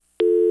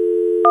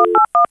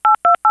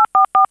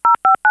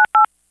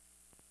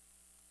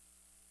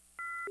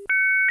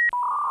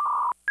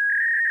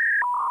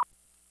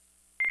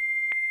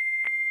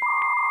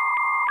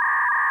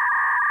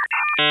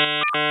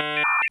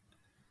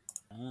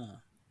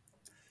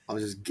I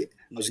was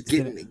It's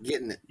getting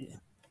been it. yeah.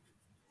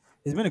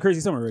 It's been a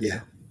crazy summer already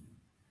Yeah.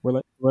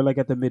 though. We're like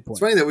at the It's midpoint.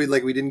 funny that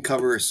we didn't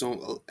cover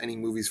so any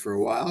movies for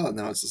a while, and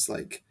now it's just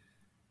like,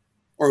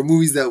 or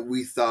movies that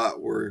we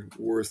thought were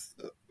worth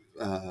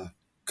covering.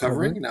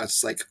 Covering. Now it's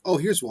just like, oh,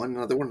 here's one,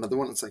 another one, another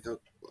one. It's like, oh,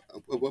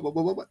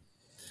 what?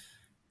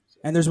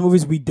 And there's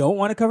movies we don't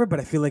want to cover, but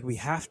I feel like we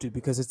have to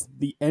because it's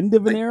the end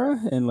of an Like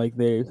era, and like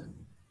they,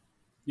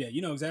 yeah,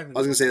 you know exactly I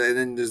was which gonna ones. say that,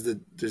 and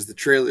then there's the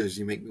trailers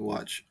you make me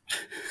watch,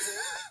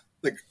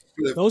 like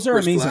for the Those are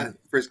amazing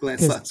first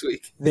glance because last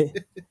week. they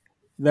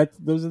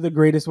those are the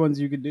greatest ones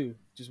you could do.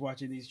 Just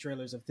watching these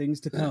trailers of things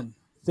to Yeah. come,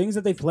 things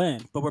that they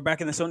planned. But we're back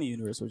in the Sony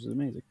universe, which is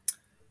amazing.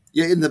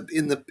 Yeah, in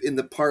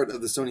the part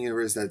of the Sony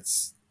universe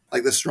that's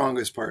like the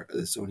strongest part of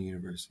the Sony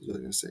universe is what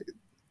I'm gonna say.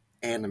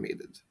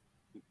 Animated.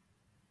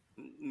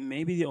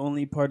 Maybe the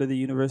only part of the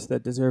universe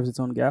that deserves its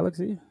own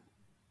galaxy.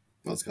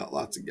 Well, it's got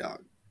lots of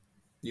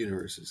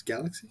universes,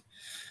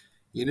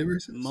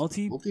 universes,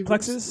 multiverse,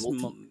 Multiplexes,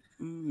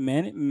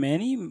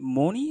 Manny,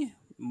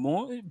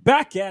 Moni,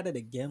 back at it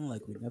again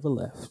like we never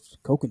left.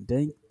 Coke and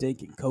Dink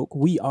and Coke.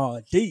 We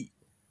are the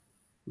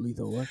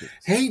Lethal Weapons.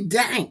 Hey,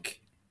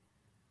 Dank!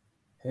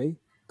 Hey,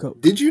 Coke.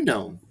 Did you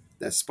know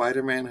that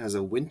Spider-Man has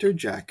a winter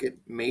jacket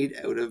made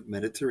out of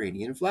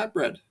Mediterranean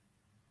flatbread?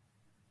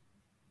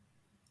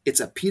 It's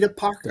a pita Does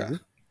parka. it?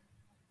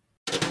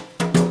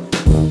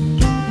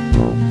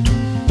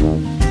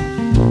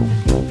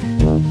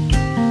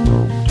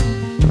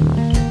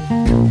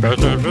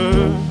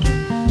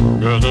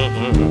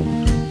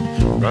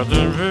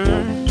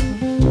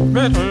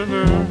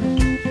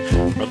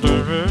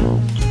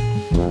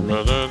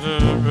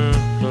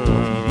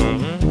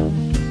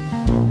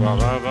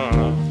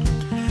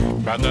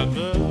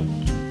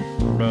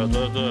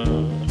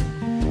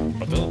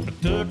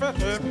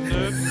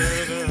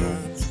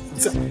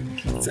 It's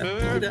a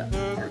pita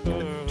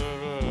parka.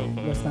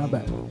 That's not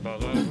bad.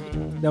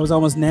 That was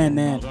almost nan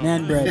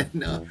bread.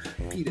 No,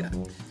 pita.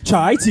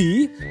 Chai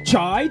tea.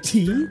 Chai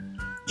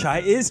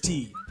is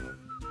tea.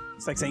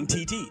 It's like saying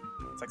TT.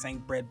 It's like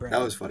saying bread. That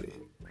was funny.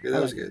 Yeah, I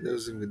that was like good. That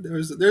was some good.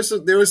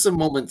 There was some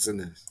moments in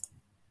this.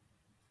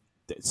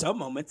 Some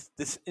moments.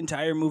 This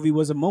entire movie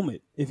was a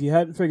moment. If you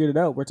hadn't figured it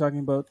out, we're talking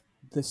about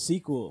the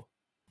sequel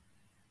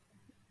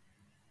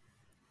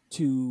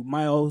to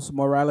Miles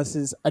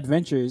Morales'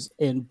 adventures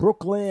in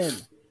Brooklyn.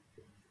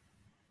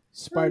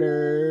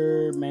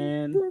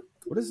 Spider-Man.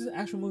 What is this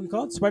actual movie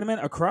called? Spider-Man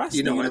Across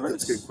You the know what? Universe?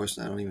 That's a good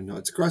question. I don't even know.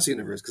 It's across the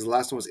universe because the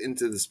last one was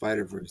into the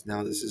Spider-Verse.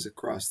 Now this is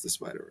across the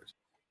Spider-Verse.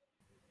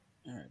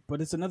 All right,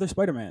 but it's another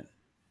Spider-Man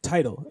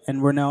title,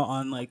 and we're now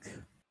on like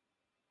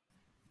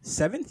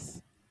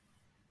 7th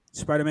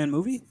Spider-Man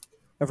movie.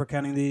 If we're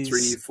counting these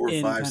 3, 4,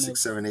 in 5, kind 6, of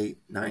 7, 8,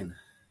 9,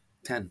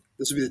 10.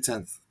 This would be the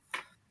 10th.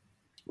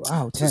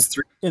 wow, So 10 it's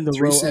in the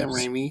three row Sam of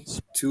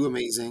Raimi, 2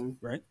 Amazing,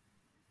 right,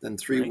 then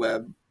 3 right.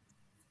 Webb,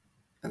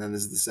 and then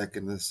this is the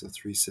second list. So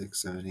 3, 6,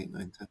 7, 8,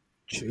 9, 10.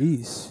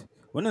 Jeez,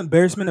 what an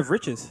embarrassment of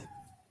riches.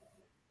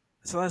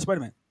 That's a lot of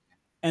Spider-Man.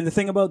 And the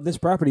thing about this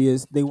property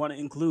is they want to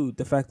include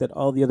the fact that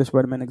all the other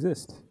Spider-Men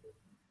exist,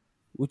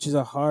 which is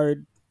a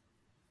hard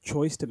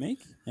choice to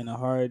make and a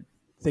hard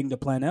thing to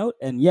plan out.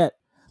 And yet,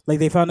 like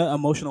they found an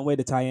emotional way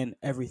to tie in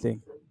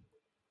everything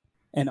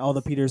and all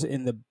the Peters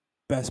in the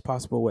best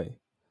possible way.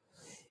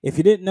 If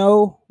you didn't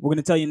know, we're going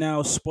to tell you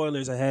now,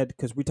 spoilers ahead,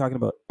 because we're talking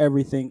about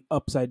everything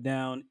upside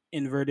down,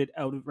 inverted,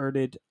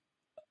 outverted,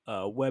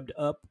 webbed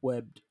up,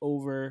 webbed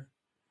over.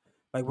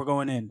 Like we're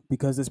going in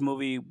because this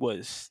movie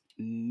was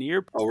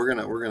near. Oh, we're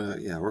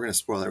gonna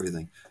spoil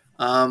everything.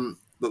 But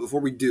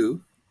before we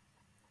do,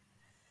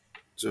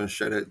 just want to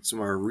shout out some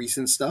of our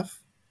recent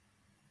stuff.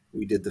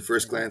 We did the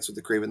first glance with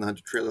the Craven the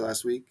Hunter trailer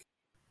last week.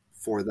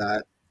 For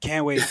that,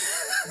 Can't wait.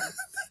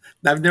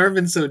 I've never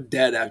been so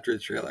dead after a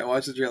trailer. I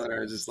watched the trailer and I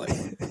was just like,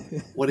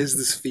 "What is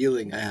this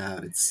feeling I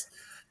have?" It's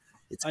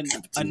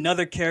empty.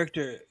 Another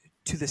character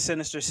to the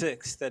Sinister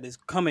Six that is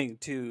coming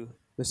to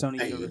the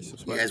Sony Hey, universe.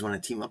 you guys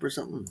want to team up or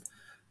something?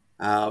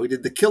 We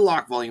did the Kill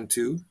Lock Volume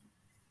 2.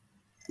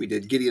 We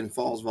did Gideon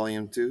Falls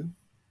Volume 2.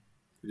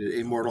 We did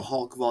Immortal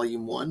Hulk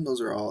Volume 1.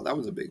 That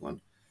was a big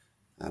one.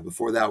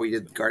 Before that, we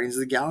did Guardians of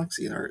the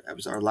Galaxy, and that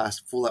was our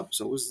last full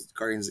episode. Was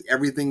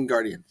everything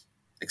Guardians,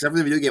 except for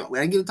the video game. We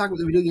didn't get to talk about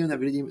the video game. That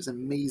video game is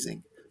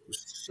amazing. It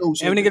was so And we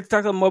didn't good. get to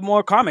talk about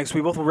more comics.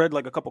 We both read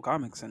like a couple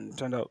comics and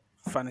turned out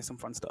finding some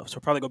fun stuff. So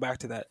we'll probably go back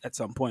to that at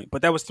some point.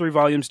 But that was 3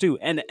 volumes too,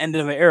 and the end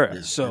of an era.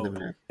 Yeah, so end of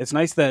an era. it's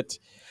nice that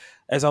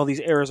as all these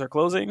eras are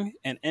closing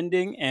and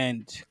ending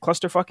and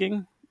cluster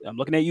fucking, I'm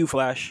looking at you,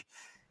 Flash.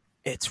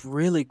 It's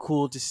really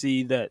cool to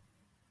see that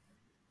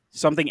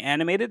something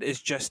animated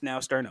is just now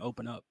starting to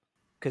open up.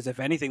 Because if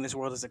anything, this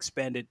world has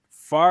expanded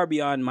far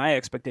beyond my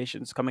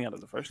expectations coming out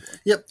of the first one.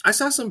 Yep, I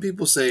saw some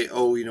people say,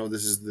 "Oh,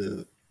 this is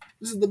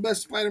the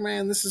best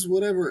Spider-Man. This is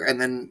whatever," and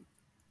then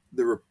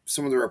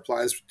some of the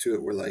replies to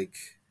it were like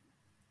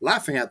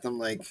laughing at them,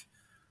 like,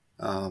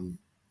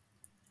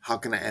 "How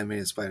can an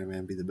animated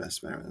Spider-Man be the best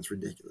Spider-Man? That's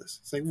ridiculous."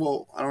 It's like,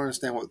 well, I don't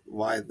understand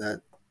why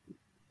that.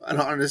 I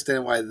don't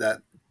understand why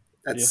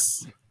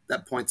that's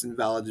that point's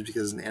invalid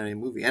because it's an anime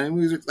movie. Anime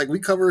movies are like we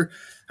cover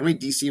how many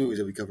DC movies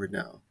have we covered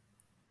now?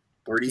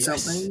 30 Yes,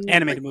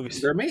 something. Like animated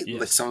movies. they're amazing.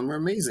 Like some Yes, of them are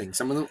amazing.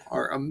 Some of them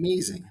are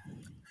amazing.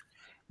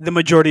 the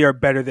majority are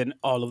better than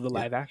all of the Yeah,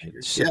 live I action.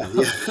 agree. So, Yeah,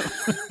 yeah.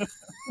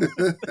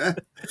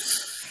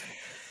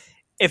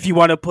 if you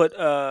want to put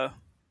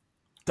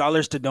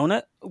dollars to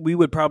donut, we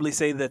would probably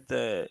say that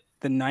the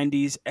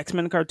 '90s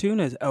X-Men cartoon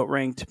has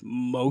outranked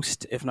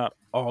most, if not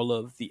all,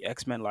 of the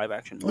X-Men live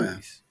action Oh yeah,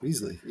 movies.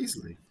 easily,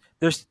 easily.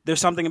 There's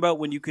something about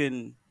when you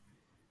can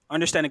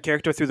understand a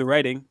character through the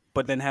writing,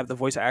 but then have the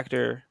voice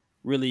actor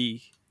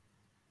really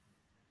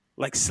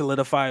like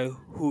solidify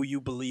who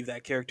you believe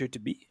that character to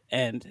be.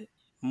 And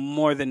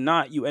more than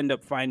not, you end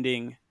up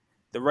finding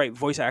the right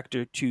voice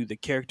actor to the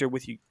character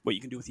with you what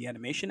you can do with the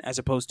animation, as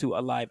opposed to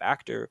a live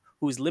actor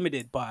who's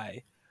limited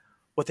by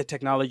what the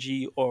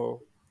technology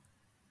or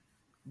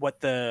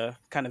what the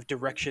kind of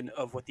direction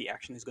of what the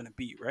action is going to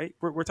be, right?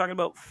 We're talking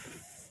about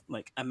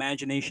like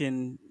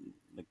imagination,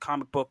 like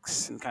comic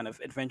books and kind of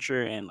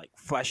adventure and like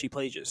flashy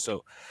pages.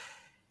 So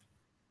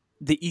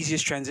the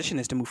easiest transition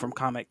is to move from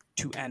comic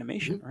to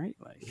animation, Mm-hmm. right?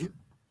 Like, Mm-hmm.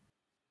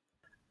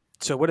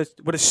 so what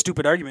a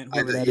stupid argument,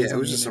 whoever that Yeah, is it on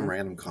was the just some internet.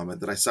 random comment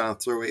that I saw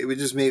throw away.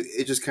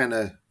 It just kind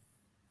of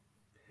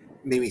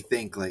made me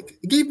think. Like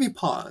it gave me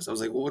pause. I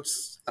was like, well,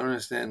 what's? I don't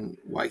understand.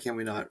 Why can't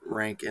we not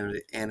rank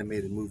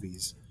animated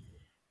movies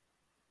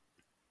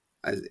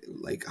as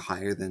like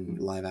higher than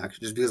live action?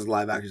 Just because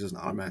live action doesn't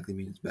automatically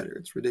mean it's better.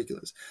 It's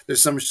ridiculous.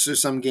 There's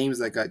some games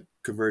that got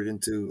converted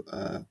into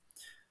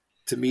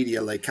to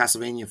media like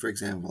Castlevania, for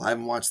example. I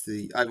haven't Fair watched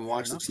the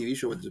enough. TV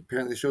show, but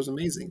apparently the show's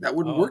amazing. That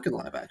wouldn't Oh, work in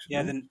live action, yeah,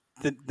 right?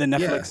 the Yeah,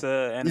 Netflix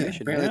yeah.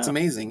 animation. Apparently it's Yeah,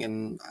 amazing,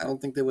 and I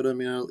don't think they would have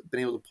been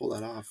able to pull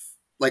that off.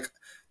 Like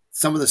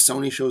some of the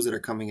Sony shows that are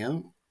coming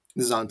out.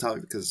 This is on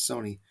topic because of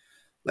Sony.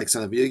 Like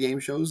some of the video game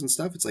shows and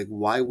stuff. It's like,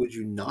 why would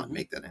you not hmm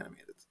make that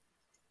animated?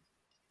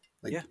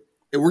 Like yeah,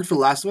 it worked for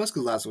Last of Us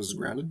because Last of Us is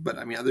grounded, but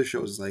I mean other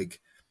shows like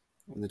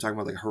when they're talking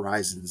about like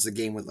Horizon, it's a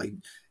game with like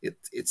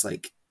it's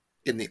like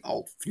in the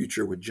alt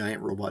future with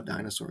giant robot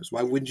dinosaurs.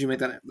 Why wouldn't you make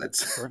that?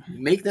 Let's correct.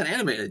 make that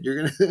animated.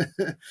 You're gonna.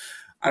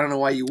 I don't know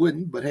why you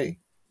wouldn't, but hey,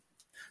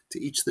 to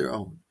each their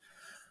own.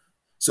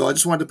 So I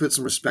just wanted to put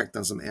some respect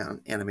on some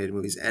animated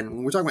movies. And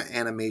when we're talking about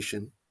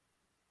animation,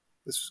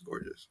 this was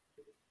gorgeous.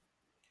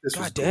 This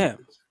was God damn.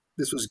 gorgeous.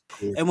 This was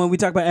gorgeous. And when we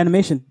talk about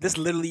animation, this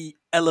literally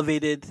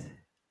elevated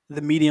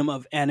the medium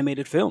of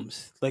animated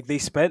films. Like they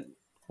spent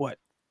what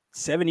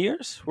 7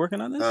 years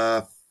working on this.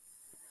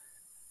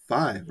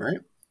 5, right?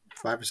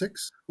 5 or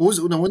 6. What was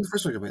it? No, when the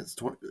first one came out? It's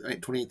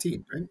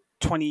 2018, right?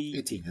 20,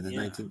 18 and then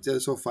yeah. 19.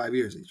 So 5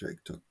 years each, right?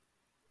 Took.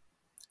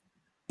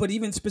 But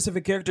even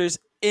specific characters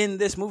in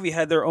this movie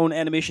had their own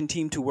animation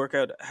team to work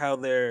out how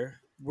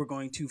we're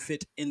going to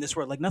fit in this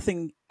world. Like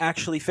nothing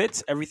actually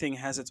fits. Everything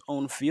has its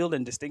own field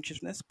and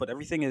distinctiveness, but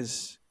everything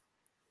is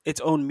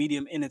its own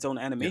medium in its own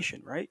Yeah.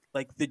 animation, right?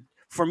 Like the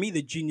for me,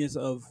 the genius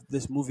of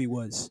this movie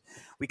was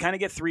we kind of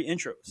get three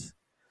intros.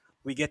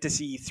 We get to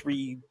see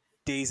 3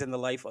 days in the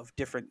life of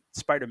different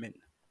Spider-Men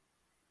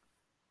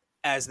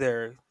as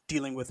they're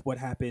dealing with what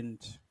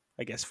happened,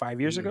 I guess, 5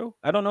 years Mhm. ago.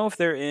 I don't know if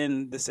they're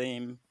in the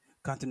same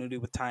continuity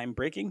with time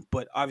breaking,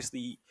 but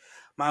obviously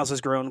Miles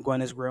has grown,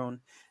 Gwen has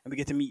grown, and we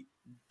get to meet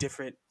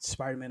different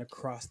Spider-Man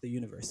across the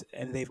universe.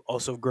 And they've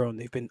also grown.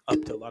 They've been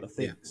up to a lot of Yeah.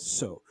 things.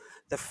 So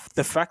the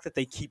fact that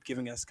they keep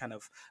giving us kind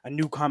of a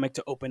new comic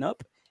to open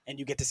up and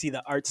you get to see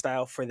the art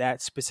style for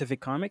that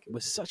specific comic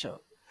was such a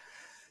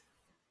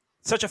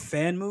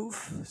fan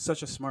move,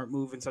 such a smart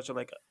move, and such a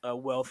like a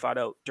well thought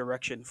out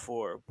direction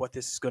for what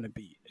this is going to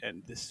be.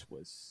 And this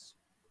was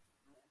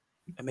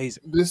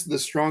amazing. The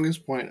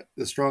strongest point,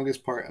 the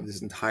strongest part of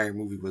this entire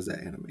movie was that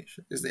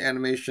animation. Is the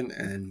animation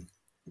and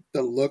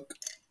the look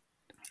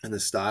and the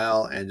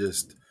style and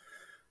just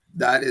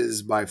that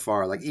is by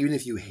far like even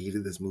if you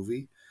hated this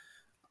movie,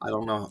 I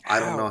don't know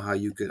How how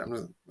you could.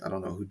 I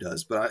don't know who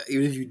does, but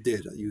even if you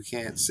did, you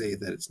can't say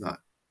that it's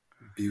not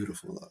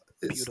beautiful.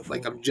 It's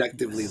like beautiful!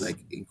 objectively Yes.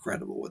 like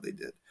incredible what they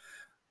did.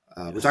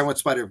 We're talking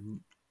about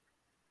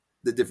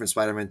the different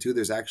Spider-Man too.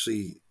 There's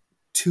actually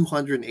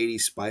 280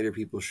 Spider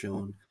people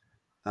shown.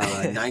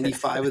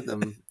 95 of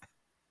them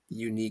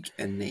unique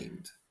and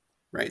named,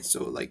 right?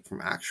 So like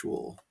from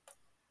actual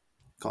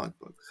comic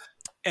books.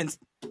 and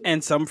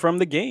and some from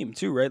the game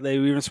too, right? They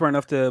were even smart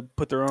enough to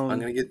put their I'm own.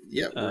 gonna get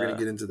we're gonna Uh,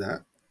 get into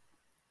that.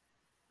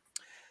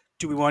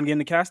 do we want to get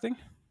into casting?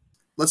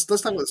 Let's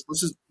talk about this.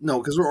 Let's just no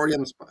because we're already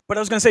on the spot. But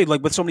I was gonna say,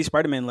 like with so many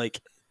Spider-Man, like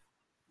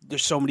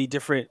there's so many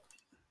different.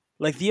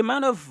 Like the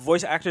amount of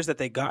voice actors that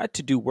they got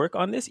to do work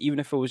on this, even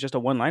if it was just a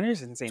one-liner,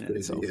 is insane It's in crazy,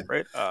 itself, yeah.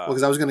 right? Well,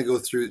 because I was gonna go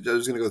through. I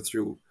was gonna go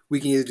through. We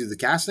can either do the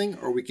casting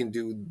or we can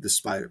do the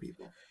Spider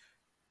people.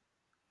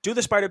 Do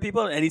the Spider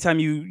people. Anytime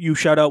you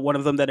shout out one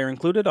of them that are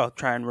included, I'll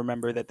try and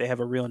remember that they have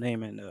a real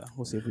name, and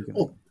we'll see if we can.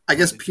 Oh, I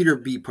guess Peter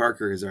B.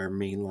 Parker is our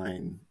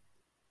mainline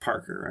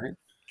Parker, right?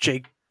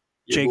 Jake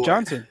Your Jake boy.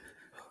 Johnson,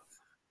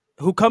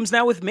 who comes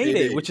now with Mayday,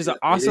 Mayday. which is Yeah, an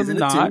Mayday's awesome in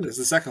it too. nod, That's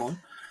the second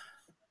one.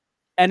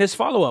 and his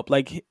follow up.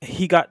 Like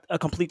he got a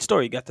complete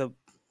story. He got to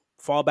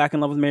fall back in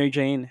love with Mary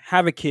Jane,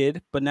 have a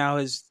kid, but now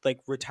is like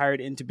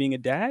retired into being a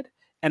dad.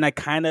 And I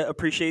kind of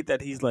appreciate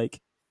that he's like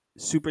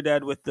super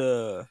dad with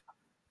the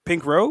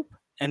pink robe,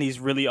 and he's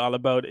really all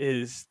about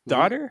his Hmm.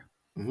 daughter,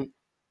 Hmm.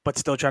 but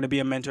still trying to be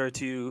a mentor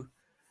to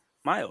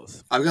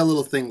Miles. I've got a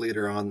little thing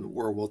later on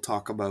where we'll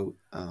talk about.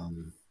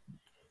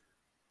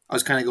 I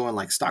was kind of going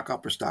like stock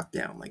up or stock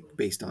down, like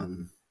based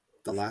on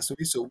the last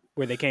movie. So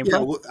Where they came yeah,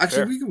 from. well,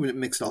 actually Fair. we can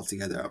mix it all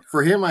together.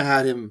 For him, I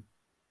had him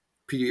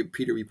Peter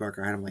B.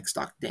 Parker. I had him like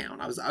stock down.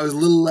 I was a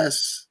little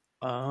less.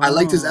 I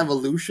liked his Oh,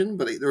 evolution,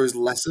 but there was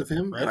less of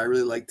him, and right. I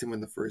really liked him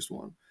in the first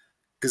one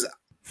because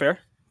Fair.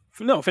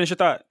 No, finish your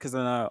thought, because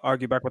then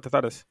argue back what the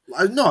thought is.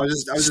 no,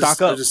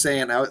 Stock I was up. just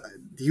saying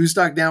he was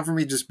stock down for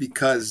me just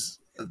because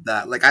of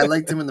that. Like I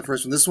liked him in the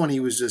first one. This one, he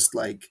was just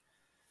like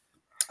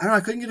I don't know.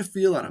 I couldn't get a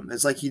feel on him.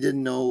 It's like he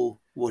didn't know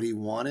what he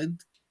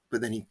wanted,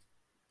 but then he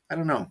I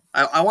don't know.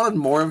 I wanted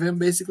more of him.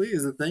 Basically,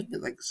 is the thing.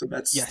 Like, so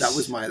Yes. that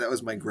was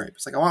my gripe.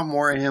 It's like I want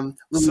more of him. A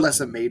little So, less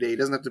of Mayday. He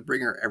doesn't have to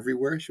bring her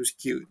everywhere. She was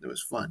cute. It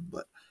was fun,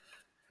 but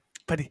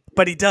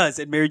but he does,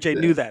 and Mary Jane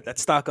yeah. knew that.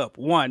 That's stock up.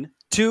 One,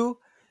 two.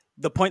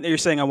 The point that you're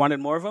saying I wanted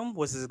more of him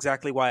was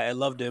exactly why I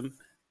loved him.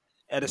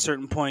 At a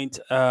certain point,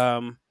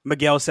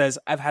 Miguel says,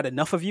 "I've had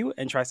enough of you,"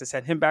 and tries to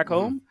send him back Hmm.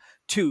 home.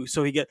 Two,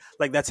 so he get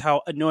like that's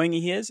how annoying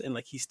he is, and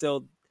like he's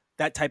still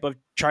that type of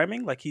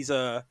charming. Like he's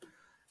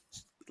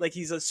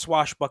a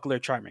swashbuckler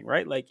charming,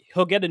 right? Like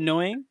he'll get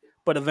annoying,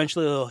 but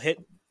eventually he'll hit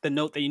the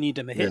note that you need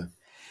him to Yeah. hit.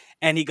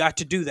 And he got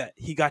to do that.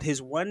 He got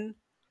his one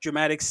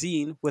dramatic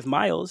scene with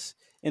Miles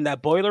in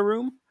that boiler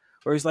room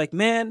where he's like,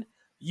 "Man,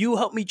 you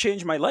helped me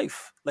change my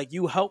life. Like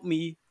you helped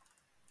me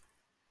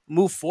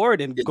move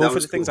forward and Yeah. go That for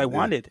was the things I cool. Yeah.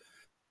 wanted.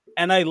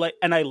 And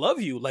I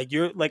love you. Like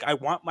you're like I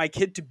want my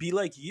kid to be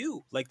like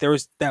you." Like there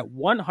was that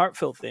one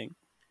heartfelt thing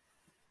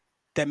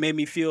that made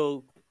me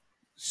feel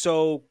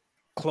so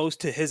close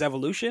to his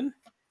evolution,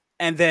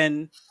 and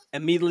then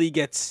immediately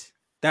gets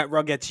that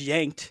rug gets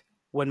yanked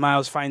when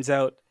Miles finds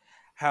out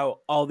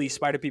how all these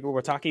spider people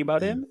were talking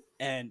about Yeah. him,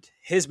 and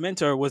his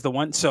mentor was the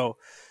one. So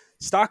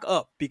stock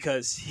up,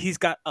 because he's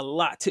got a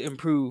lot to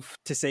improve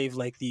to save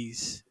like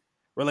these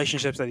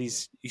relationships that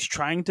he's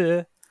trying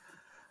to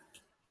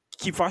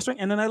keep fostering.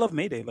 And then I love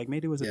Mayday. Like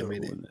Mayday was Yeah. adorable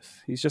Mayday. in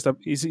this.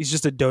 He's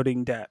just a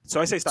doting dad. So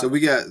I say So stock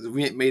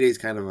up. Mayday's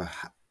kind of a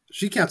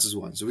she counts as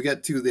one. So we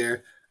got two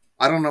there.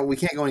 I don't know. We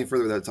can't go any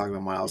further without talking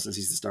about Miles since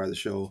he's the star of the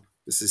show.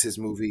 This is his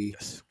movie.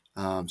 Yes.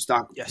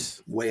 Stock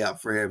Yes. way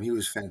up for him. He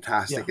was Yeah.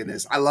 fantastic in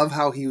this. I love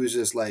how he was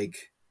just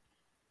like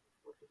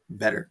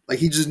better. Like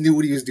he just knew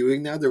what he was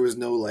doing now. There was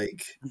no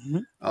like, Hmm.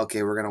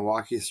 okay, we're gonna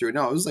walk you through.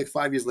 No, it was like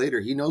 5 years later.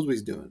 He knows what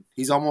he's doing.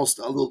 He's almost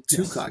a little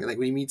too Yes. cocky. Like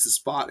when he meets the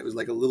spot, it was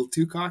like a little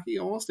too cocky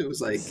almost. It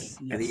was like,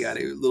 and he got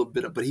Yes. a little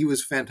bit of, but he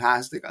was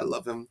fantastic. I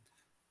love him.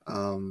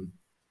 Um,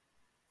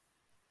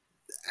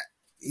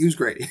 he was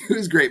great. He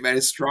was great, man.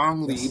 His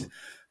strong lead. Yes.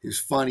 He was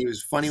fun. He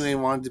was funny when he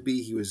Yes. wanted to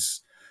be. He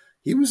was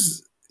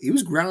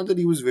grounded.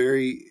 He was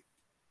very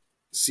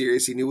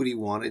serious. He knew what he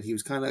wanted. He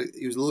was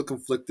a little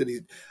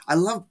conflicted.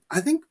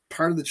 I think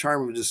part of the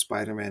charm of just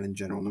Spider-Man in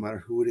general, no matter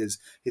who it is,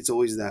 it's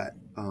always that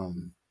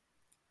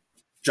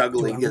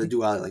juggling. You got to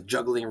Duality. do like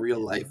juggling real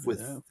Yeah. life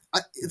with. Yeah.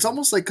 It's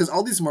almost like because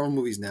all these Marvel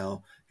movies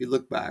now, if you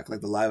look back,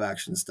 like the live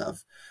action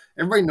stuff,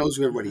 everybody knows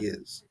who everybody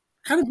Mhm. is.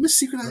 I kind of miss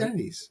secret Right.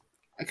 identities.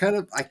 I kind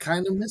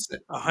of miss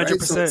it, A hundred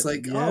right? So it's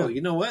percent. like, oh, Yeah.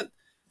 you know what?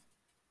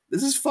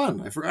 This is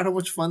fun. I forgot how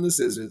much fun this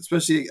is,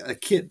 especially a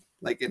kid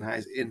like in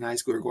high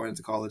school or going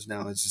into college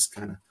now. It's just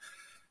kind of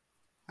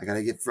I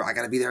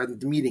gotta be there at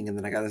the meeting, and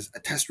then I got a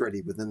test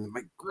ready. But then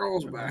my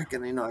girl's Uh-huh. back,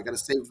 and I gotta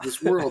save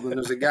this world. And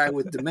there's a guy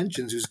with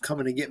dimensions who's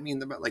coming to get me in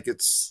the back. Like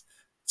it's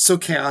so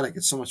chaotic.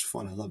 It's so much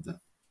fun. I love that.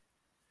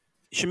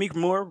 Shamik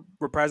Moore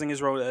reprising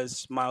his role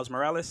as Miles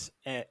Morales,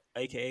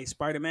 aka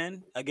Spider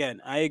Man.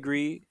 Again, I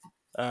agree.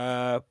 What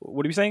are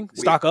you saying?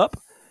 We Stock up.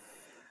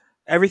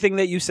 Everything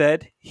that you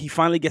said. He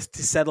finally gets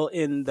to settle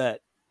in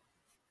that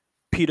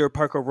Peter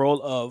Parker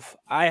role of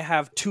I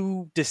have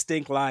two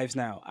distinct lives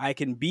now. I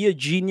can be a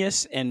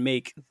genius and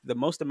make the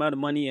most amount of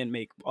money and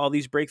make all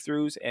these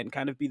breakthroughs and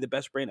kind of be the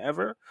best brain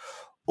ever,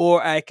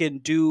 or I can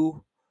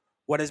do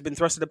what has been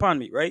thrusted upon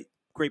me, right?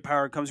 Great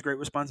power comes great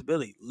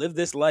responsibility. Live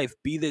this life,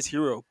 be this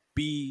hero,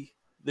 be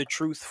the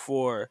truth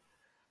for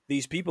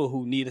these people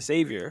who need a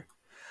savior.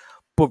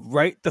 But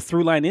right, the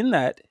through line in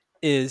that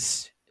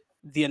is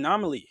the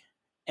anomaly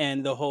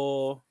and the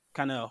whole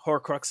kind of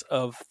horcrux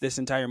of this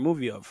entire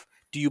movie of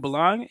do you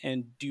belong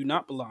and do you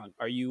not belong?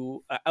 Are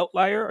you an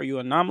outlier? Are you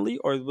an anomaly?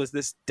 Or was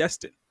this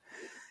destined?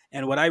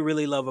 And what I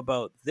really love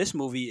about this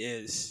movie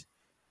is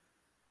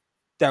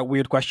that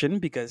weird question,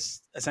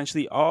 because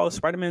essentially all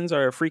Spider-Mans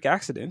are freak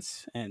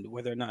accidents, and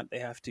whether or not they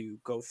have to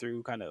go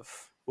through kind of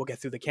we'll get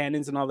through the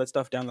canons and all that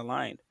stuff down the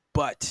line.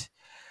 But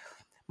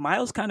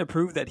Miles kind of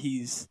proved that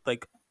he's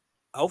like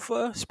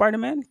alpha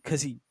Spider-Man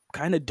because he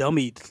kind of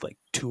dummied like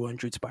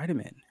 200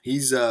 Spider-Man.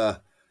 he's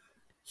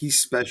he's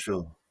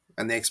special,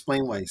 and they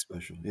explain why he's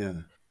special. Yeah.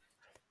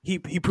 He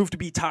proved to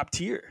be top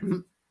tier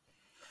Mhm.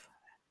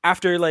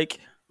 after like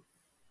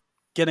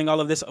getting all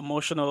of this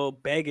emotional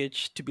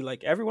baggage to be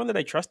like everyone that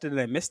I trusted and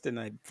I missed and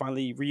I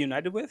finally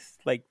reunited with,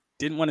 like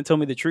didn't want to tell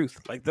me the truth.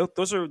 Like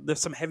those are there's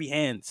some heavy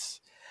hands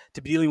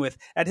to be dealing with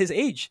at his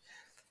age.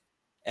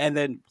 And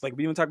then like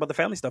we even talk about the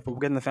family stuff, but we'll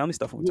get into the family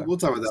stuff when we talk We'll about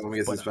the talk about family that when stuff. we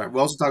get to But this part.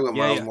 We'll also talk about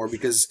yeah, Miles yeah, more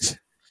because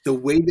the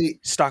way they,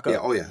 stock yeah,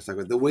 up. oh yeah, talk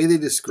about the way they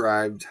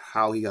described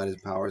how he got his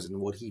powers and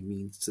what he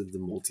means to the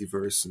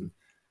multiverse, and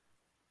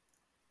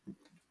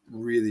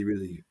really,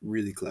 really,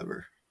 really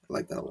clever. I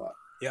like that a lot.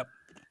 Yep,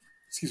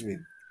 Excuse me.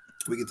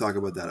 We can talk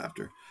about that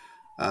after.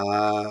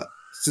 Uh,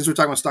 since we're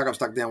talking about stock up,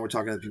 stock down, we're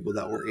talking to the people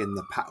that were in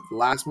the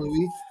last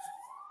movie.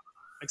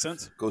 makes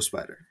sense. Ghost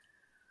Spider.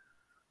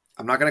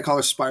 I'm not gonna call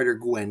her Spider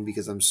Gwen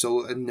because I'm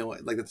so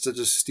annoyed. Like it's such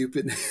a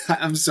stupid.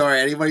 I'm sorry.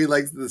 Anybody who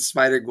likes the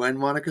Spider Gwen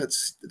moniker?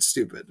 It's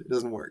stupid. It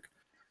doesn't work.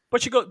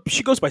 But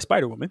she goes by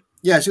Spider Woman.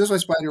 Yeah, she goes by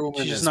Spider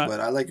Woman in She's just this, not but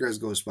I like her as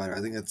Ghost Spider.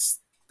 I think that's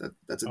a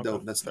okay.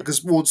 dope. That's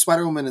because well,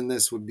 Spider Woman in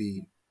this would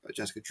be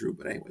Jessica Drew,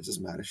 but anyways, it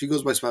doesn't matter. She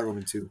goes by Spider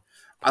Woman too.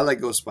 I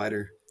like Ghost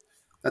Spider.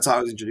 That's how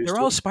I was introduced They're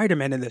to all her. Spider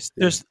Men in this.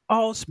 Yeah,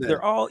 yeah,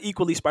 They're all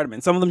equally Spider Man.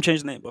 Some of them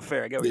change the name, but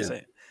fair. I get what you're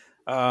yeah.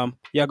 saying.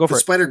 Yeah, go But for it.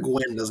 Spider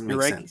Gwen doesn't You're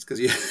make right, sense because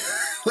you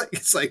like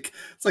it's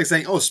like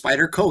saying, "Oh,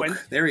 Spider Gwen.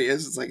 Coke." There he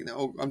is. It's like,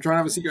 no, I'm trying to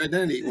have a secret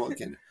identity. Well,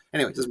 okay.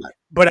 Anyway, it doesn't matter.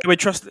 But I would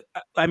trust.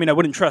 I mean, I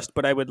wouldn't trust,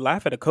 but I would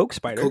laugh at a Coke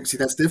Spider. Coke, see,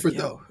 that's different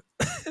though.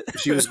 Yo, If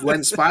she was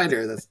Gwen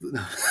Spider, that's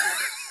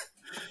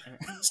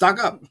stock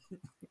up,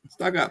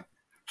 stock up.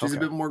 She's a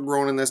okay. bit more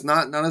grown in this.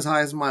 Not as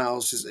high as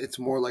Miles. It's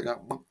more like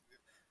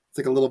it's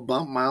like a little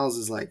bump. Miles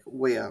is like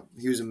way up.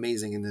 He was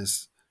amazing in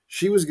this.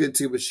 She was good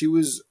too, but she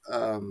was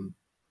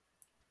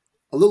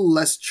a little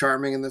less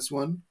charming in this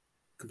one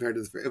compared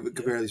to Yeah,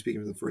 comparatively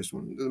speaking to the first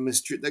one. The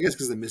mystery, I guess,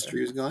 because the fair.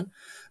 mystery is gone,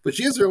 but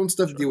she has her own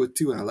stuff to Sure. deal with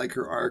too, and I like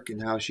her arc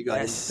and how she got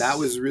in. That Yes.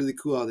 was really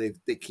cool how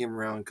they came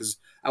around because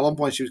at one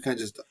point she was kind of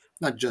just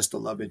not just a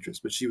love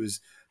interest, but she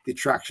was the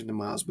attraction to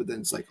Miles. But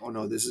then it's like, oh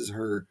no, this is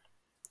her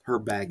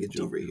baggage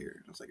over Deeper.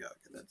 here. I was like, oh,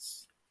 okay,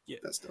 Yeah.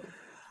 that's dope.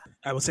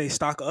 I would say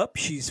stock up.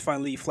 She's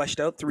finally fleshed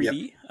out Yep.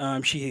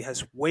 3D. She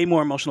has way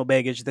more emotional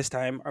baggage this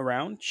time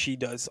around. She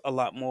does a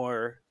lot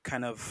more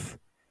kind of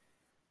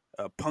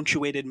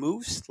punctuated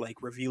moves,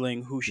 like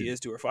revealing who she is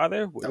to her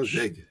father, That was which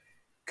big.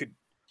 could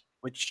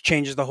which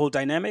changes the whole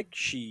dynamic.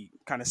 She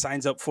kind of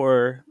signs up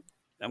for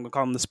I'm gonna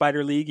call them the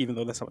Spider League, even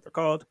though that's not what they're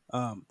called.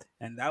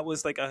 And that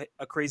was like a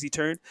crazy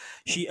turn.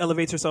 She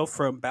elevates herself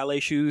from ballet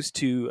shoes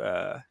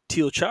to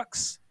teal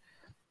chucks.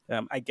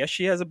 I guess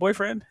she has a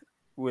boyfriend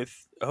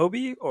with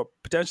Hobie, or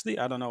potentially.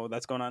 I don't know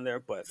what's going on there,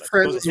 but like those are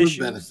Friends with issues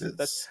that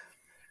benefits.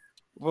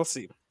 we'll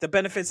see. The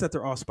benefits that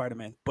they're all Spider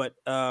Man, but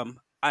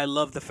I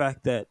love the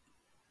fact that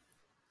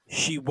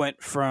she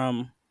went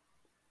from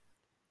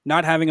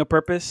not having a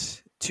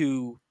purpose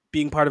to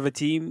being part of a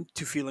team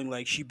to feeling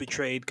like she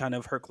betrayed kind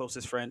of her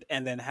closest friend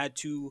and then had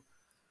to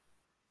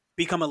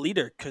become a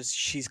leader because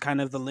she's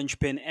kind of the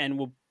linchpin and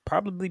will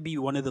probably be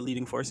one of the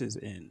leading forces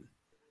in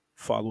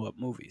follow up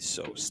movies.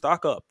 So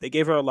stock up. They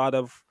gave her a lot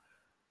of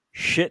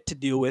shit to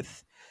deal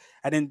with.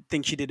 I didn't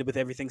think she did it with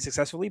everything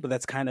successfully, but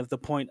that's kind of the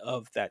point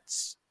of that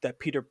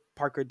Peter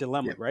Parker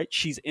dilemma, Yep. right?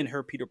 She's in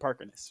her Peter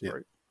Parkerness, Yep.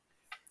 right?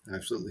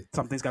 Absolutely.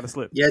 Something's got to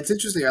slip. Yeah, it's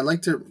interesting. I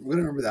like to. We're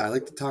gonna remember that. I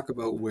like to talk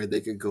about where they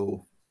could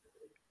go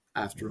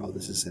after all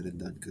this is said and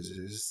done because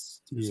there's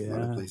a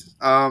lot of Yeah, places.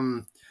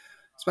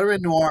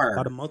 Spider-Man a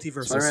lot of Noir,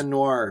 multiverses. Spider-Man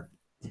Noir.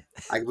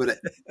 I can put it.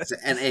 It's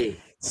an NA.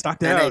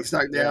 Stock NA down.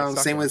 stuck Yeah, down.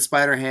 stock Same down. with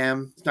Spider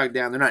Ham stuck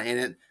down. They're not in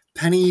it.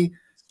 Penny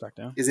Stock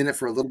down. is in it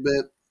for a little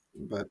bit,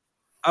 but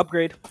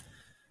Upgrade.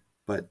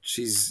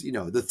 she's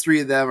the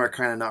three of them are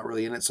kind of not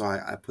really in it. So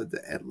I put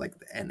the like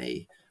the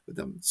NA with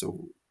them.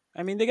 So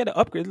I mean, they got to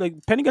upgrade.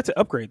 Like Penny got to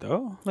upgrade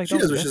though. Like, she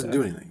don't does, but she forget doesn't do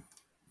that. anything.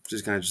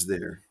 She's kind of just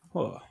there.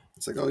 Oh,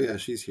 It's like, oh yeah,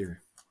 she's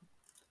here.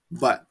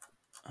 But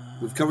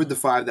we've covered uh, the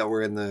five that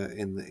were in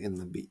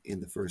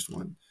the first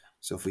one.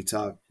 So if we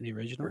talk the or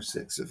original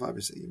six, if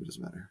obviously it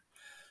doesn't matter.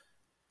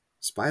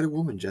 Spider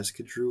Woman,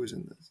 Jessica Drew is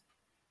in this.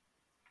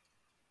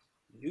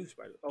 new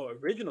Spider. Oh,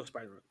 original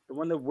Spider-Man, the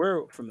one that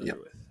we're familiar Yep,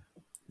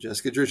 with.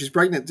 Jessica Drew. She's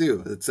pregnant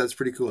too. That's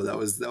pretty cool. That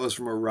was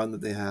from a run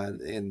that they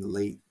had in the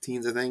late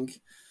teens, I think.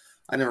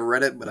 I never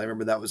read it, but I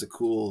remember that was a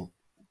cool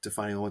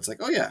defining one. It's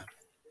like, oh yeah,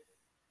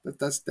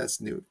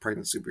 that's new.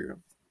 Pregnant superhero.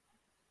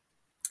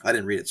 I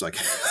didn't read it, so I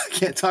can't, I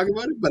can't talk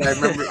about it. But I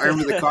remember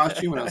the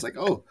costume, and I was like,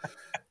 oh,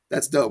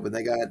 that's dope. And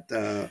they got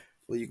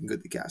well, you can go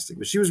to the casting,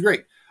 but she was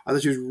great. I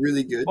thought she was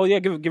really good. Oh yeah,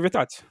 give your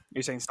thoughts.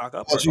 You're saying stock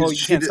up, Well, or oh, you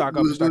she can't did. stock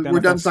up or stock down. We're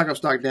If done. that's Stock up,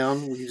 stock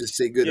down. We can just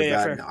say good yeah, or yeah,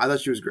 bad. fair. No, I thought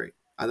she was great.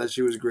 I thought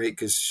she was great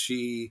because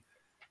she,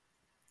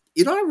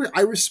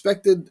 I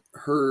respected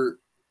her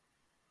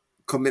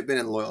commitment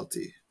and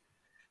loyalty.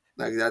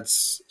 Like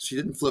she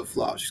didn't flip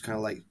flop. She's kind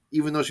of like,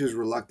 even though she was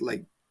reluctant,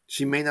 like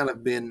she may not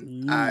have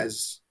been Mm,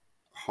 as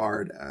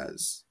hard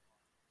as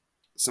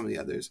some of the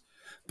others,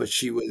 but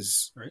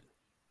right.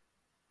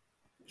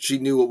 she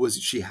knew what was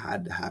she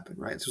had to happen,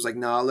 right? So it was like,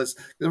 no, let's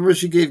remember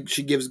she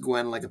gives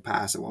Gwen like a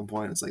pass at one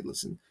point. It's like,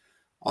 listen,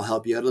 I'll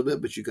help you out a little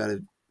bit, but you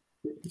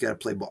gotta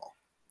play ball,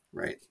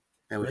 right?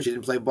 And when Right. she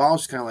didn't play ball,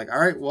 she's kind of like, all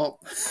right, well.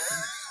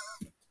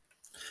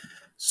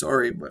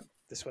 Sorry, but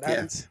That's what yeah.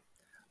 happens.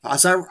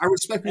 So I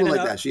respect And people then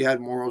like that. She had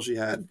morals. She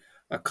had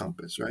a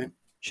compass, right?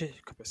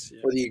 compass,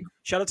 yeah. Or the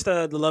Shout outs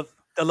to the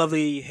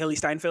lovely Haley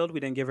Steinfeld. We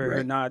didn't give her her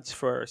right. nods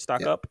for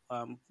Stock Yeah. Up,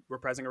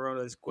 reprising her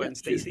role as Yeah. Gwen She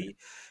was great. Stacy.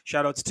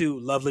 Shout outs to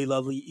lovely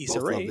Issa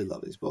Both lovely Rae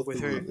lovelies. Both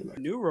with really her lovely lovelies.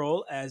 new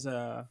role as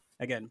a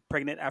again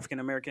pregnant African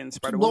American She's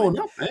Spider Woman.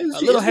 blowing up, man. A little Isn't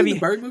she in the heavy.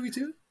 Barbie movie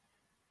too?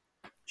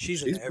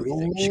 She's in She's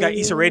everything. She got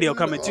Issa Radio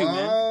blowing coming too,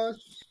 man. up.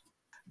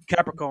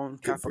 Capricorn,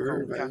 Good for her,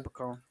 Capricorn, man.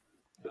 Capricorn.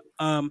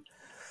 Um,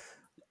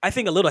 I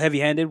think a little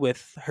heavy handed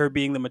with her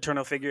being the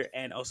maternal figure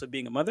and also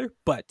being a mother,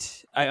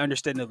 but I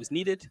understand it was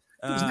needed.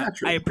 It was I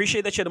natural.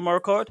 appreciate that she had a moral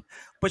code,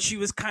 but she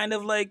was kind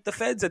of like the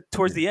feds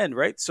towards the end,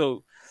 right?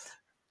 So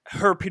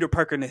her Peter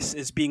Parkerness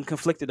is being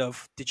conflicted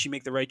of did she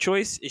make the right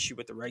choice? Is she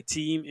with the right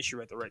team? Is she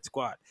with the right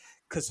squad?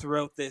 Because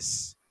throughout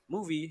this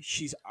movie,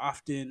 she's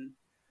often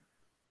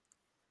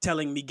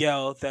telling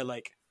Miguel that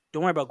like,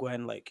 don't worry about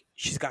Gwen, like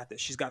she's got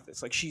this, she's got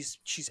this. Like she's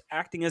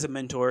acting as a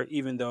mentor,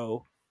 even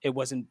though it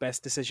wasn't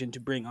best decision to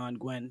bring on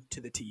Gwen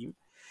to the team.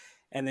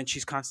 And then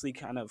she's constantly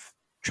kind of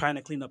trying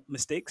to clean up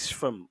mistakes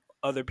from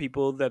other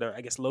people that are, I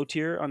guess, low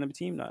tier on the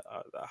team, not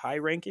high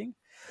ranking.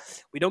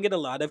 We don't get a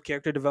lot of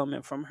character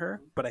development from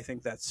her, but I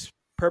think that's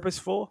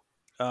purposeful.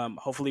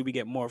 Hopefully, we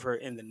get more of her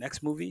in the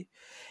next movie.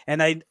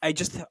 And I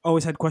just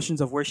always had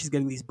questions of where she's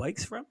getting these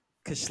bikes from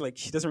because like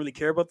she doesn't really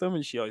care about them,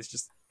 and she always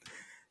just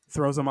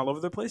throws them all over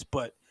the place.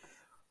 But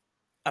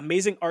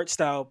amazing art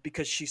style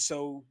because she's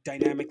so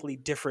dynamically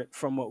different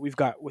from what we've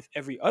got with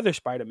every other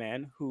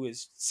Spider-Man who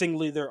is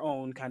singly their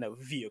own kind of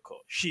vehicle.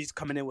 She's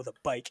coming in with a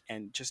bike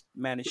and just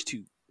managed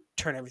to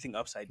turn everything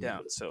upside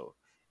down. So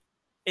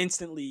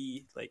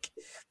instantly like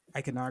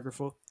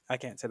iconographical. I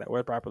can't say that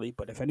word properly,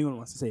 but if anyone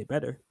wants to say it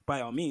better,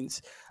 by all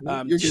means.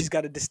 You're She's good.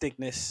 got a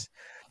distinctness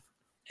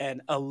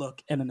and a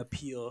look and an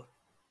appeal.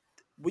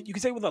 What you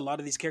can say with a lot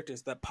of these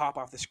characters that pop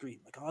off the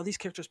screen. Like all these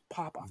characters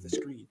pop off the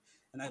screen,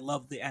 and I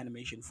love the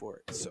animation for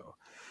it. So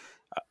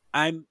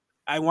I'm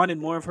I wanted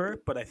more of her,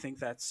 but I think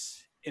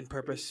that's in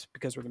purpose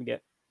because we're gonna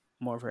get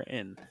more of her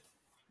in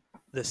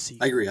the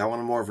I agree. sequel. I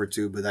wanted more of her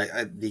too, but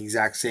I the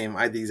exact same.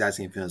 I had the exact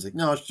same feeling. I was like,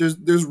 no,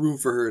 there's room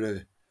for her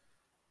to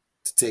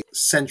take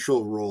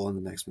central role in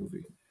the next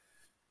movie.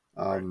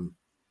 Right. Um,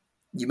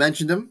 you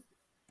mentioned him.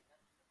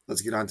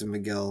 Let's get on to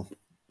Miguel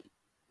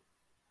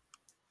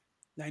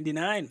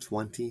 99.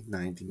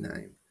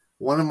 2099.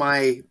 One of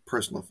my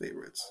personal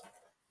favorites.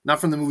 Not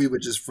from the movie,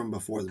 but just from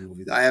before the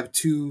movie. I have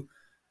two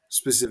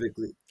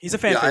specifically. He's a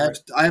fan Yeah, favorite.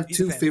 I have He's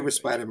a two fan favorite favorite.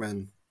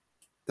 Spider-Men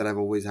that I've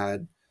always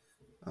had.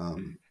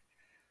 Um,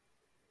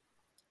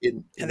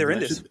 And in they're the in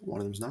this. mentioned, one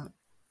of them's not.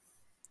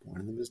 One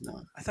of them is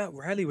not. I thought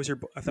Riley was I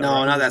thought No,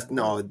 Riley not was your that. boy.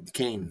 No,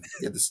 Kane.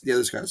 Yeah, the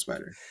other Scarlet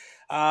Spider.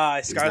 He's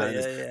not Scarlet. in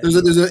this. Yeah, yeah.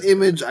 There's an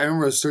image. I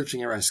remember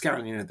searching around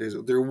scouting it.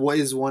 There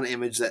was one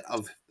image that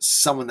of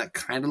someone that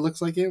kind of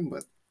looks like him,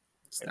 but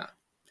it's Right. not.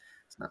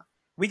 It's not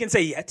We can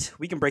say yet.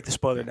 We can break the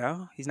spoiler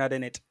now. He's not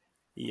in it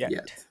yet.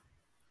 yet.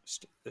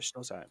 There's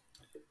no time.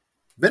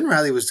 Ben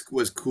Riley was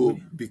What? cool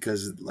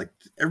because like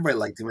everybody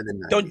liked him in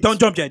the Don't '90s.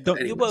 jump yet. But Don't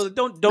anyways, well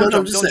don't no, don't no, I'm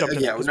jump just don't saying. jump to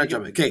that Yeah, we're because not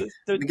we jumping. Okay,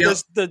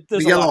 there's a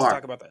Miguel lot to O'Hara,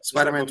 talk about that. We'll start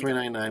Spider-Man when we get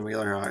there. 2099,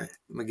 Miguel O'Hara,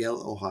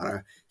 Miguel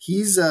O'Hara.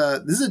 He's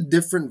this is a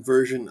different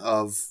version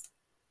of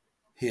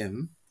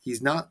him.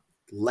 He's not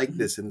like Mhm.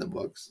 this in the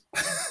books.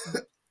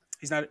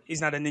 He's not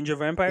a ninja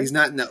vampire. He's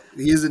not. No,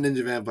 he is a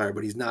ninja vampire,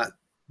 but he's not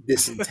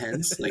this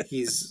intense. Like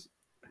he's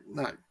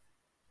not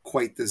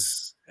quite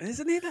this.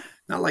 Isn't he?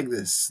 Not like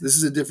this. This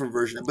is a different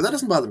version, but that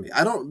doesn't bother me.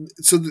 I don't.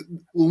 So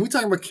when we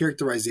talk about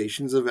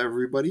characterizations of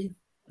everybody,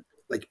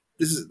 like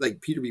this is like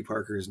Peter B.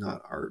 Parker is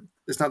not our.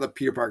 It's not the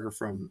Peter Parker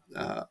from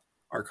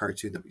our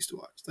cartoon that we used to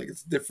watch. Like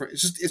it's different.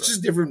 It's Right.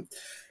 just different.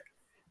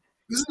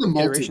 This is the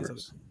Iterations of it.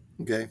 multiverse.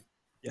 Okay,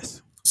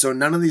 Yes. so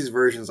none of these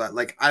versions. I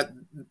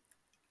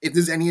if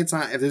there's any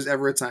time, if there's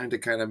ever a time to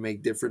kind of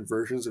make different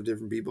versions of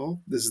different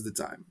people, this is the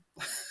time.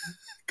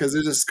 Because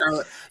there's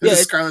Yeah. a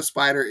Scarlet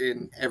Spider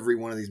in every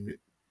one of these.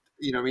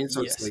 You know what I mean?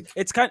 So it's Yes. like,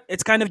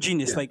 It's kind of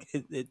genius. yeah, Like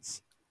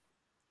it's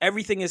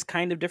everything is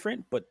kind of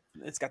different, but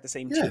it's got the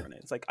same yeah. tier on it.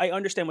 It's like I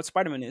understand what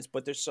Spider-Man is,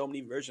 but there's so many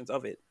versions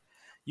of it.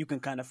 You can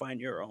kind of find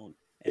your own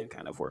and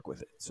kind of work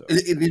with it. So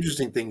An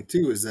interesting thing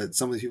too is that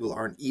some of these people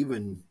aren't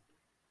even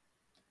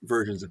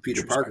versions of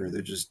Peter true Parker. Spider-Man.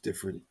 They're just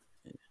different,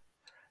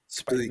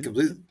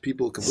 Spider-Man.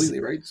 people S- completely,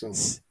 right? So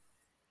s-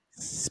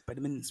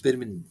 Spider-Man.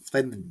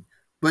 Spider-Man.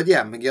 But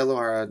yeah, Miguel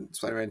O'Hara,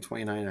 Spider-Man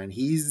 2099.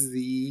 He's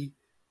the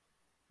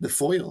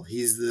foil.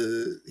 He's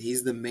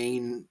the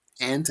main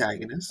I was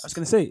antagonist.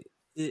 gonna say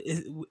he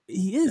is,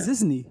 Yeah,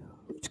 isn't he?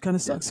 Which kind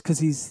of yeah. sucks because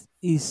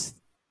he's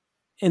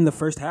in the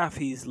first half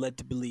he's led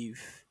to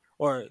believe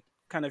or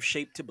kind of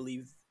shaped to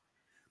believe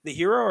the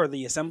hero or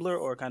the assembler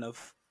or kind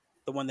of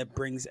the one that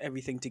brings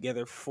everything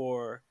together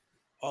for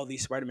all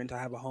these Spider-Men to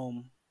have a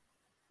home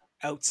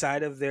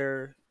outside of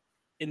their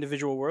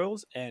individual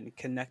worlds and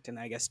connect and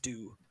I guess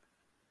do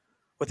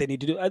what they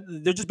need to do.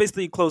 They're just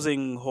basically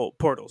closing whole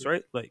portals,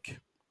 right? Like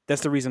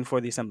that's the reason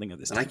for the assembling of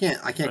this And team,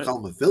 I can't right? call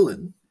him a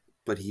villain,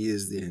 but he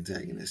is the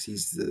antagonist.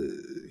 He's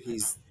the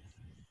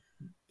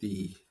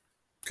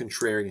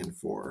contrarian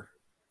for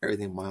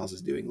everything Miles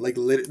is doing, like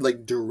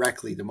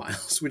directly to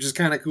Miles, which is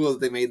kind of cool that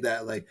they made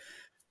that like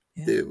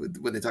Yeah.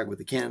 when they talk about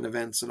the canon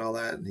events and all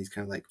that, and he's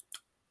kind of like,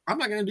 I'm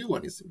not going to do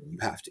one. He's like, you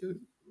have to.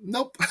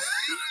 Nope.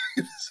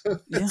 So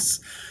Yeah.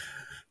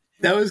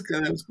 that was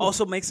cool.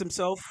 Also makes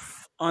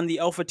himself on the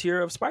alpha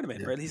tier of Spider-Man,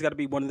 Yeah. right? He's got to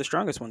be one of the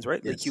strongest ones,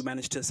 right? Like you Yes.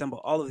 managed to assemble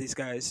all of these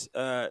guys.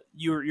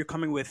 You're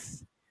coming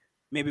with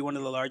maybe one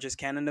of the largest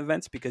canon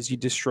events because you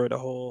destroyed a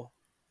whole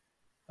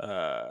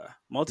Yeah.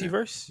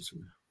 multiverse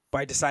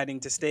by deciding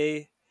to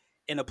stay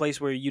in a place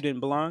where you didn't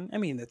belong. I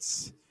mean,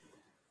 that's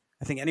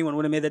I think anyone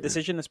would have made that Yeah.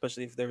 decision,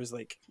 especially if there was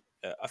like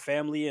a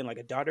family and like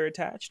a daughter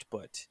attached.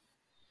 But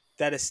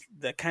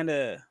that kind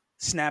of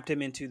snapped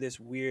him into this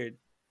weird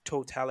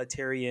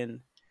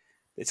totalitarian.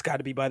 It's got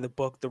to be by the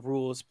book, the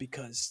rules,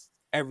 because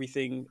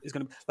everything is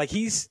gonna like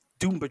he's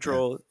Doom Yeah.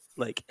 Patrol.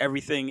 Like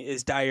everything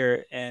is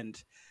dire,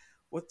 and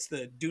what's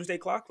the Doomsday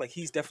Clock? Like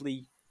he's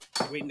definitely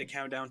waiting to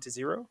count down to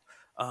zero.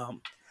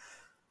 Um,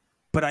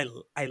 but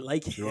I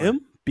like Sure.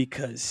 him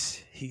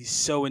because he's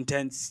so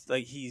intense.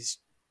 Like he's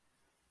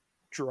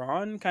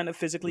drawn, kind of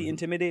physically Mm-hmm.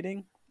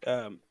 intimidating.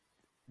 Um,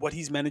 what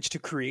he's managed to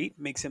create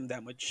makes him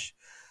that much.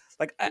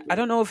 Like I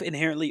don't know if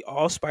inherently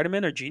all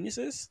Spider-Men are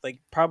geniuses. Like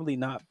probably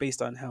not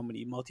based on how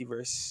many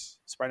multiverse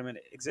Spider-Man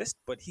exist,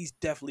 but he's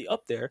definitely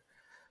up there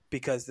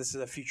because this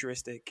is a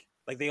futuristic.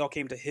 Like they all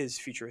came to his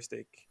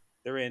futuristic.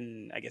 They're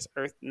in I guess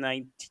Earth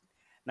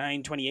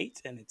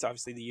 928, and it's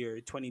obviously the year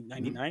Mm-hmm.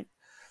 2099.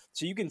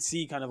 So you can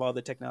see kind of all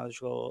the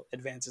technological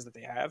advances that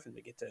they have and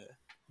they get to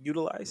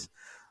utilize.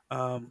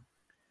 Um,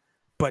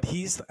 but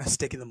he's a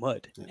stick in the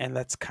mud, Yeah. and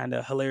that's kind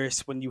of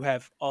hilarious when you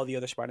have all the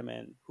other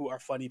Spider-Man who are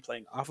funny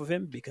playing off of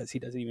him because he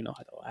doesn't even know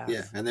how to Yeah,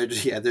 laugh. and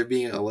they're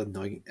being all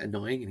annoying,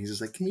 and he's just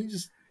like, can you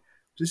just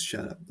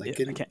shut up? Like,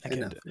 Yeah, get I can't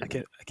enough, do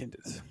enough. I can't do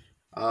this.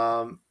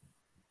 Um,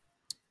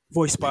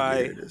 Voiced yeah,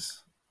 there by it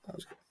is. That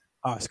was good.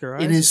 Oscar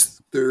In his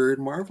Isaacs. third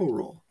Marvel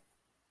role,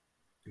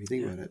 if you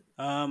think Yeah.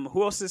 about it.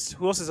 Who else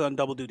is on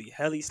double duty?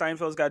 Haley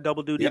Steinfeld's got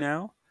double duty Yep.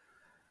 now,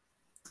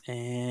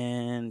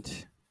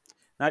 and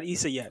not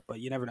Issa yet, but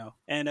you never know.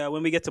 And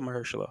when we get to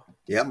Mahershala,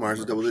 Yeah, Mars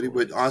is double duty, Mahershala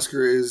but is.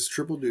 Oscar is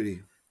triple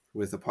duty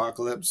with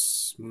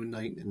Apocalypse, Moon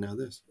Knight, and now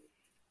this.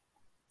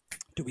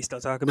 Do we still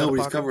talk No, about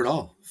but he's covered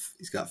Apocalypse? all.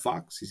 He's got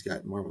Fox, he's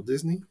got Marvel,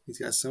 Disney, he's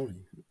got Sony,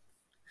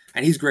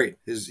 and he's great.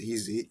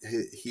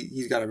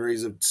 He's got a very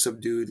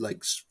subdued,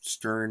 like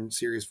stern,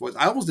 serious voice.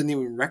 I almost didn't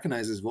even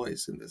recognize his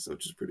voice in this,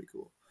 which is pretty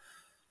cool.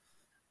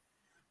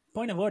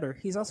 Point of order.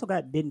 He's also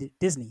got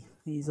Disney.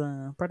 He's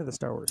part of the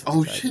Star Wars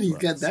Oh franchise shit, as he's well.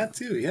 got So that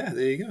too. Yeah,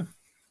 there you go.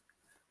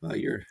 Well,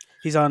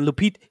 he's on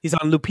Lupita. He's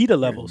on Lupita you're a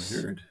levels.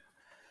 nerd.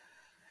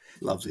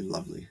 Lovely,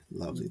 lovely,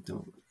 lovely.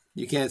 Don't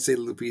you can't say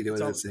Lupita It's,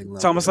 without saying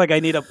it's almost lovely. like I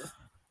need a.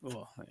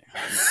 Well,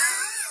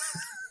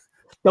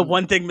 the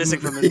one thing missing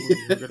from this movie.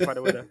 We're gonna find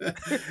a way to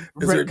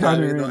Is there retcon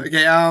timing? her Though?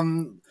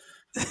 in.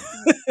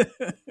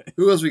 Okay.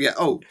 Who else we got?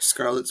 Oh,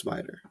 Scarlet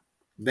Spider,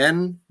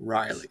 Ben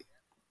Riley,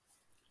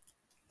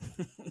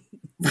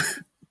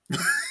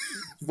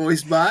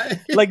 voiced by.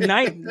 Like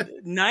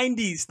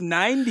 90s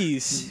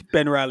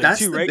Ben Riley That's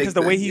too, the right? Because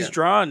big the way thing. he's Yeah.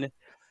 drawn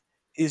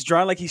is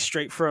drawn like he's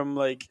straight from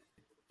like,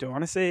 do I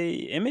want to say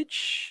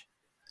image,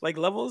 like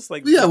levels?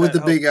 Like Yeah, does with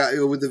that the help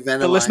big with the the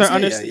Venom listener eyes. Yeah,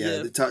 yeah, understand? yeah.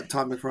 Yeah, The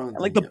Todd McFarlane and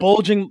like thing. the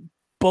Yeah,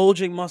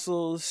 bulging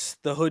muscles,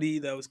 the hoodie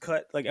that was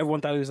cut. Like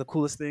everyone thought it was the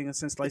coolest thing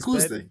since the sliced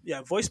coolest bread. thing.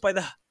 Yeah, voiced by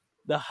the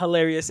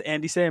hilarious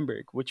Andy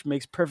Samberg, which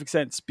makes perfect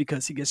sense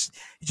because he just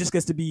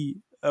gets to be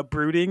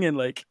brooding and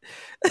like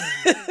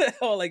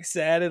all like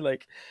sad and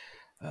like,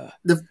 uh,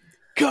 The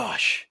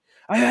gosh,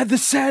 I had the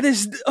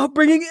saddest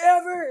upbringing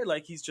ever.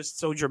 Like he's just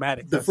so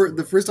dramatic. That's the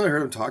hilarious. first time I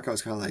heard him talk, I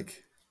was kind of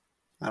like,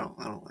 I don't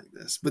like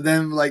this. But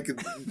then like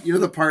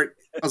the part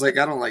I was like,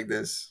 I don't like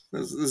this.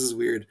 This is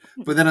weird.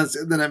 But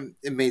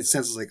it made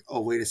sense. I was like,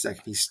 oh wait a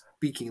second, he's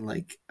speaking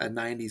like a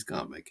 '90s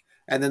comic.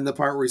 And then the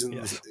part where he's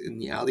Yes. in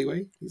the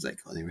alleyway, he's like,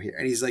 oh, they were here,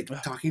 and he's like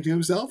talking to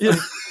himself, Yeah.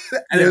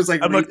 and it Yeah. was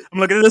like, I'm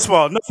looking at this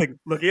wall, nothing.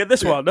 Looking at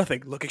this yeah. wall,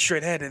 nothing. Looking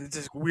straight ahead, and it's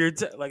just weird.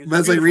 Like it's But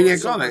it's like beautiful. reading a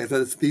It's so comic. I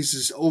perfect. thought these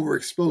just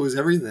overexpose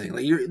everything.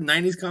 Like your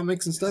 '90s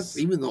comics and stuff, Yes.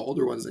 even the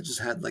older ones that just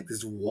had like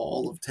this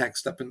wall of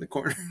text up in the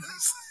corner.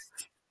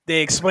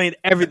 They explained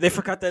every. They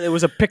forgot that it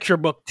was a picture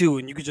book too,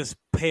 and you could just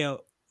pay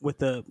out with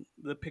the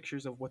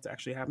pictures of what's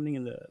actually happening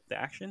in the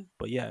action.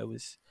 But yeah, it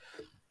was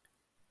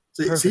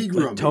So he perfect.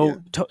 grew Like on me.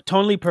 Yeah,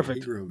 tonally yeah, he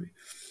perfect. grew on me.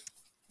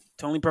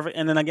 Totally perfect.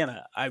 And then again,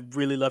 I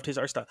really loved his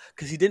art style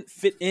because he didn't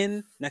fit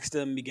in next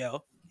to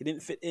Miguel. He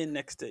didn't fit in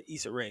next to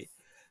Issa Rae.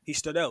 He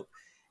stood out,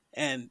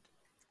 and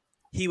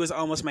he was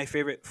almost my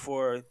favorite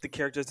for the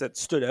characters that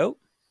stood out.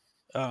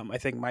 I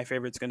think my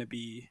favorite's going to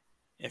be,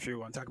 if you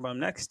want to talk about him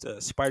next, I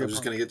Spider was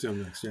just gonna Punk, get to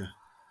him next. Yeah,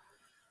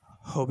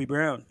 Hobie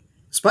Brown.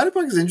 Spider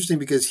Punk is interesting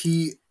because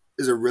he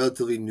is a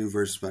relatively new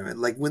version of Spider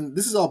Man. Like when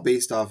this is all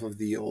based off of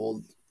the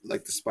old,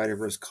 like the Spider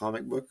Verse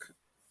comic book,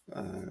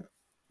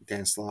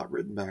 Dan Slott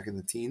written back in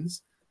the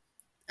teens,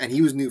 and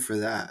he was new for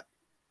that.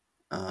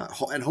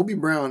 And Hobie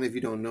Brown, if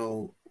you don't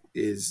know,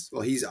 is,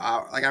 well, he's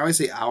our, like I always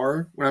say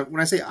our, when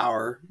I say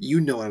our,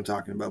 you know what I'm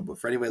talking about, but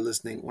for anybody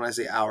listening, when I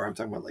say our, I'm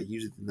talking about like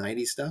usually the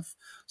 90s stuff.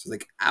 So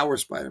like our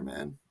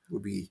Spider-Man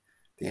would be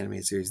the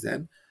animated series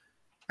then,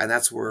 and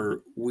that's Mhm. where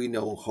we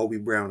know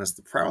Hobie Brown as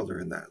the Prowler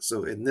in that.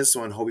 So in this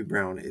one, Hobie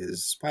Brown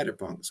is Spider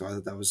Punk. So I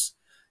thought that was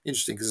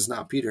interesting because it's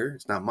not Peter,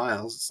 it's not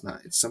Miles,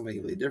 it's somebody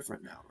really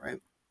different now, right?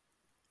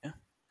 Yeah,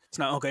 it's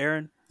not Uncle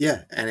Aaron.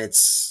 Yeah, and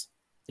it's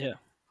Yeah,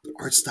 the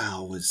art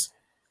style was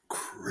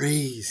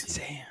crazy,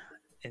 insane,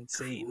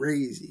 insane,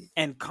 crazy.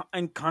 and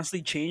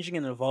constantly changing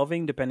and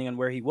evolving depending on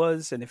where he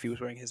was and if he was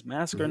wearing his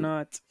mask or Hmm.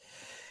 not.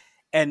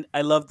 And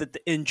I love that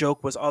the in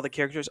joke was all the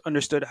characters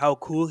understood how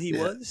cool he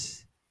Yeah,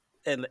 was,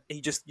 and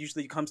he just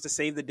usually comes to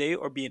save the day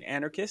or be an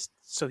anarchist.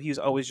 So he was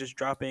always just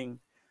dropping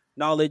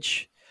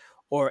knowledge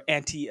or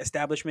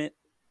anti-establishment.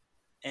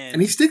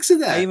 and he And sticks to I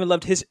that even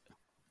loved his,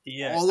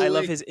 yeah, all the I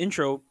love way. his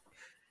intro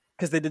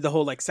because they did the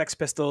whole like Sex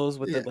Pistols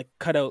with the Yeah, like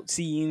cutout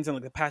scenes and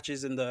like the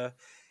patches and the,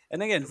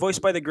 and again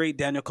voiced by the great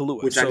Daniel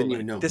Kaluuya. which I So didn't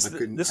even like know. this I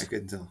this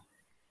couldn't tell.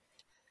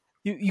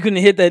 you can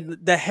hit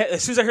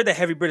as soon as I heard the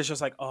heavy British, I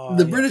was like, oh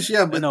The yeah, British,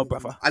 yeah, I but know,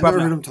 brother, I've never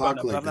heard brother, him talk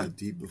brother, like brother. that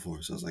deep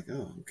before. So I was like,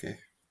 oh, okay,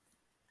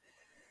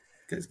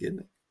 guy's getting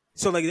it.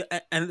 So like,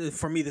 and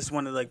for me, this is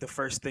one of like the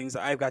first things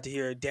that I've got to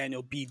hear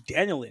Daniel be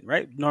Daniel in.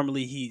 Right,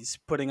 normally he's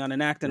putting on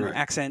an Right.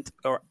 accent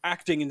or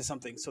acting into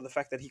something. So the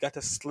fact that he got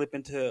to slip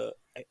into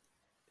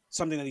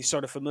something that he's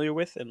sort of familiar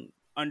with and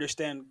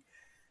understand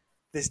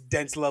this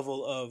dense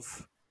level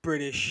of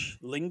British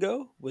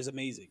lingo was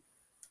amazing.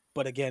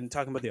 But again,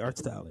 talking about the art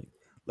styling,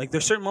 like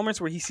there's certain moments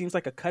where he seems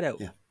like a cutout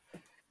Yeah.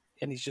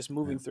 and he's just Yeah.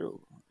 moving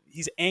through.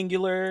 He's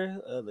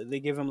angular. They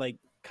give him like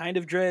kind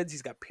of dreads.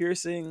 He's got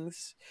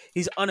piercings.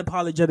 He's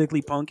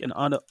unapologetically punk and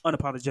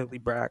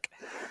unapologetically brack.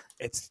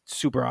 It's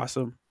super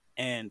awesome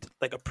and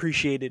like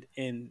appreciated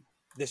in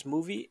this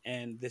movie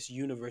and this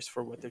universe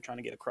for what they're trying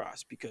to get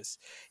across because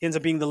he ends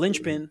up being the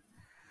linchpin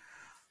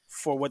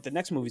for what the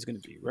next movie is going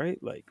to be, right?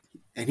 Like,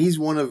 And he's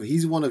one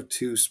of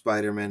two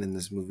Spider-Man in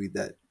this movie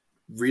that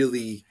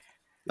really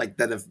like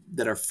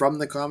that are from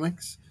the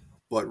comics,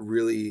 but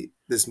really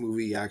this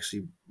movie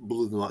actually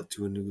blew them up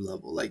to a new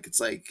level. Like it's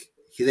like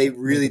make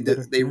him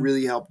better. they Yeah,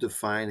 really helped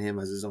define him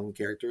as his own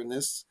character in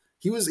this.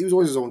 He was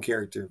always his own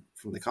character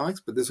from the comics,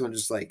 but this one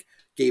just like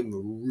gave him a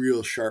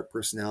real sharp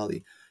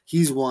personality.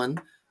 He's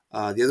one.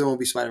 The other one will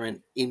be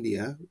Spider-Man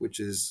India, which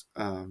is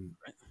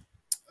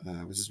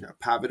what's his name?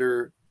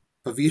 Paviter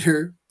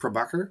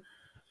Prabhakar.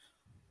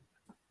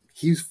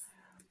 He's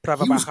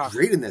he was Prabhabhakar.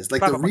 great in this.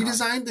 Like the Prabhabhakar.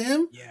 redesign to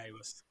him Yeah, he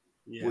was.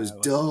 was Yeah, it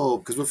was.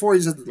 dope. Because before he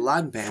just had the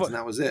Aladdin pants For, and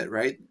that was it,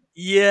 right?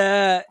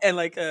 yeah, and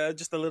like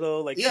just a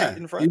little like treat Yeah,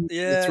 in he front. was the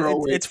Yeah,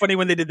 throwaway. it's funny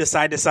when they did the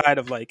side to side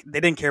of like they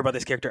didn't care about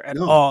this character at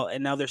No, all,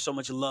 and now there's so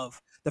much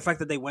love. The fact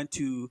that they went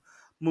to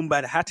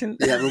Mumbai Hatton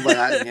yeah, move by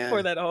that. Yeah,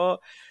 for that whole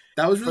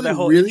that was for really that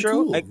whole really intro,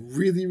 cool. like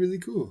Really really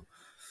cool.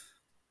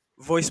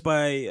 voiced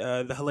by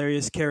the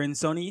hilarious Karen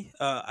Sony.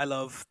 I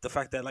love the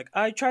fact that like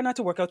I try not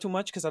to work out too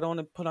much because I don't want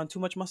to put on too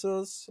much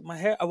muscles. My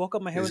hair, I woke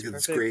up, my hair He's was got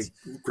this perfect.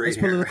 I great just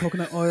put a little hair.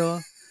 coconut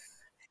oil.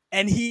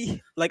 And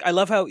he like I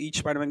love how each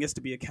Spider-Man gets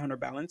to be a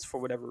counterbalance for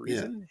whatever Yeah,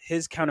 reason.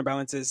 His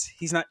counterbalance is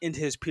he's not into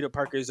his Peter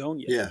Parker zone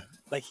yet. yeah,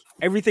 Like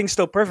everything's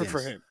still perfect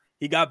for yes, him.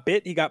 He got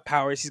bit, he got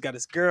powers, he's got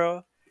his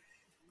girl,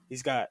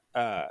 he's got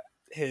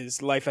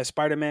his life as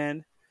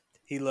Spider-Man.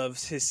 He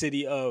loves his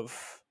city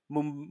of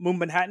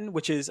Manhattan,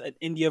 which is an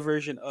India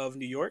version of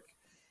New York,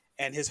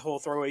 and his whole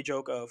throwaway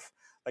joke of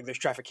like there's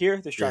traffic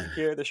here, there's yeah. traffic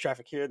here, there's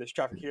traffic here, there's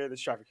traffic here,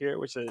 there's traffic here,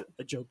 which is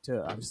a joke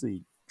to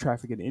obviously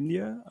traffic in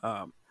India.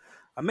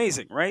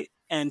 Amazing, right?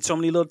 And so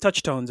many little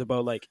touch tones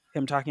about like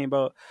him talking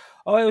about,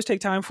 oh, I always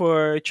take time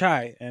for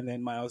chai, and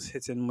then Miles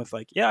hits in with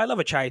like, yeah, I love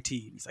a chai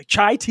tea. He's like,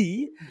 chai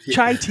tea, Yeah.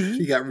 chai He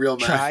tea, got real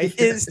mad. chai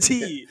is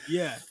tea.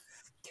 Yeah,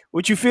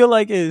 which you feel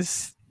like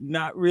is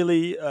not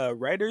really a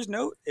writer's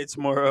note. It's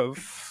more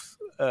of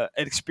an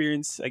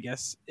experience, I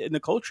guess, in the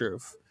culture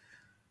of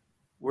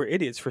we're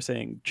idiots for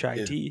saying chai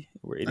Yeah, tea.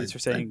 We're idiots for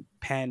I saying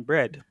pan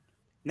bread,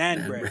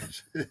 nan man, bread.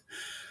 Brad.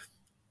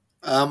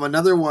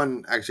 Another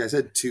one. Actually, I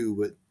said two,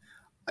 but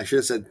I should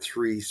have said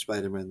three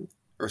Spider-Man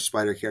or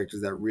Spider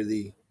characters that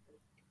really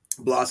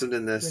blossomed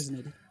in this.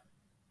 Resonated.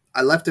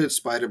 I left out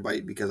Spider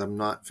Bite because I'm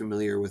not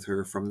familiar with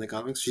her from the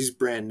comics. She's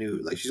brand new.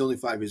 Like she's only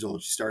 5 years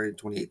old. She started in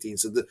 2018.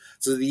 So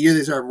the year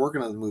they started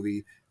working on the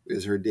movie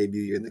is her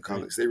debut year in the Right.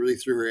 comics. They really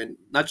threw her in.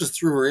 Not just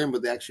threw her in,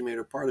 but they actually made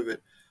her part of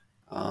it.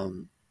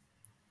 Um,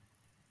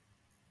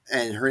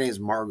 and her name's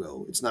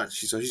Margot. It's not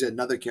she. So she's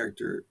another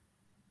character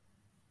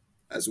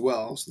as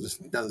well. So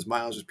now there's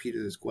Miles, there's Peter,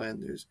 there's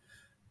Gwen, there's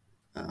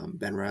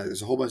Ben Riley.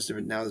 There's a whole bunch of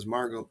different. Now there's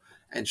Margot,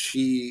 and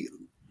she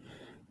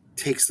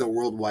takes the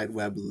World Wide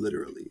Web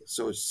literally.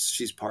 So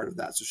she's part of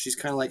that. So she's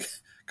kind of like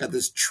got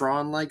this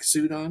Tron like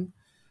suit on,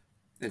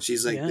 and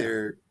she's like Yeah.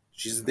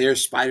 their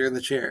spider in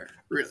the chair.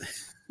 Really.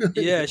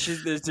 Yeah,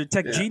 she's there's their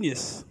tech Yeah.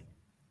 genius.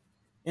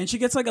 And she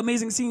gets like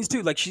amazing scenes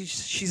too. Like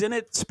she's in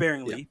it Yeah.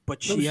 sparingly,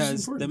 but No, she she's has the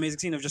important. amazing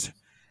scene of just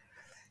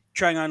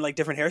trying on like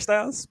different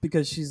hairstyles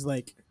because she's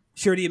like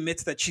she already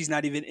admits that she's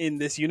not even in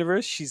this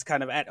universe. She's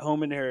kind of at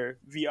home in her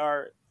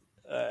VR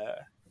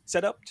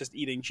setup, just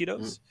eating Mm.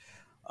 Cheetos.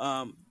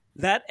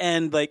 That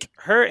and like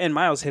her and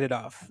Miles hit it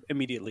off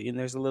immediately, and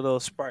there's a little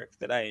spark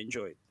that I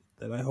enjoyed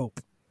that I hope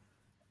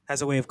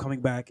has a way of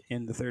coming back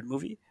in the third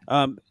movie.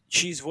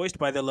 She's voiced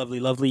by the lovely,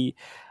 lovely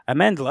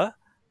Amandla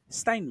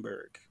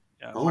Steinberg,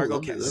 Oh, Margot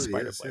lovely, Kent's lovely.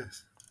 Spider Yes, Boy.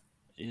 yes.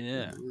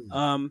 Yeah.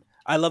 Mm.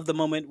 I love the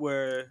moment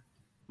where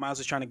Miles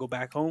is trying to go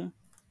back home,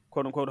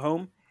 quote unquote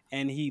home,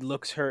 and he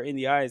looks her in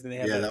the eyes, and they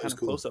have Yeah, that that kind was of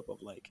cool. close up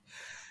of like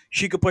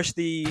she could push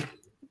the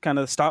kind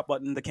of stop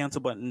button, the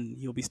cancel button,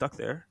 he'll be stuck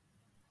there,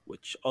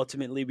 which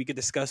ultimately we could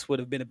discuss would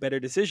have been a better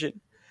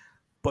decision.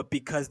 But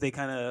because they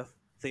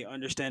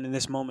understand in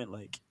this moment,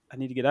 like I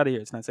need to get out of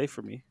here, it's not safe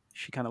for me.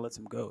 She kind of lets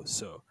him go.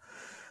 So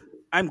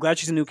I'm glad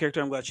she's a new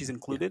character. I'm glad she's Yeah.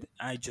 included.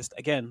 I just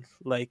again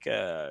like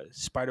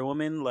Spider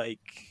Woman,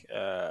 like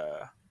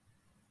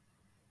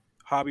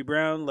Hobby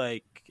Brown,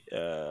 like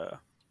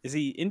is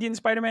he Indian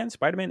Spider Man?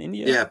 Spider Man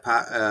India? Yeah,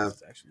 What's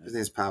his actual his name?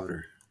 name's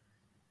Powder.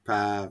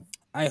 Pa-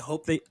 I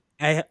hope they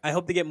I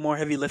hope they get more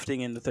heavy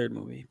lifting in the third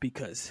movie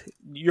because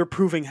you're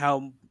proving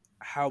how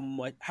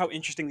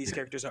interesting these yeah.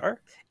 characters are.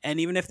 And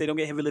even if they don't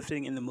get heavy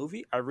lifting in the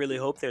movie, I really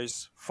hope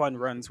there's fun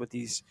runs with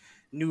these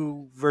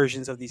new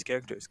versions of these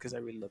characters because I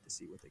really love to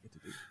see what they get to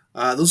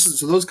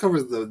do. those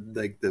cover the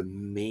like the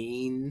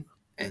main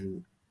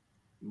and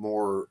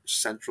more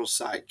central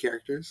side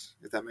characters,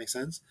 if that makes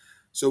sense.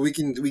 So we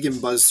can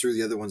buzz through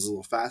the other ones a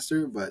little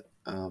faster, but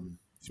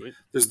Sweet.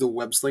 there's the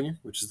web slinger,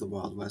 which is the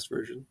Wild West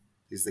version.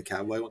 He's the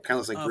cowboy one, kind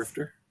of looks like Uh,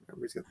 Grifter.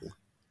 Remember, he's got the.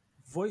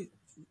 voice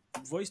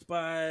voiced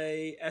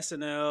by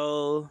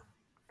SNL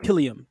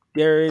Killiam, Oh,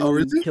 Darren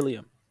really?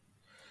 Killiam,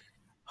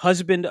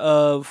 husband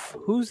of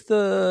who's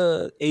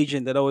the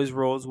agent that always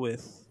rolls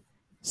with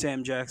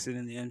Sam Jackson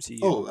in the MCU?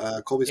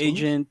 Oh, Colby Smulders.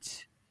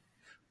 Agent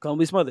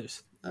Colby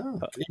Smothers, Oh,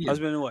 Canadian.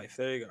 husband and wife.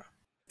 There you go.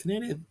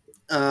 Canadian.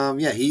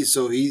 Yeah, he's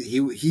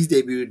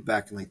debuted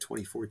back in like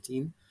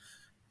 2014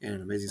 in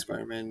an Amazing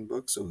Spider-Man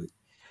book. So And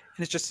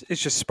it's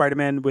just Spider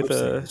Man with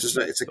web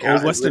slinger. a It's a cow. old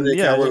It's western. literally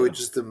a Yeah, cowboy yeah. with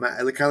just it kind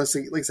of like I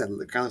said, it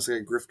kind of looks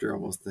like a Grifter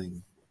almost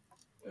thing.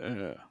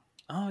 Uh,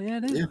 oh yeah,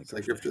 it is Yeah, like it's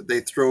like Grifter. Grifter. They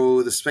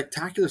throw the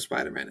Spectacular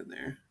Spider-Man in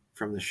there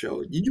from the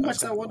show. Did you That was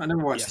watch kind that of one? I cool.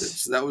 never watched it.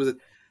 Yes, So that was a.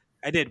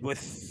 I did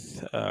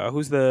with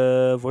who's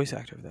the voice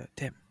actor of that?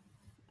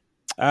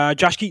 Damn,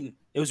 Josh Keaton.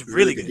 It was Really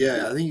really good. good.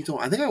 Yeah, I think you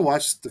told. I think I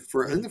watched the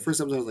first. I think Really the good.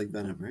 first episode was like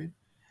Venom, right?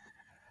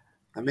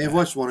 I may have Yeah.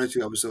 watched one or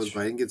two episodes,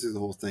 but I didn't get through the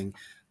whole thing.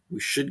 We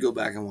should go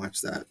back and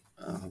watch that.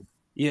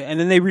 Yeah, and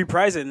then they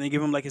reprise it and they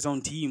give him like his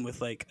own team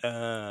with like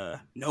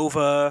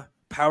Nova,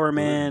 Power Oh, yeah.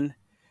 Man,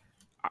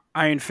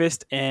 Iron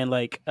Fist, and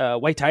like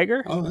White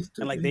Tiger. Oh, that's And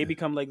dope. like they Yeah.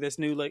 become like this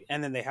new like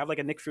and then they have like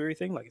a Nick Fury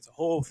thing. Like it's a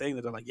whole thing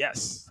that they're like,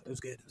 yes, it was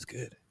good. It was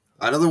good.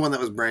 Another one that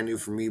was brand new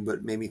for me,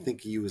 but made me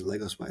think of you was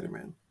Lego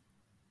Spider-Man.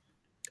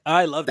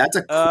 I loved it. That's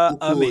a cool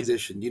Amazing.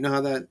 addition. Do you know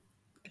how that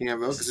came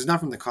about? Because it's not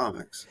from the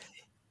comics.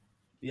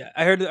 Yeah,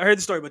 I heard the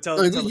story, but No,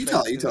 tell the you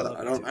tell it. fans You because I tell it. loved it too.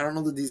 I don't know I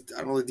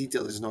don't know the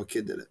details. There's no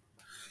kid did it.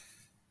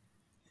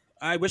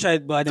 I wish I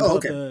didn't Oh, pull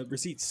up okay. the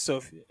receipts. So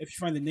if you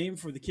find the name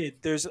for the kid,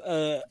 there's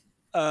a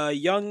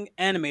young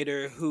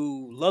animator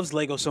who loves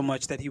Lego so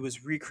much that he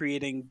was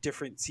recreating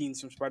different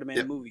scenes from Spider-Man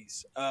Yep.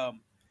 movies.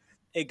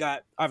 It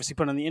got obviously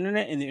put on the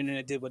internet, and the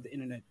internet did what the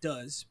internet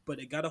does. But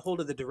it got a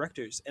hold of the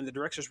directors, and the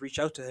directors reached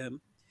out to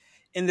him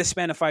in the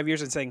span of 5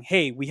 years and saying,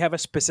 "Hey, we have a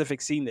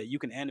specific scene that you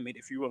can animate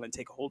if you're willing to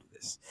take a hold of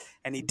this."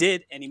 And he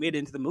did, and he made it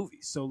into the movie.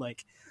 So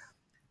like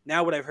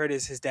now what I've heard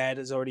is his dad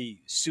has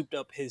already souped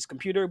up his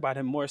computer, bought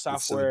him more That's so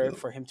software dope.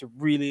 for him to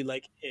really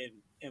like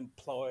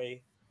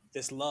employ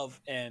this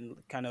love and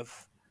kind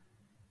of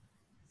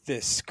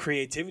this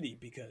creativity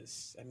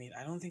because I mean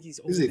I don't think he's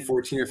He's only like been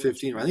 14 or before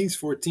 15. I think Spider-Man. he's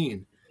 14.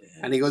 And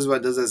Yeah. he goes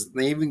about does this.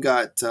 They even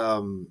got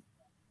the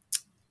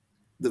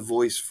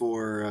voice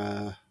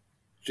for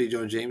J.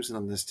 Jonah Jameson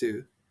on this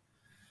too.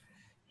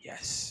 He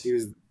Yes.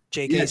 was,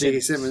 J.K. yeah, J.K.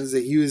 Simmons.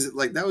 Simmons. He was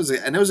like that was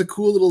and it was a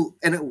cool little,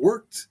 and it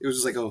worked. It was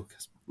just like, oh,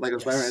 Lego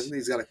Spider-Man. Yes.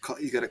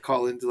 He's got to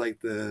call into like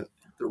the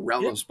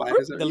realm Yeah. of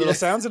spiders. The little Yeah,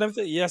 sounds and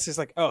everything. Yes, it's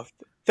like, oh,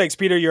 thanks,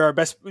 Peter. You're our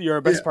yeah,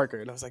 best Parker.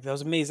 And I was like, that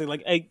was amazing.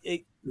 Like,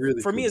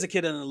 really for me cool. as a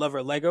kid and a lover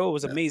of Lego, it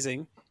was Yeah,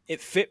 amazing. It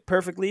fit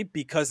perfectly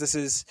because this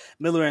is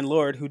Miller and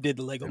Lord who did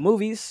the Lego yeah.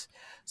 movies,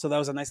 so that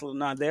was a nice little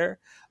nod there.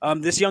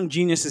 This young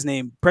genius is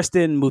named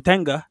Preston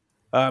Mutenga,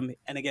 and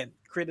again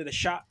created a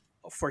shot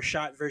for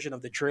shot version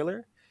of the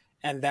trailer,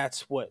 and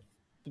that's what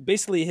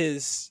basically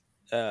his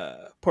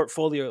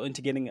portfolio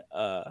into getting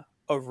a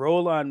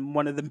role on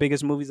one of the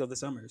biggest movies of the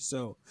summer.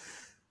 So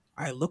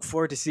I look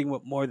forward to seeing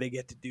what more they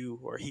get to do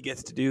or he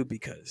gets to do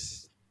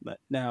because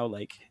now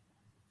like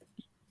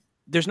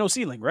there's no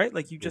ceiling, right?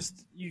 Like you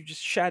just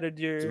shattered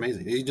It's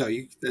amazing. You know,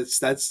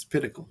 that's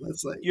pinnacle.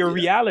 That's like, your yeah.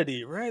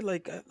 reality, right?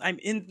 Like I'm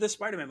in the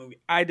Spider-Man movie.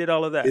 I did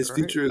all of that, His right?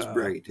 future is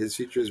bright. His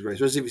future is bright,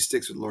 especially if he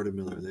sticks with Lord and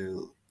Miller.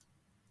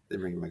 They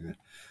bring him back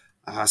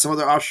good. Some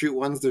other offshoot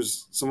ones.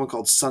 There's someone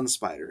called Sun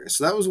Spider.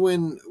 So that was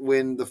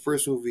when the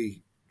first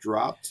movie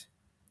dropped.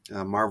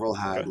 Marvel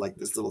had Okay. like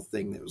this little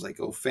thing that was like,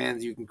 oh,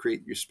 fans, you can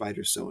create your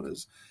spider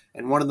sonas,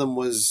 and one of them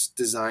was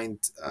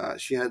designed.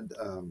 She had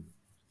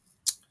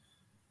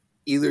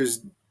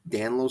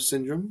Ehlers-Danlos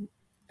syndrome,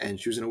 and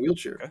she was in a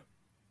wheelchair. Okay.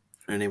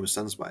 Her name was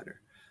Sun Spider,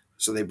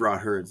 so they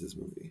brought her into this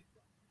movie,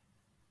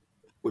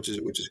 which is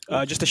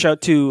cool. Just a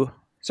shout to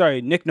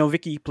sorry, Nick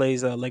Novicki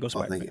plays Lego Oh,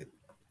 Spider thank Man. you.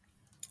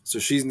 So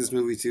she's in this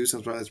movie too.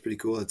 Sun Spider, that's pretty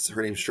cool. It's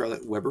her name's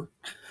Charlotte Weber.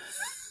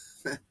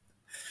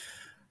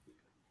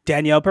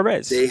 Danielle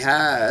Perez. They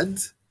had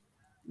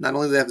not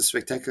only did they have the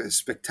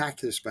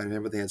spectacular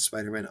Spider-Man, but they had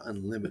Spider-Man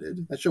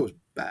Unlimited. That show was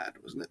bad,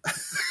 wasn't it? that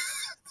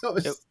It,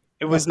 was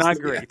it was not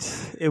yeah.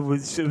 great. It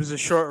was a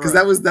short Because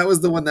run. that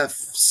was the one that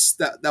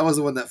was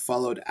the one that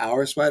followed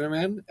our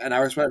Spider-Man, and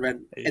our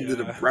Spider-Man ended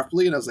Yeah.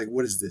 abruptly, and I was like,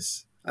 "What is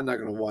this? I'm not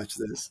going to watch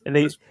this. And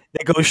they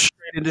go straight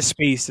into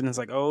space, and it's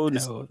like, oh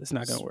no, it's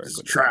not gonna work. It's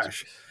when you go into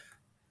trash."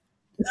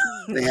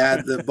 They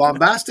had the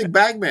bombastic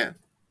Bagman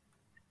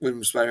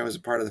when Spider-Man was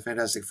a part of the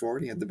Fantastic Four,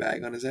 and he had the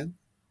bag on his head.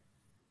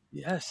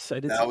 Yes, I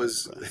did see That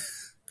was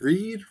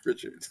Reed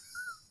Richards.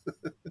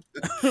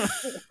 oh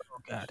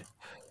God.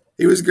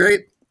 He was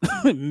great.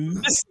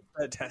 Mr.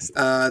 Fantastic.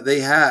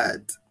 They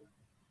had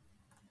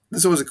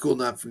this was a cool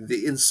nut from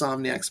the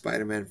Insomniac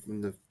Spider-Man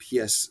from the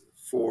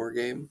PS4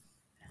 game,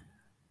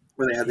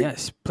 where they had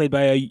Yes, played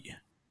by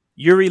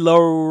Yuri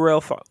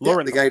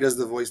the guy who does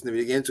the voice in the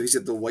video game. So he's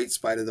got the white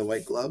spider, the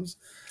white gloves.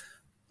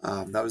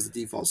 That was the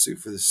default suit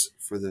for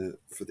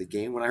the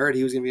game. When I heard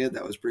he was gonna be it,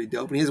 that was pretty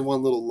dope. And he has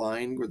one little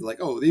line where they're like,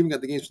 "Oh, they even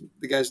got the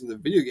guys from the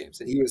video games,"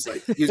 and he was kind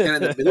of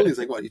in the middle. He's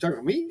like, "What? You talking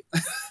about me?"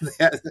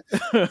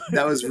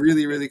 That was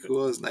really really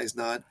cool. It was a nice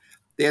nod.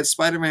 They had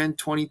Spider-Man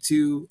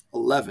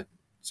 2211,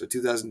 so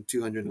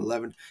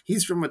 2211.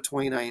 He's from a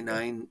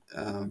 2099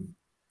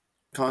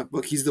 comic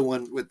book. He's the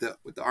one with the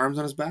arms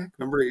on his back.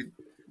 Remember,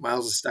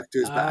 Miles is stuck to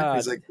his back. And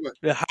he's like, "What?"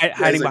 Yeah, hiding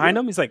he's like, behind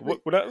 "What?" him. He's like,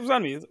 what was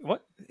on me? He's like,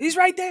 what? He's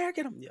right there.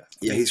 Get him. Yeah.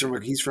 Yeah, he's from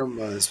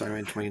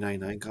Spider-Man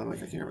 2099 comic.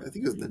 I can't remember. I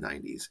think it was in the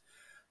 90s.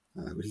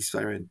 But he's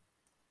Spider-Man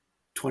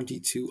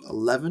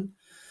 2211.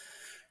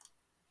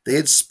 They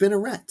had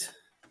Spinneret,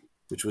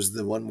 which was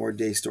the One More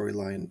Day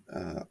storyline,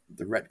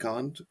 the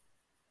retconned.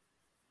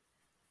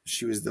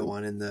 She was the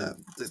one in the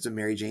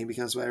Mary Jane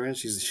becomes Spider-Man.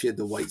 She had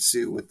the white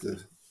suit with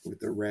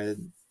the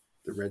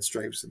red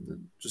stripes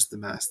and just the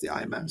mask, the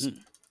eye mask. Mhm.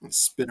 And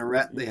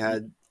Spinneret, they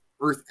had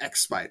Earth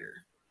X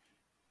Spider,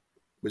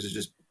 which is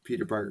just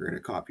Peter Parker in a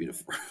cop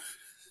uniform.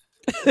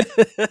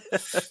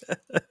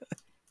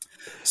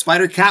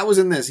 Spider Cat was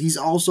in this. He's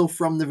also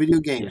from the video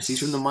games. Yes. He's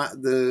from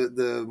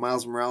the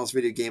Miles Morales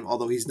video game.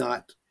 Although he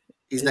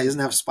doesn't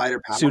have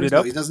spider powers. Suited No,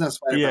 up? he doesn't have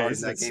spider Yeah, powers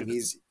he's in that not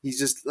game. suited. He's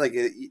just like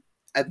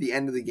at the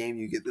end of the game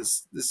you get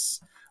this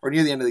or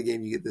near the end of the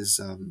game you get this.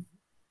 Or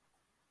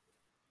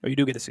you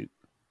do get a suit.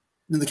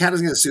 No, the cat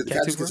doesn't get a suit. The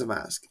Cat cat suit just gets for a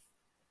mask.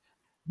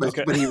 But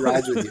Okay. but he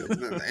rides with you,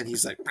 and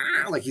he's like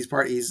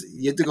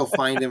you have to go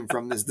find him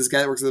from this guy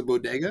that works at the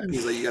bodega, and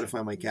he's like, you got to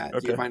find my cat.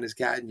 Okay. You find his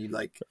cat, and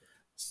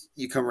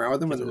you come around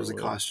with him, Get and the then there's a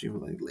reward.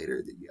 costume like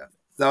later that you got.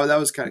 That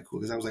was kind of cool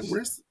because I was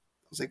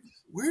like,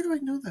 where do I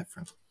know that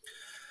from?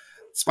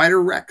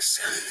 Spider Rex,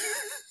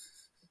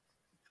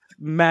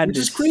 Madness.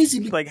 which is crazy.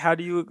 Like, how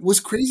do you? What's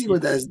crazy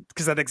about that is,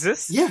 Because that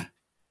exists. yeah,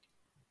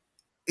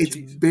 it's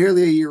Jeez.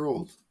 barely a year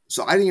old,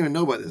 so I didn't even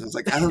know about this. I was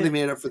like, I thought they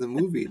made it up for the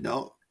movie.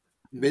 No,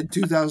 mid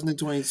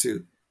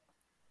 2022.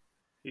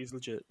 He's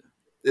legit.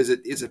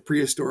 It's a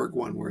prehistoric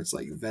one where it's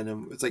like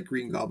Venom. It's like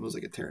Green Goblin was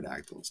like a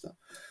pterodactyl and stuff.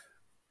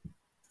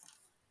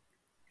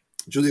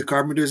 Julia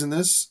Carpenter's in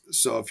this,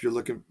 so if you're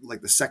looking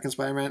like the second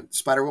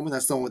Spider Woman,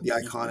 that's the one with the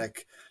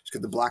iconic. She's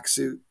got the black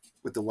suit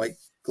with the white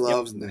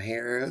gloves and the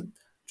hair.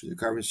 Julia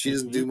Carpenter. She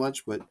doesn't do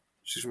much, but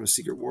she's from a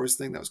Secret Wars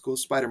thing. That was cool.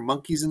 Spider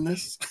Monkey's in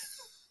this.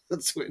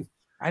 That's when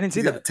I didn't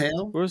see he's got that. the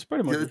tail. Where's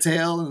Spider He's got Man? the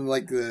tail and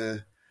like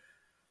the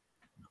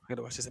I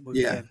gotta watch this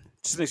movie yeah. again.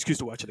 Just an excuse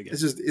to watch it again.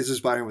 It's just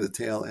Spider-Man with a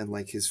tail and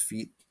like his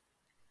feet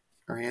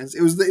or hands.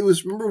 It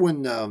was remember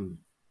when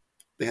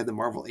they had the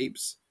Marvel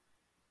apes.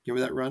 You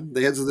remember that run?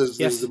 They had there's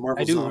Yes, the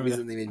Marvel I do remember zombies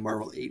that. and they made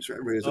Marvel apes,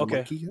 right? Where it was a Okay.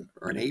 monkey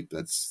or an ape.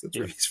 That's Yeah.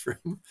 where he's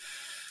from.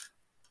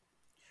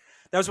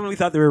 That was when we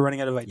thought they were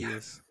running out of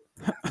ideas.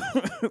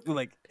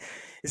 Like,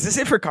 is this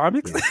it for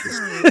comics?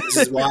 Yeah, this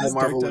is why This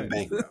Marvel dark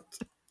went times.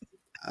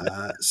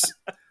 bankrupt.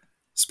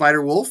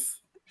 Spider Wolf.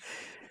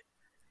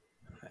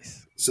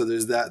 Nice. So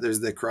there's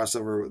the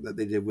crossover that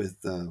they did with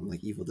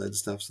like Evil Dead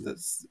stuff. So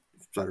that's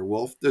Spider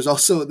Wolf. There's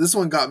also this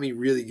one got me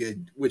really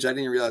good, which I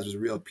didn't realize was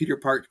real. Peter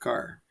parked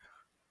car.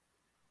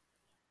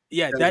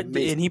 Yeah, That was that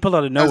amazing. and he pulled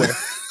out of nowhere.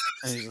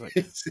 And he's like,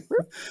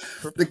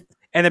 the,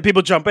 and then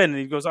people jump in and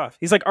he goes off.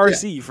 He's like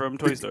RC from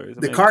Toy Story.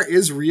 the car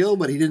is real,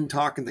 but he didn't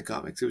talk in the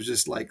comics. It was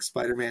just like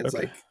Spider-Man's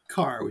Okay. like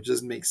car, which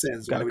doesn't make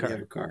sense. Got Why a would he car.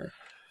 have a car?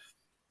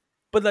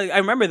 But like I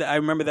remember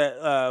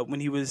that when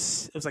it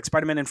was like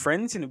Spider-Man and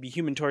Friends, and it'd be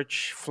Human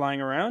Torch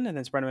flying around, and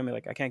then Spider-Man be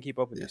like, I can't keep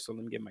up with Yeah. you, so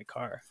let me get my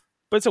car.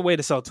 But it's a way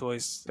to sell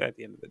toys at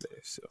the end of the day.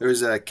 So There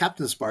was a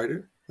Captain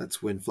Spider.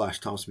 That's when Flash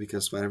Thompson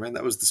becomes Spider-Man.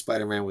 That was the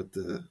Spider-Man with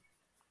the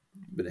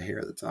bit of hair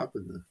at the top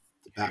and the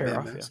hair Batman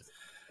off, mask.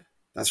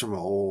 That's from the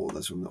old.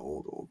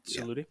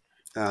 Yeah. Saluti.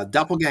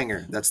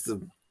 Doppelganger. That's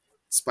the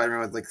Spider-Man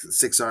with like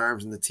 6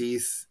 arms and the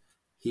teeth.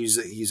 He's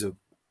a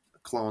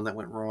clone that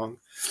went wrong.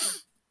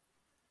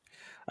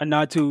 A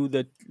nod to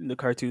the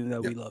cartoon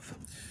that we Yep. love.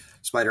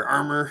 Spider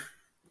Armor,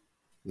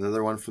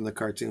 another one from the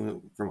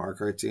cartoon, from our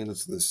cartoon.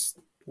 It's this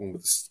one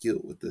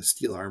with the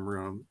steel armor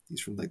on him.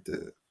 He's from like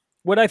the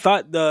What I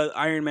thought the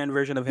Iron Man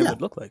version of him yeah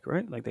would look like,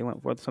 right? Like they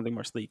went with something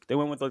more sleek. They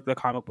went with like the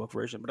comic book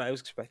version, but I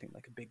was expecting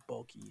like a big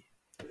bulky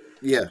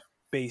yeah.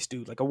 base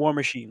dude, like a War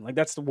Machine. Like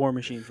that's the War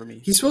Machine for me.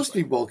 He's Looks supposed to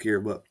be like. bulkier,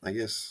 but I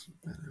guess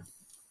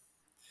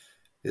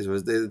it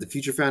was the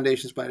Future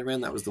Foundation Spider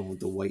Man. That was the one with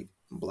the white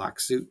and black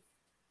suit.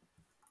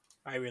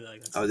 I really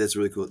like that Oh, suit. that's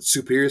really cool.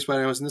 Superior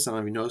Spider-Man was in this. I don't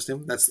know if you noticed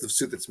him. That's the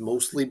suit that's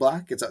mostly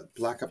black. It's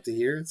black up to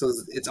here. So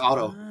it's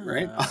Otto,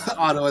 right? Ah,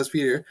 Otto as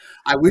Peter.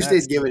 I wish they'd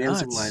that's given him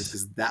some lines nuts.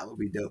 because that would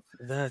be dope.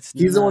 That's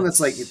He's the one that's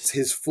like it's nuts.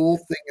 his full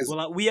thing is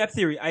Well, we have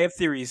theory. I have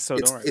theories, so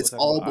don't worry. We'll it's talk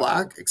all about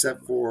black Otto.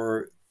 except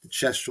for the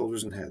chest,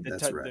 shoulders, and head. The,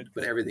 That's t- red,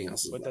 but everything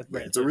else is with black. the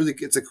Yeah, red,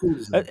 yeah. it's a cool Uh,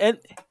 design. And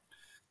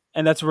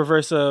and that's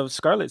reverse of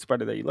Scarlet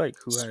Spider that you like,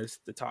 who has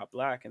the top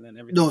black and then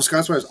everything No, else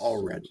Scott Spider's all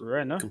is red,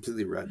 red. No,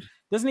 completely red.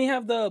 doesn't he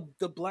have the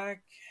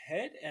black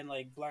head and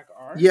like black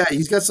Yeah, arms?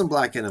 he's got some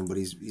black in him, but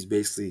he's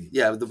basically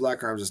with the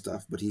black arms and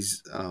stuff. But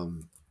he's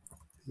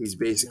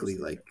basically Mostly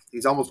like red.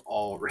 he's almost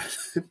all red,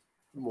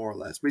 more or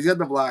less. But he's got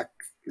the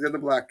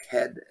black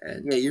head,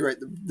 and yeah, you're right.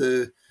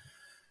 The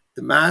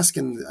mask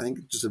and I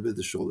think just a bit of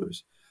the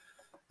shoulders,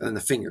 and then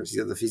the fingers. He's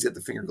got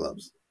the finger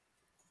gloves.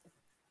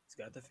 He's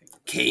got the finger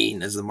gloves.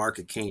 Kane as the Mark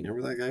of Kane.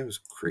 Remember that guy was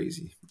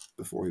crazy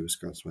before he was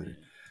Scott Spider.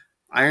 Yeah.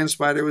 Iron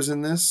Spider was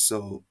in this,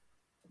 so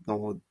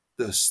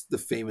the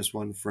famous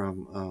one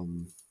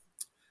from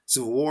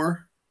Civil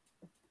War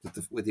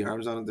with the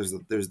arms on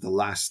it. There's the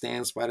Last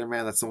Stand Spider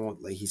Man. That's the one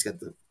like he's got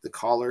the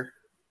collar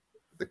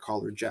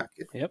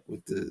jacket Yep.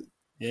 with the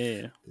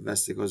Yeah.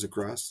 vest that goes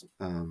across.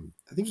 I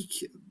think he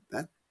killed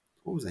that.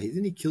 What was that?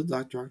 Didn't he kill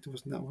Doctor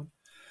Octopus in that one?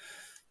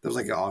 That was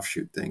like an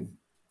offshoot thing.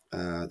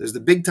 There's the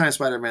Big Time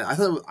Spider Man. I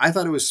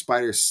thought it was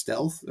Spider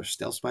Stealth or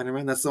Stealth Spider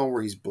Man. That's the one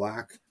where he's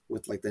black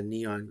with like the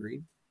neon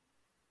green.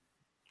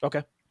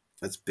 Okay.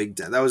 That's Big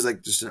Time. That was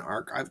like just an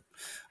arc. I thought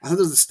there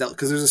was a stealth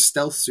because there's a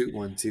stealth suit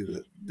one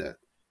too that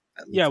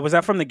Yeah. looks Was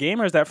that from the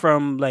game or is that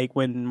from like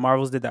when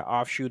Marvels did that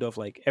offshoot of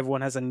like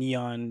everyone has a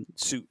neon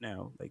suit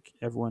now? Like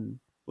everyone,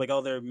 like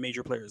all their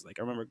major players. Like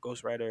I remember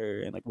Ghost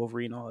Rider and like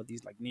Wolverine, all of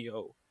these like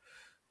Neo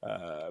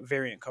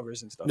variant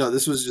covers and stuff no.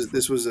 This was just from.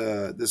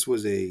 this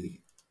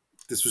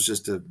was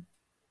just a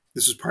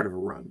this was part of a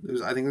run.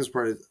 I think this was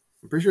part of.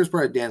 I'm pretty sure it was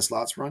part of Dan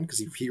Slott's run because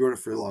he wrote it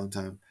for a long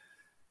time,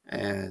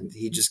 and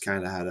he just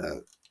kind of had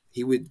a.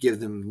 He would give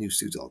them new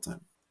suits all the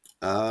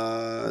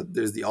time.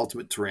 There's the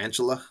Ultimate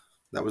Tarantula.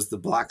 That was the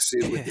black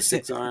suit with the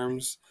six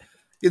arms.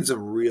 It's a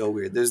real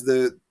weird. There's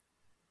that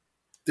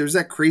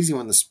crazy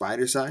one, the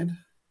Spider Side.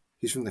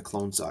 He's from the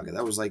Clone Saga.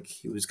 That was like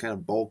he was kind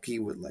of bulky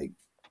with like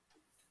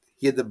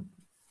he had the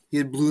he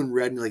had blue and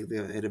red and like they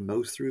had a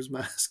mouse through his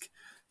mask.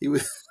 He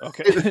was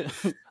Okay.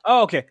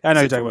 Oh, okay. I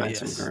know he's you're like talking from about.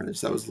 Maximum Yes.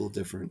 Carnage. That was a little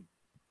different.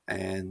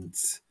 And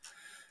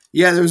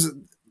yeah, there's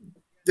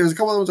a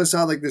couple of ones I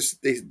saw like this.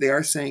 They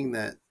are saying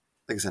that,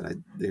 like I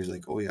said, there's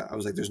like, oh yeah, I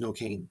was like, there's no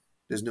Kane.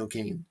 There's no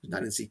Kane. I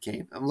didn't see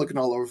Kane. I'm looking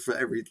all over for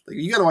every. Like,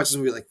 you got to watch this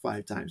movie like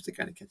 5 times to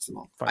kind of catch them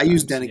all. I Five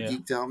used times. Den of Yeah.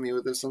 Geek to help me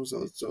with this one,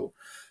 so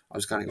I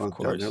was kind of Of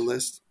going down their course.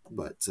 list.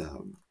 But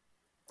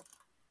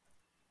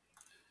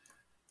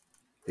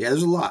yeah,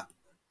 there's a lot.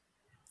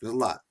 There's a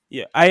lot.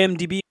 Yeah.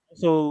 IMDb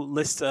also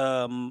lists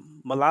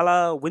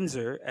Malala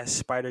Windsor as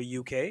Spider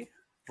UK,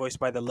 voiced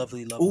by the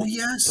lovely, Oh lovely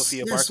yes,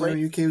 Sophia yes. Spider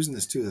Barclay. UK was in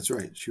this too. That's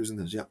right. She was in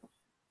this. Yeah.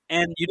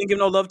 And you didn't give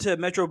no love to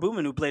Metro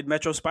Boomin, who played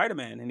Metro Spider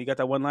Man, and he got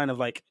that one line of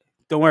like,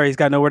 "Don't worry, he's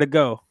got nowhere to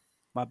go."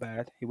 My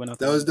bad. He went out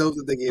the That was window. dope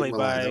that they gave him Played a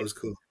line. That by was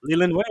cool.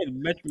 Leland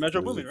Wayne, That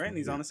Metro was really Boomin, right? cool. And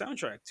he's Yeah. on the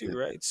soundtrack too, Yeah.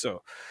 right?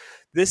 So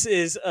this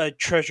is a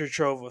treasure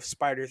trove of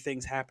spider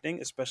things happening,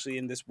 especially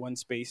in this one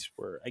space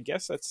where I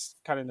guess that's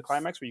kind of in the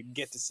climax where you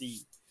get to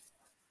see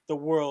the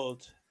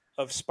world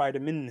of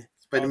Spider-Man all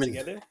Spider-Man.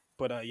 together.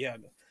 But yeah,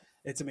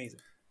 it's amazing,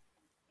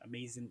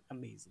 amazing,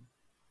 amazing.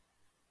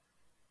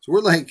 So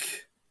we're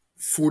like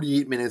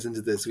 48 minutes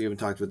into this. We haven't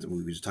talked about the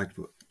movie. We just talked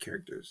about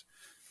characters.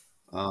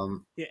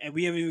 Yeah, and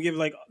we haven't even given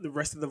like the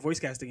rest of the voice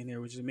casting in there,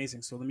 which is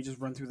amazing. So let me just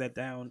run through that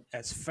down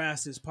as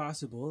fast as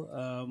possible.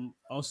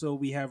 Also,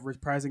 we have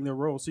reprising their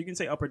roles, so you can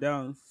say up or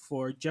down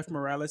for Jeff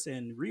Morales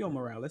and Rio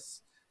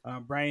Morales,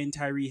 Brian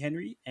Tyree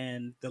Henry,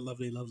 and the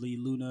lovely, lovely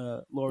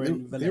Luna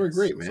Lauren They were Velez.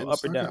 great, So man. up or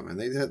Stuck down. out, man.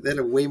 They had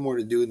a way more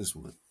to do in this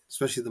one,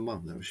 especially the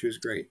mom. Though she was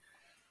great.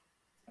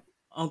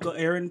 Uncle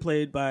Aaron,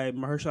 played by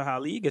Mahershala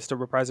Ali, gets to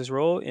reprise his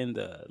role in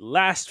the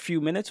last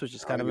few minutes, which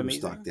is I'll kind of give him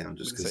stock amazing. down I'm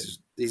just gonna say, because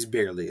he's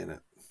barely in it.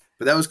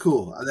 But that was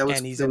cool.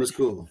 and he's That in was it.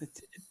 cool.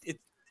 It,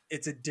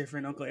 it's a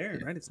different Uncle Aaron,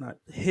 Yeah, right? It's not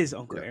his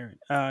Uncle yeah.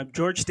 Aaron.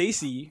 George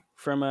Stacy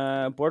from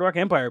Boardwalk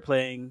Empire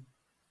playing,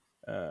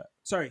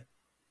 sorry,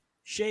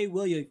 Shea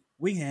William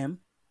Wingham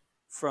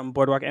from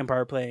Boardwalk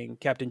Empire playing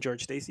Captain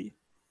George Stacy.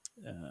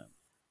 Uh,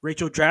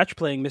 Rachel Dratch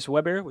playing Miss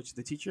Weber, which is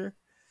the teacher.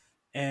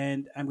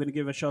 And I'm going to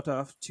give a shout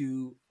off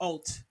to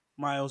Alt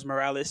Miles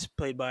Morales,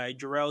 played by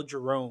Jarrell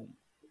Jerome.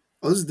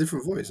 Oh, this is a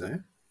different voice, eh?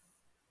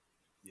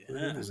 Who the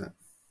heck Yeah. is that?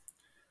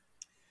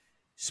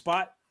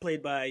 Spot,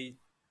 played by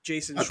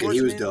Jason Okay,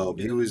 he was Schwartzman dope.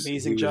 did He an was he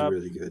amazing was job.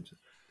 really good.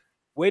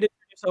 Way to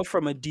turn yourself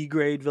from a D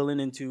grade villain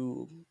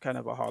into kind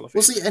of a Hall of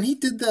Well, see, Famer. and he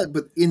did that,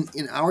 but in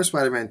our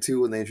Spider-Man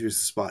 2, when they introduced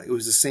the Spot, it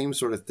was the same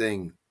sort of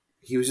thing.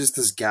 He was just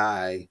this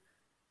guy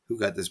who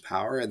got this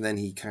power, and then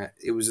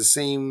it was the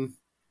same,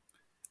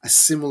 a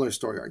similar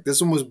story arc.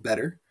 This one was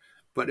better,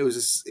 but it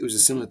was a Hmm.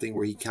 similar thing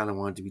where he kind of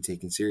wanted to be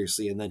taken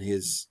seriously, and then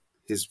his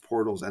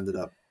portals ended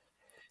up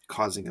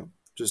causing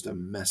just a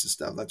mess of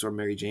stuff. That's where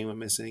Mary Jane went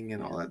missing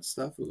and all that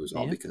stuff. It was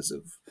all Yeah, because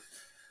of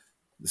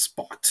the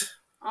Spot.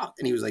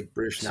 And he was like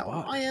British now.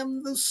 Spot. I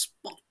am the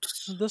Spot.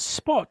 The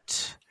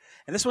Spot.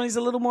 And this one, he's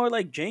a little more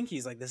like janky.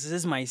 He's like, this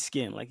is my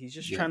skin. Like he's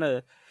just Yeah, trying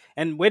to,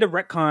 and way to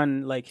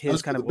retcon like that his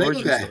was kind cool. The of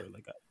bagel origin guy. story.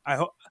 Like I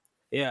hope,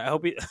 yeah, I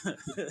hope we,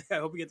 I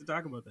hope we get to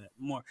talk about that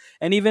more.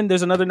 And even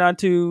there's another nod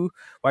to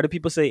why do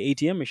people say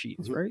ATM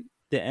machines, Mm-hmm. right?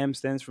 The M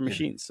stands for Yeah.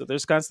 machines. So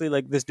there's constantly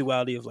like this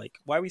duality of like,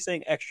 why are we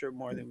saying extra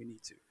more than we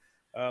need to?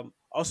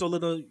 Also, a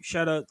little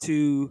shout out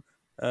to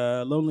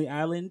Lonely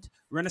Island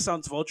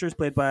Renaissance Vultures,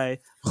 played by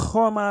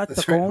Homa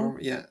That's right. Tacon.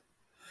 Yeah.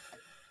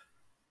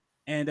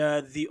 And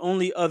the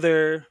only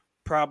other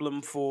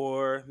problem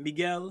for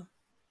Miguel,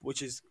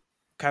 which is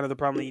kind of the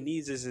problem he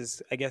needs,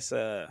 is I guess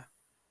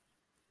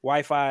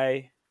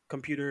Wi-Fi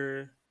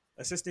computer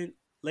assistant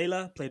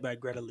Layla, played by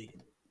Greta Lee.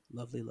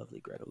 Lovely, lovely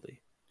Greta Lee.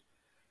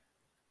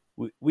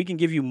 We can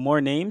give you more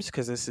names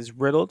because this is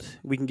riddled.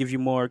 We can give you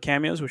more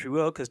cameos, which we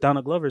will, because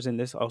Donald Glover's in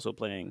this, also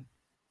playing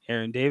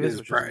Aaron Davis,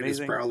 which was His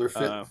amazing. Prowler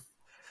fit. It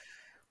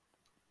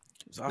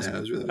was Yeah, awesome.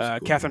 that was a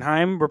cool Katherine thing.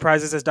 Heim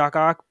reprises as Doc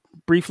Ock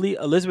briefly.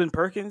 Elizabeth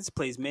Perkins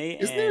plays May,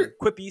 Isn't and there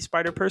Quippy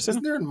Spider isn't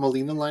Person. there a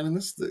Molina line in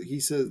this? That he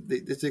says they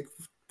take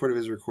part of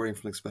his recording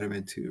from like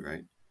Spider-Man 2,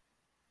 right?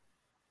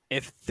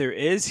 If there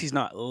is, he's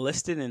not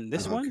listed in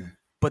this Oh, one, okay.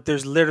 but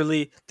there's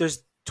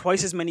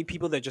twice as many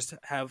people that just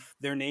have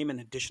their name and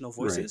additional Right,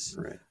 voices.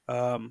 right.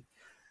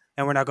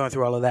 And we're not going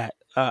through all of that.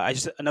 I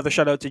just another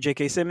shout out to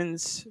J.K.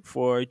 Simmons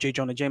for J.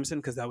 Jonah Jameson,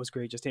 because that was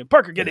great. Just him,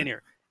 Parker, get Yeah. in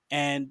here,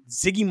 and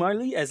Ziggy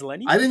Marley as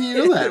Lenny. I didn't even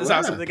know It that. was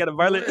awesome. Wow. They got a No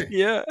Violet. way.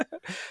 Yeah,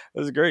 it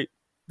was great.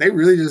 Jack They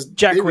really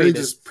Quaid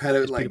just had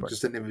out as Peter like Parker.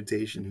 just an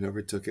invitation.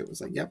 Whoever took it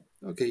was like, "Yep,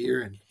 okay,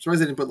 you're in."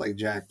 Surprised they didn't put like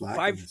Jack Black in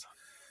Five this.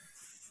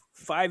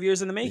 5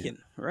 years in the Yeah. making,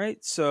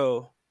 right?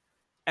 So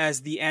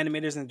as the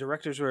animators and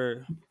directors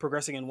were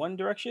progressing in one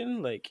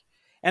direction, like,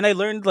 and I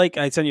learned, like,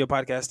 I sent you a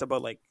podcast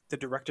about like the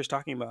directors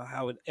talking about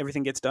how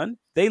everything gets done.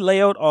 They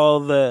lay out all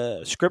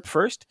the script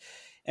first,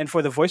 and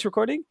for the voice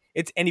recording,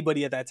 it's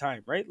anybody at that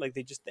time, right? Like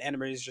the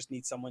animators just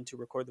need someone to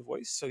record the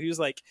voice. So he was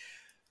like,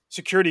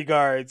 security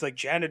guards, like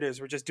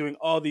janitors, were just doing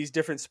all these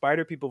different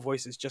Spider people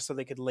voices just so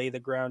they could lay the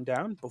ground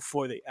down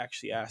before they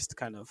actually asked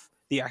kind of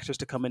the actors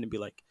to come in and be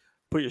like,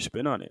 put your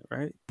spin on it,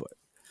 right? But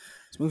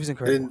this movie's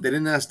incredible. They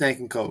didn't ask Dank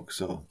and Coke,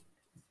 so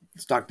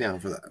stock down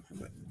for that.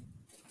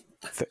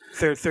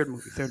 Third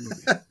movie.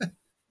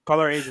 Call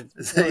our agent.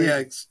 Call our Yeah,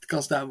 agent.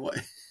 call Stat Boy.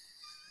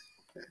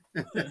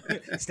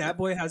 Stat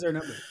Boy has our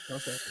number. Call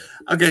Stat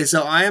Boy. Okay,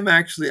 so I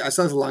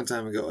saw this a long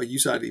time ago. You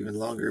saw it even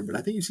longer, but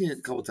I think you've seen it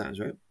a couple times,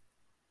 right?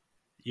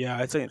 Yeah,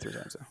 I'd say it 3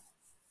 times though.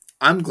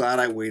 I'm glad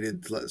I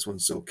waited to let this one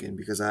soak in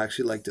because I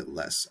actually liked it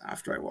less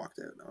after I walked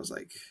out. I was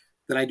like,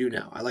 than I do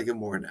now. I like it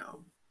more now.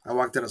 I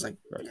walked out, I was like,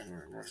 Right.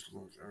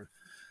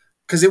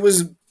 because it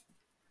was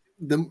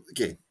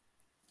okay.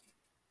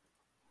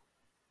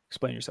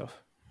 Explain yourself.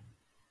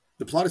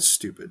 The plot is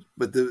stupid,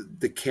 but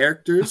the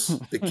characters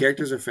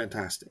are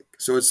fantastic.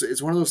 So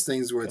it's one of those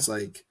things where Okay. it's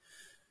like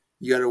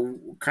you got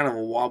a kind of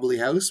a wobbly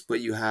house, but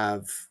you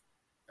have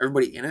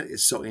everybody in it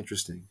is so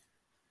interesting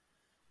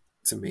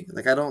to me.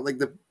 Like I don't like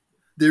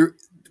there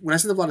when I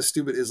say the plot is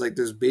stupid is like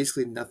there's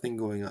basically nothing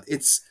going on.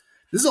 This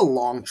is a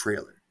long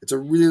trailer. It's a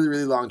really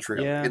really long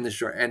trailer Yeah. in the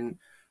short, and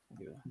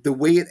Yeah. the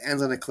way it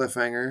ends on a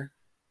cliffhanger,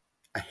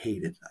 I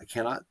hate it. I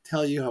cannot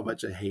tell you how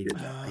much I hated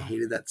that. I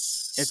hated that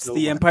It's so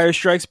the much. Empire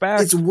Strikes Back.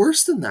 It's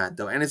worse than that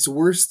though, and it's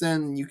worse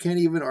than you can't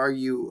even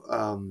argue.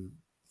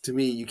 To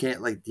me, you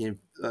can't like the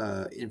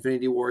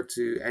Infinity War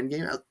to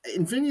Endgame.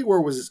 Infinity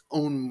War was its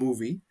own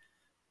movie.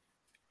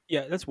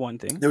 Yeah, that's one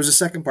thing. There was a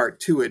second part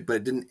to it, but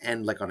it didn't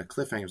end like on a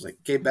cliffhanger. It was like,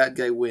 okay, bad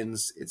guy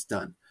wins, it's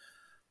done.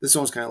 This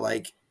one was kind of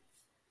like,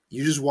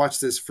 you just watch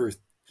this for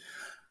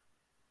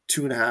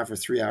 2.5 or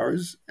 3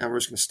 hours, and we're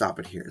just gonna stop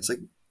it here. It's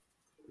like,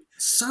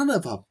 son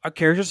of a Our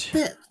characters.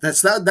 bit.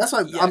 That's why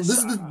Yes.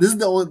 this is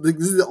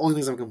the only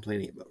things I'm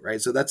complaining about,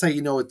 right? So that's how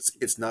you know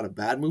it's not a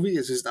bad movie.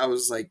 It's just I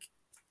was like,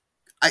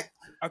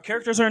 Our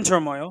characters are in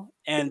turmoil,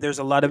 and there's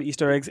a lot of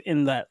Easter eggs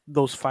in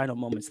those final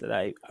moments that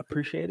I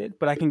appreciated.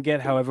 But I can get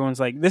how everyone's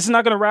like, "This is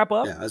not going to wrap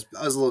up," yeah, I was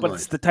a little but annoyed.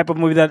 it's the type of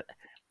movie that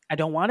I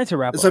don't want it to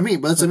wrap That's what up. I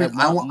mean. But that's Like,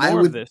 what I mean. want I more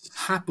of would this.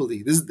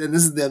 happily this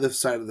is the other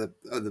side of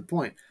the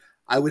point.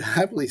 I would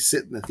happily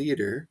sit in the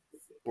theater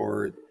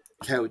or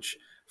couch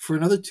for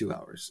another 2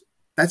 hours.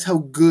 That's how All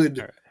good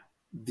right.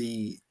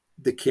 the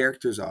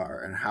characters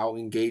are and how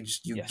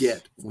engaged you Yes.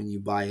 get when you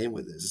buy in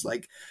with this. It's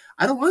like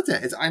I don't want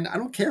that. I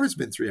don't care if it's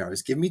been 3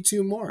 hours. Give me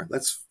 2 more.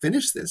 Let's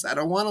finish this. I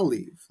don't want to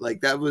leave.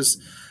 Like that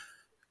was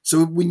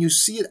so when you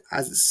see it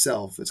as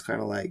itself, it's kind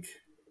of like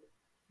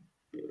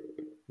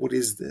what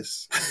is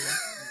this?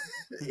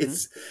 Hmm.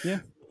 It's Yeah,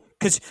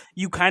 because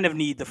you kind of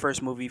need the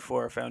first movie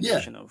for a yeah,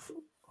 foundation of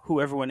who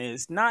everyone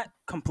is, not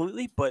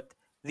completely, but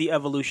the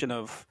evolution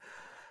of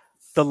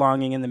the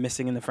longing and the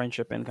missing and the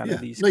friendship and kind of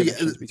yeah. these No, yeah,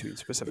 connections between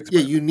specific yeah.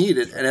 You Spider-Man. need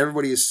it, So and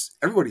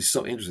everybody's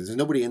so interesting. There's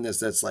nobody in this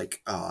that's like,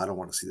 oh, I don't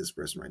want to see this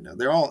person right now.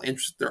 They're all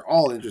They're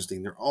all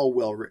interesting. They're all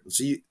well written.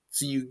 So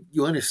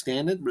you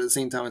understand it, but at the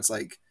same time, it's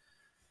like,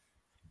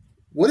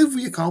 what have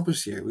we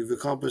accomplished here? We've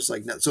accomplished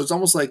like so it's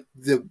almost like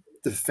the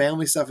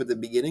family stuff at the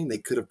beginning. They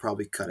could have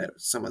probably cut out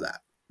some of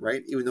that,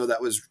 right? Even though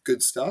that was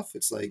good stuff,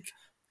 it's like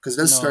because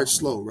it does start no,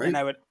 slow, and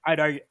right?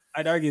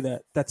 I'd argue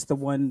that that's the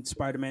one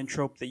Spider-Man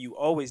trope that you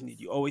always need.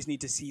 You always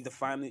need to see the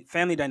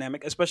family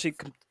dynamic, especially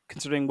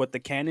considering what the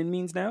canon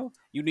means now.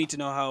 You need to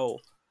know how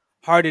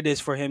hard it is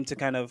for him to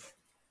kind of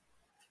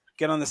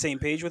get on the same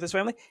page with his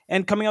family.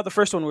 And coming out the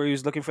first one where he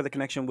was looking for the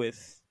connection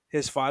with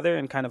his father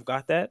and kind of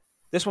got that.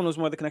 This one was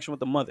more the connection with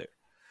the mother.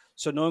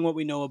 So knowing what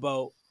we know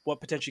about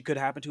what potentially could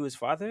happen to his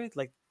father,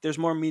 like there's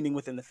more meaning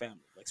within the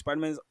family. Like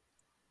Spider-Man is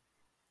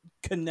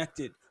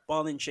connected,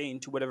 ball and chain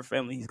to whatever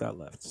family he's got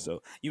left.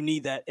 So you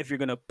need that if you're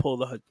gonna pull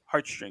the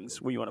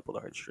heartstrings where you want to pull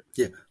the heartstrings.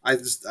 Yeah, I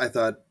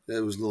thought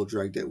it was a little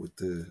dragged out with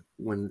the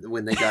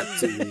when they got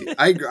to the.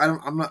 I agree.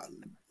 I'm not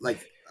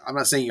like I'm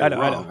not saying you're I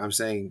know, I know. wrong. I'm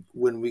saying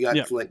when we got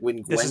Yeah, to like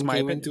when this is Gwen my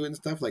came opinion. into it and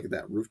stuff like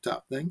that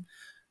rooftop thing,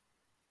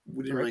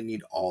 we didn't Right? really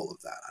need all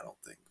of that. I don't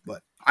think,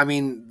 but I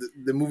mean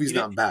the movie's You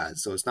didn't. not bad,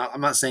 so it's not.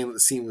 I'm not saying that the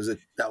scene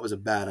that was a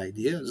bad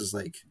idea. It's just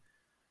like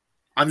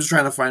I'm just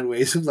trying to find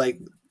ways of like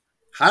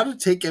how to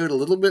take out a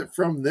little bit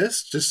from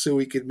this just so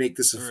we could make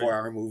this a Right. 4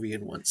 hour movie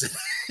in one sitting.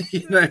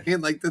 You know what I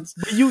mean? Like that's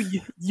But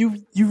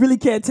you really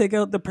can't take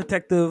out the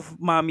protective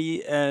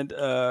mommy and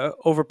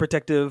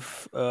overprotective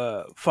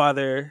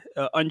father,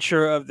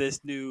 unsure of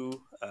this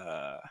new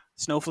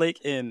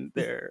snowflake in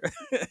their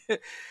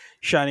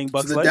shining so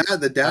Bucks light.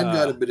 the dad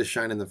got Uh, a bit of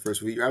shine in the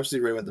first week. You're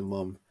absolutely right about the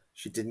mom.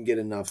 She didn't get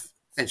enough,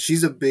 and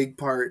she's a big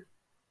part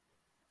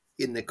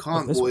in the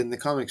of this one, in the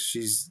comics.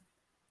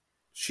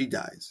 She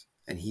dies,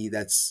 and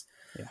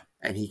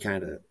yeah, he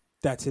kind of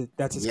that's it.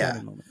 That's his yeah.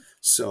 canon moment.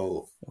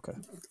 So Okay,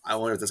 I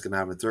wonder if that's going to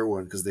happen in the third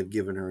one because they've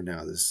given her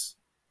now this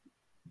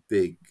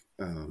big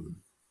um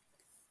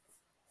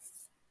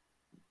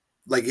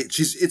like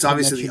it's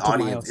obviously the connection to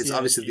audience. Miles. It's Yeah,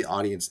 obviously the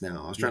audience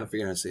now. I was trying yeah, to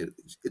figure out how to say it.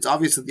 It's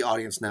obvious to the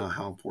audience now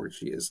how important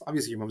she is.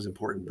 Obviously, your mom's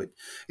important, but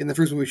in the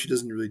first movie, she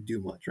doesn't really do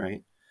much,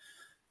 right?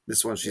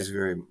 This one, yeah. she's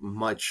very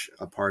much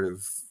a part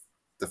of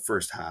the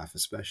first half,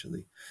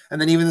 especially, and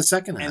then even the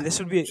second And half. this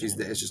would be It's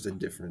just a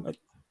different, a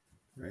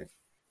right?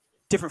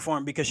 different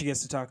form because she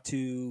gets to talk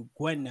to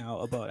Gwen now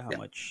about how Yeah,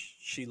 much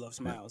she loves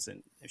yeah. Miles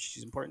and if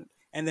she's important.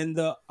 And then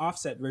the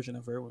offset version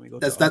of her when we go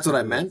to That's what I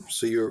alternative. meant.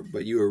 So you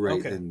were right,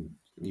 Okay, and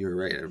you were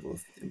right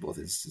in both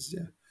instances.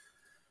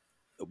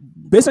 Yeah.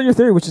 based on your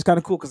theory, which is kind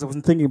of cool because I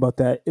wasn't thinking about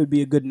that, it would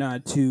be a good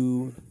nod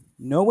to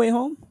No Way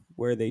Home,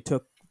 where they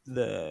took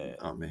the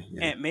Oh man,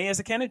 yeah. Aunt May as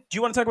a canon. Do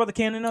you want to talk about the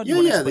canon now? Do you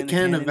Yeah, want to yeah. The explain the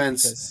canon canon?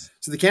 events. Because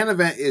So the canon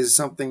event is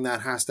something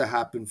that has to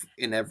happen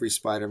in every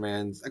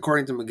Spider-Man.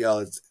 According to Miguel,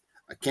 it's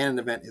a canon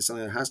event is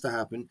something that has to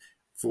happen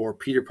for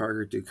Peter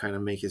Parker to kind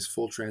of make his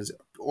full transit,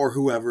 or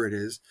whoever it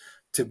is,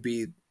 to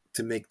be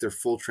to make their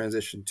full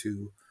transition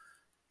to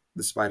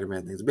the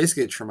Spider-Man thing. It's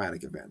basically a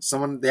traumatic event.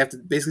 Somebody has to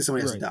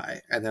right,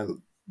 die, and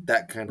then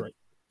that kind of right,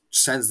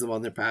 sends them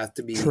on their path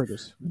to be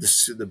triggers.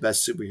 the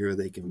best superhero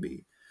they can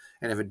be.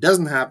 And if it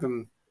doesn't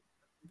happen,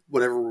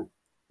 whatever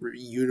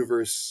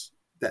universe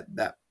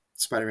that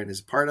Spider-Man is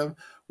a part of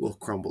will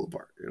crumble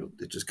apart.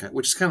 It just kind of,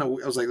 which is kind of,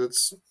 I was like,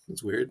 that's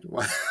weird.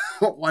 Why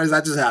why does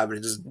that just happen?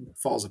 It just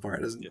falls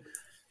apart, doesn't? Yeah.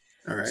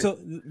 All right. So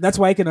that's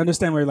why I can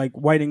understand where like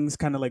Whiting's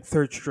kind of like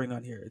third string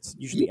on here. It's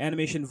Yeah, usually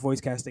animation, voice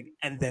casting,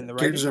 and then the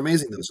characters writing. are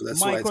amazing though, so that's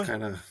My why it's question,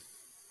 kind of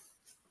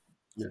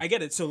yeah, I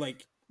get it. So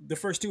like the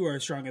first two are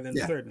stronger than the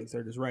yeah, third, and the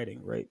third is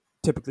writing, right?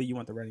 Typically, you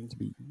want the writing to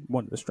be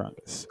one of the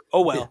strongest. Oh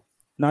yeah. well,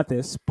 not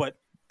this, but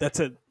that's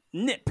a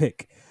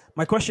nitpick.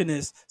 My question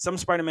is: some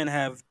Spider-Man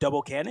have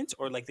double cannons,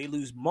 or like they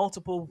lose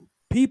multiple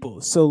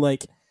people. So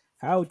like,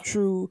 how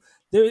true?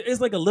 There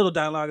is like a little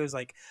dialogue. Is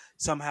like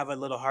some have a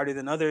little harder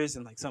than others,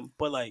 and like some,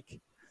 but like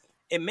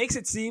it makes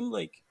it seem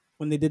like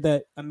when they did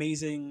that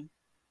amazing.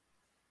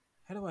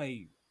 How do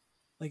I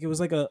like it was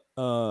like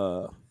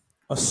a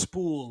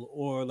spool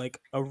or like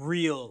a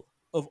reel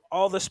of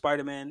all the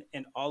Spider-Man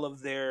and all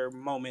of their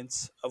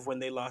moments of when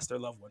they lost their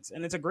loved ones.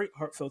 And it's a great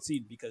heartfelt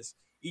scene because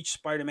each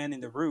Spider-Man in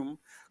the room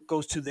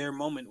goes to their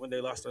moment when they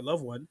lost their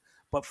loved one.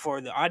 But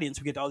for the audience,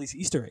 we get all these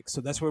Easter eggs.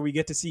 So that's where we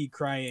get to see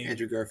crying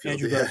Andrew Garfield,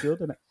 Andrew yeah, Garfield,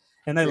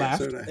 and I yeah.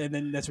 So laughed. did I. And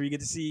then that's where you get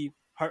to see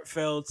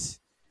heartfelt.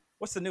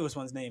 What's the newest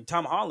one's name?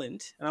 Tom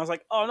Holland. And I was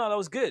like, oh no, that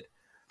was good.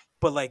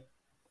 But like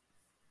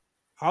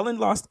Holland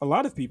lost a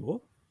lot of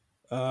people.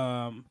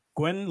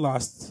 Gwen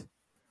lost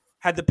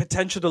had the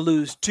potential to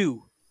lose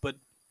too, but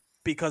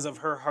because of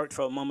her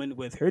heartfelt moment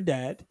with her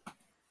dad,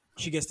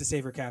 she gets to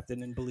save her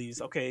captain and believes,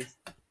 okay,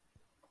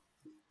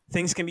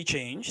 things can be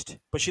changed.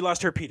 But she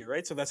lost her Peter,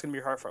 right? So that's gonna be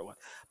her heartfelt one.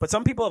 But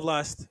some people have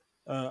lost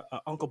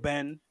Uncle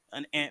Ben,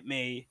 an Aunt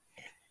May,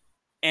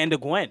 and a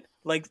Gwen.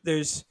 Like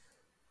there's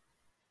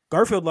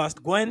Garfield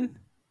lost Gwen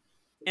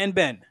and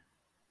Ben,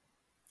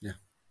 Yeah.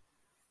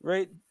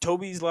 right?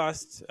 Toby's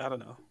lost, I don't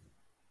know,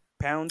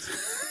 pounds.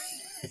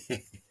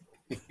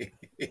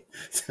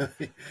 So,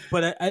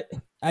 But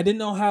I didn't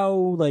know how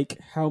like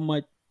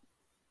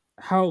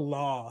how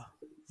law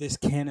this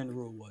canon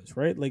rule was,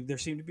 right? Like there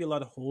seemed to be a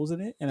lot of holes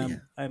in it, and yeah.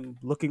 I'm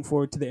looking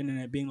forward to the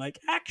internet being like,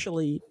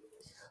 actually,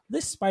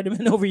 this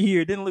Spider-Man over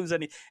here didn't lose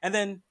any. And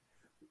then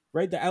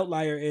right, the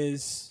outlier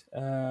is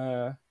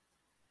Pavitor,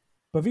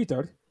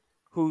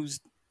 who's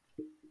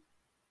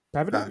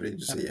Pavidor? Probably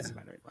just I say don't know, yeah. doesn't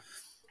matter anymore.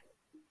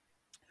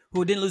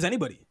 Who didn't lose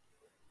anybody.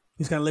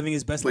 Who's kind of living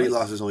his best But he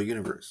lost life. his whole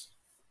universe.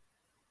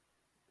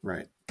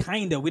 Right.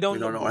 Kinda. We We don't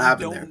know. don't know what We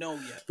happened don't there. know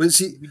yet. But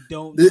see, We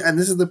don't know. and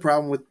this is the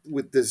problem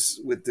with this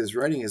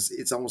writing is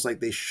it's almost like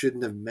they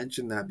shouldn't have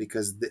mentioned that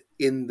because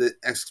in the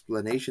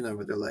explanation of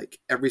it, they're like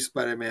every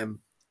Spider-Man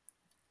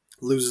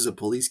loses a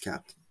police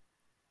captain,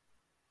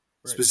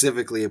 Right.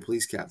 specifically a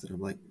police captain.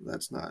 I'm like,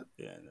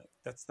 Yeah, no,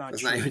 that's not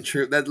that's not true. even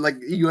true. That like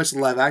U.S.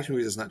 live action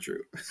movies, that's not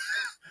true.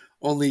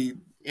 Only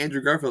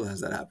Andrew Garfield has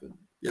that happen.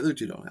 The other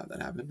two don't have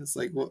that happen. It's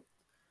like, well,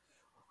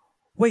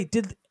 Wait,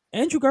 did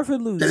Andrew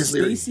Garfield lose Dennis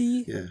Leary,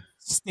 Stacy, yeah, yeah,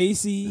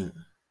 Stacy,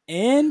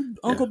 and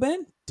yeah. Uncle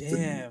Ben? The,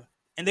 Damn.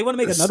 And they want to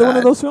make the another one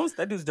of sad. those films?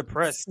 That dude's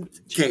depressed.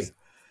 Jeez. Okay,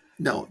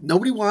 no,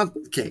 nobody wants.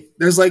 Okay,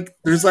 there's like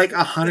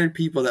 100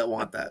 people that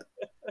want that,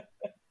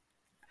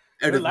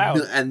 They're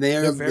loud. and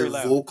they're They're the very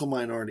loud. vocal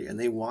minority, and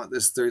they want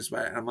this third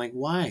Spider. I'm like,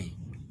 why?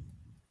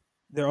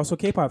 They're also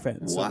K-pop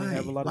fans, so they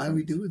have a Why? lot of Why are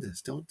we fans. doing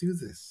this? Don't do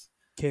this.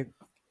 K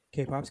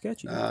K-pop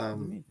sketchy. What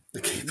do you mean?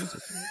 Okay. What do you mean so?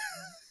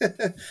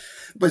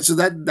 But so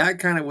that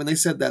kind of when they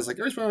said that, it's like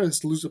every time I was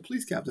to lose a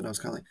police captain, I was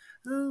kind of like,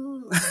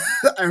 oh.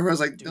 I was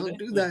like, Do don't they?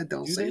 do Yeah. that,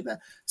 don't Do say they? that.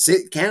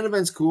 Say Canon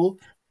event's cool.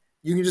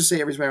 You can just say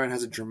every Spider-Man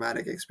has a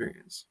dramatic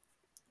experience.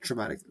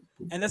 Traumatic.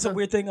 And that's a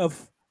weird thing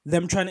of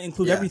them trying to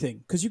include Yeah, everything.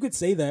 Because you could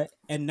say that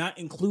and not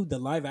include the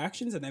live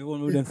actions, and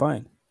everyone would yeah. have been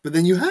fine. But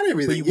then you had But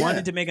everything. you Yeah,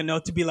 wanted to make a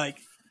note to be like,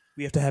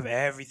 we have to have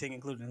everything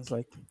included. And it's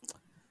like,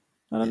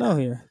 I don't know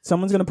yeah, here.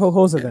 Someone's gonna poke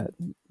holes at yeah. that.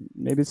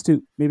 Maybe it's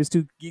two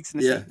geeks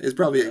in the Yeah, seat. it's But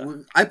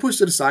probably. I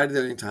pushed it aside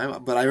at any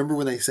time, but I remember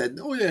when they said,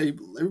 "Oh yeah,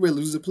 everybody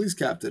loses a police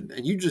captain,"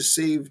 and you just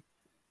saved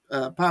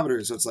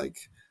Paviter, so it's like,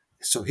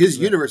 so his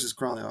right. universe is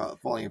crawling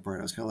out, falling apart.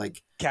 I was kind of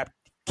like,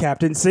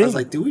 Captain I was Singh.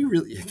 like, do we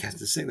really? Yeah,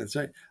 Captain Singh. That's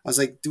right. I was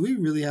like, do we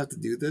really have to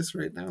do this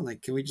right now?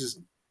 Like, can we just?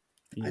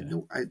 I Yeah.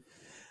 know.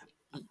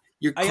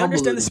 You're I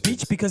understand the convoluting speech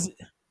things. because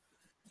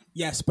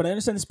yes, but I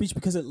understand the speech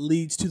because it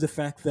leads to the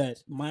fact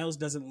that Miles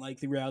doesn't like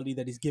the reality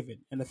that he's given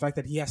and the fact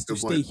that he has to Good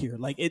stay point. here.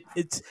 Like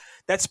it's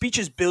that speech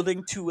is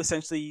building to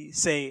essentially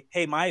say,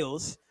 "Hey,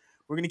 Miles,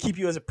 we're gonna keep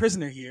you as a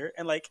prisoner here,"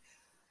 and like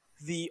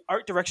the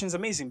art direction is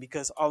amazing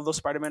because all those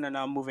Spider-Men are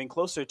now moving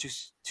closer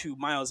to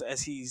Miles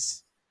as he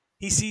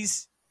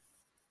sees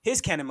his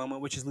canon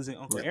moment, which is losing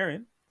Uncle Yeah,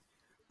 Aaron,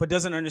 but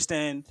doesn't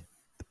understand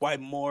why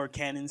more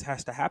cannons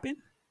has to happen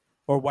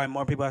or why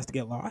more people has to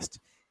get lost,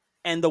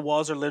 and the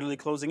walls are literally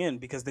closing in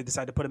because they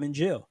decide to put him in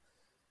jail.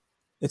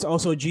 It's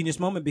also a genius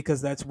moment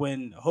because that's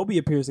when Hobie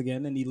appears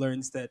again and he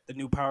learns that the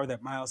new power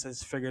that Miles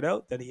has figured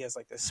out that he has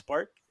like this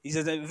spark. He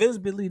says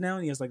invisibility now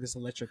and he has like this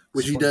electric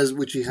which he spark does,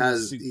 which he to his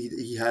has. suit.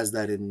 He has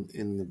that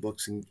in the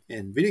books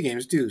and video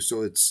games too.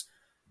 So it's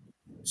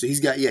he's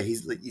got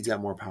he's got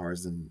more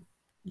powers than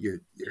your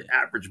Yeah.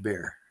 average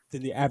bear.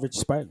 Than the average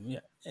spider.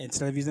 Yeah.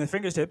 Instead of using the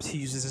fingertips, he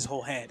uses his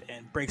whole hand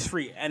and breaks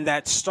free. And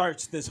that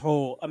starts this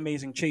whole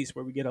amazing chase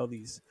where we get all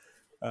these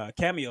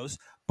cameos.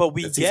 But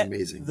That seems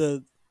amazing.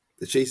 The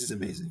chase is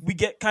amazing. we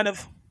get kind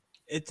of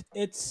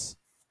it's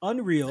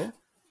unreal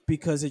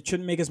because it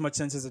shouldn't make as much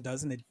sense as it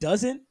does, and it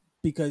doesn't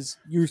because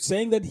you're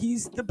saying that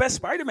he's the best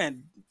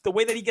Spider-Man. The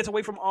way that he gets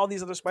away from all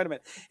these other Spider-Man,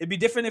 it'd be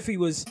different if he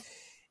was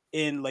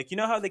in like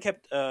how they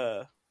kept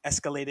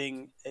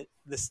escalating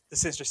the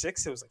Sinister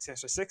Six. It was like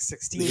Sinister Six,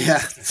 16, Yeah,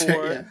 that's right.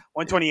 64, Yeah,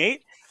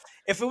 128.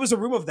 If it was a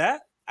room of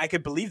that, I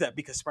could believe that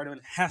because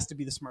Spider-Man has to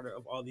be the smarter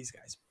of all these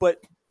guys. But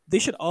they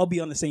should all be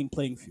on the same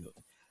playing field.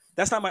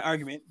 That's not my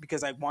argument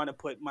because I want to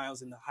put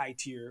Miles in the high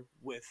tier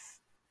with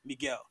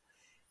Miguel.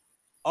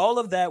 All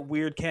of that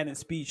weird canon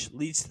speech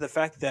leads to the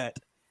fact that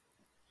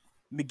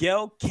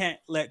Miguel can't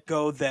let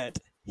go that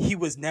he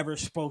was never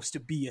supposed to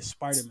be a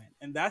Spider-Man.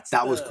 And that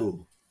was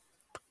cool.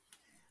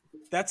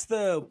 that's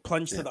the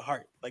plunge to Yeah, the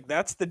heart. Like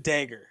that's the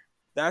dagger.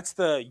 That's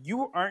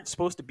you aren't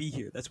supposed to be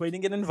here. That's why you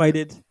didn't get yeah.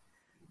 invited.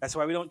 That's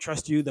why we don't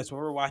trust you. That's why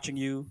we're watching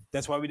you.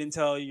 That's why we didn't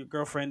tell your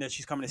girlfriend that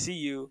she's coming to see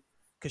you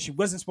because she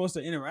wasn't supposed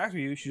to interact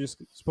with you. She was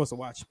just supposed to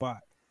watch Spot.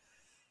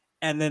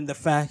 And then the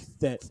fact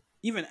that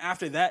even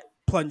after that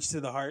plunge to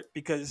the heart,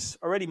 because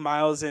already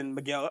Miles and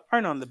Miguel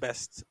aren't on the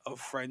best of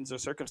friends or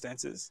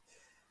circumstances,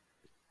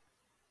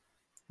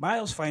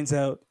 Miles finds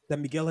out that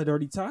Miguel had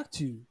already talked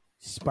to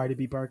Spider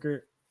B.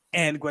 Parker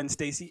and Gwen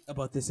Stacy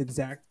about this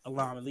exact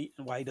anomaly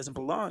and why he doesn't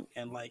belong.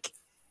 And like,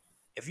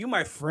 if you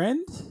my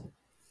friend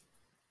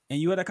and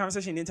you had that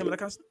conversation, you didn't tell me that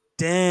conversation,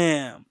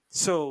 damn.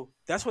 So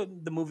that's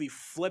what the movie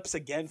flips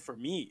again for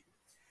me.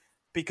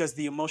 because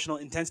the emotional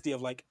intensity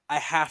of like, I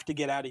have to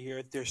get out of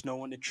here. There's no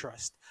one to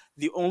trust.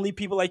 The only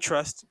people I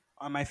trust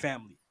are my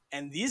family.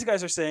 And these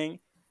guys are saying,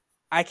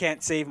 I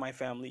can't save my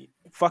family.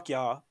 Fuck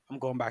y'all. I'm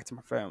going back to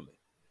my family.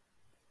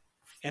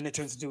 And it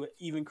turns into an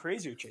even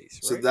crazier chase,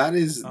 So right? that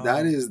is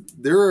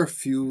there are a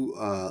few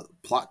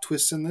plot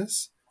twists in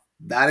this.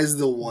 That is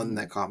the one Mhm.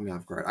 that caught me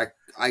off guard.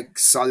 I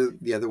saw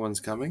the other ones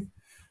coming,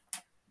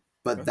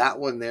 but Okay. that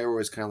one there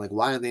was kind of like,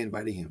 why are they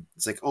inviting him?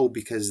 It's like, oh,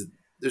 because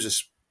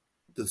there's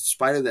the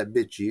spider that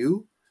bit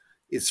you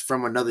is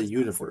from another It's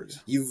back for you. universe.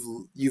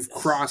 You've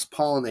Yes. cross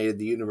pollinated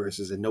the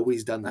universes, and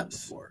nobody's done that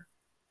Yes. before,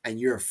 and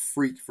you're a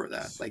freak for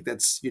that. Yes. Like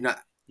that's you're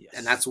not,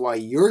 and that's Yes. why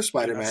you're You're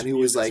Spider not. Man, who You're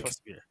was not like supposed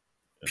to be there.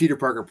 Yeah. Peter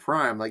Parker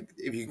Prime. Like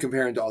if you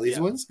compare him to all these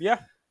Yeah. ones,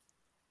 Yeah.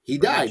 he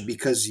Pretty died much.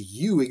 because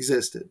you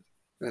existed.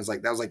 And it's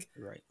like that was like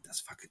Right. that's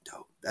fucking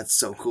dope. That's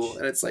so cool. Ouch.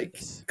 And it's like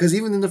Yes. because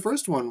even in the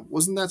first one,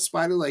 wasn't that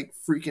spider like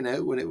freaking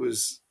out when it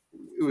was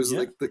Yeah.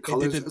 like the It did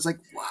colors? It the was like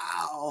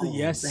wow, they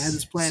had this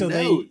yes. So planned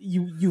they out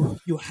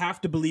you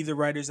have to believe the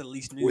writers at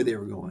least where they knew.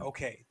 were going.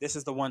 Okay, this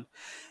is the one.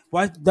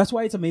 Why? That's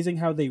why it's amazing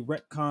how they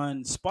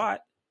retcon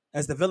Spot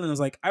as the villain. It was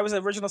like I was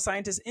an original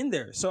scientist in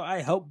there, so I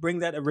helped bring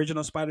that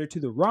original spider to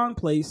the wrong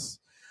place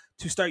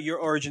to start your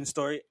origin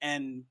story.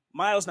 And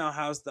Miles now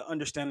has the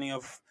understanding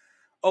of,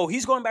 oh,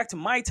 he's going back to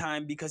my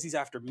time because he's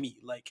after me.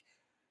 Like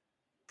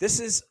this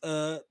is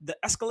the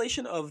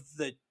escalation of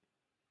the,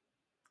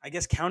 I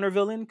guess, counter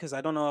villain, because I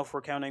don't know if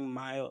we're counting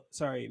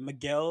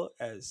Miguel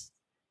as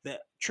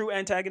the true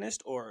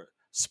antagonist or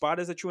Spot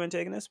as a true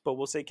antagonist, but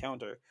we'll say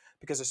counter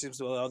because there seems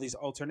to be all these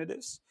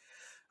alternatives.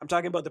 I'm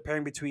talking about the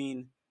pairing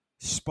between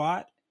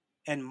Spot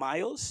and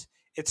Miles.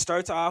 It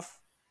starts off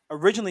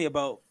originally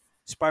about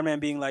Spider-Man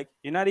being like,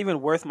 "You're not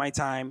even worth my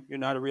time. You're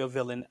not a real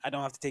villain. I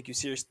don't have to take you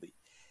seriously."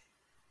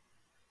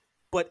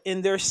 But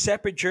in their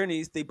separate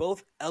journeys, they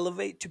both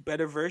elevate to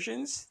better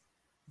versions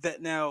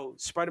that now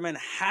Spider-Man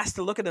has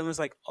to look at them as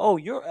like, oh,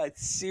 you're a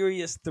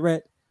serious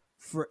threat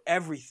for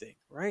everything,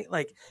 right?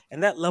 Like,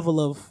 and that level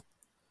of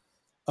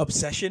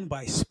obsession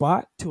by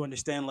Spot to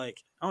understand, like,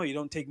 oh, you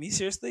don't take me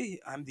seriously,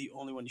 I'm the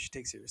only one you should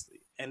take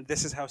seriously, and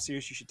this is how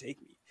serious you should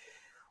take me,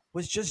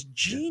 was just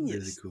Yeah, really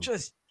genius, cool.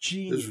 just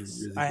It was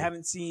genius. really I good.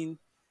 haven't seen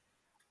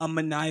a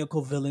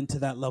maniacal villain to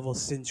that level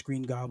since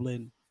Green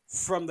Goblin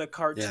from the Yeah,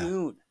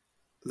 cartoon,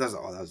 that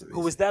was who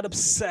was amazing. that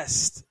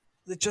obsessed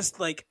that just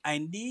like, I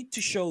need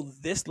to show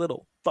this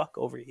little fuck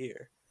over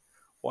here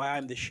why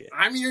I'm the shit.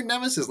 I'm your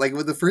nemesis. Like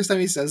with the first time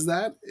he says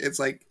that, it's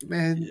like,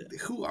 man, Yeah.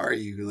 who are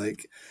you?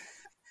 Like,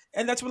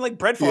 And that's when like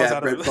bread falls yeah,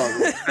 out of Brett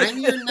Falls. Like, I'm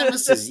your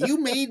nemesis. him. You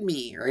made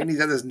me, right? And he's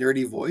got this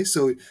nerdy voice.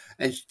 So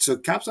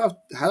caps off,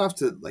 hat off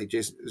to like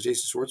Jason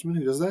Schwartzman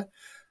who does that.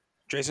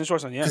 Jason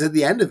Schwartzman, yeah. Because at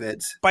the end of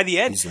it, By the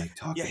end, he's like yeah,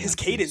 talking his like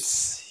this.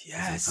 cadence, He's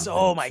like, yes. I'm gonna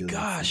Oh my kill you for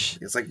gosh.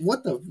 nothing. It's like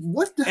what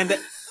the And that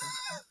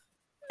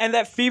and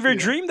that fever yeah.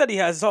 dream that he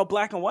has is all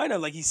black and white,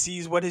 and like he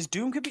sees what his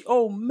doom could be.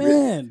 Oh Re-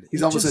 man,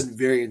 He's it all of a just sudden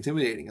very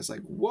intimidating. It's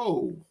like,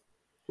 whoa.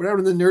 What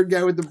happened to the nerd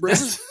guy with the this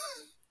breath? is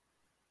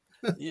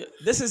yeah,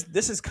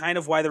 this is kind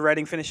of why the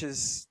writing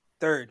finishes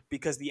third,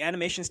 because the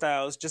animation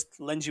styles just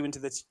lends you into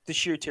the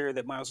sheer terror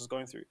that Miles was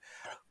going through,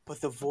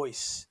 but the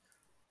voice,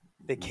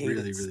 the Really,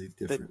 cadence, really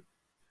the different.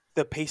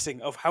 the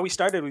pacing of how he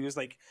started. He was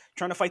like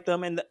trying to fight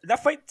them, and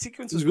that fight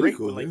sequence It was was really great.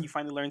 cool, But like yeah. he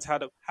finally learns how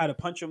to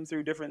punch them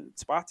through different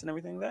spots and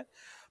everything like that.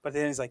 But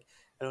then he's like,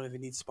 I don't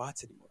even need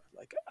spots anymore.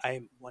 Like I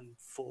am one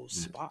full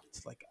Yeah. spot.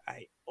 Like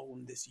I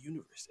own this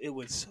universe. It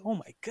was, oh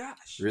my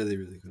gosh, Really,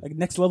 really cool. like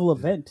next level Yeah.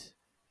 event.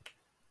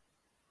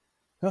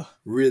 Oh,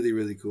 Really,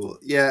 really cool.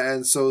 Yeah,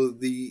 and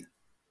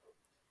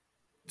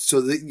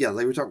yeah,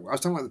 like I was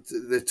talking about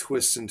the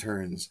twists and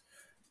turns.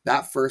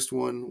 That first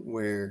one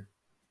where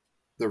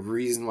the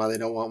reason why they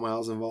don't want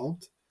Miles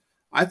involved,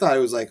 I thought it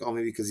was like, oh,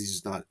 maybe because he's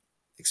just not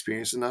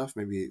experienced enough,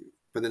 maybe.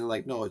 But then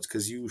like, no, it's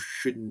because you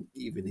shouldn't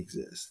even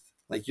exist.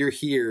 Like you're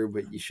here,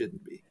 but you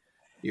shouldn't be.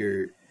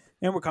 You're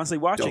and we're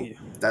constantly watching dope. you.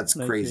 That's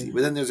Like crazy.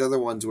 But then there's other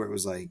ones where it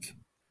was like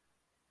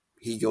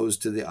he goes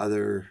to the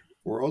other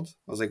world.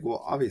 I was like,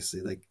 well,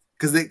 obviously, like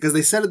because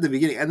they said at the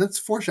beginning, and that's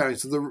foreshadowing.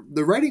 So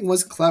the writing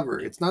was clever.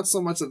 yeah, It's not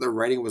so much that the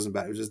writing wasn't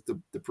bad. It was just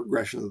the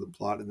progression of the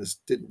plot, and this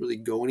didn't really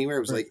go anywhere.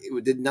 It was right. like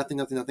it did nothing,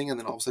 nothing, nothing, and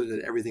then all of a sudden it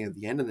did everything at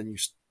the end, and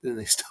then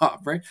they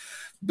stop, right?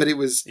 But it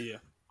was Yeah.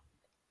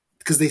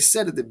 because they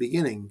said at the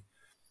beginning,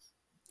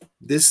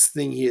 this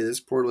thing here, this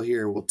portal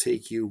here, will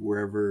take you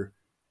wherever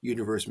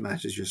universe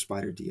matches your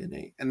spider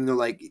DNA, and they're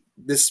like,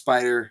 this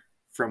spider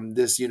from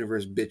this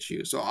universe bit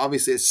you. So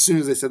obviously, as soon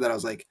as they said that, I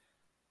was like,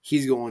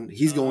 he's going to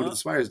Uh, the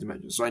spider's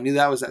dimension. So I knew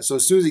that was that. So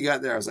as soon as he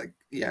got there, I was like,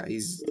 yeah,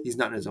 he's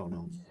not in his own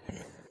home.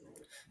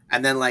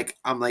 And then like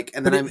I'm like,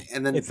 but and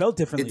it then felt it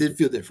differently. did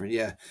feel different,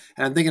 yeah.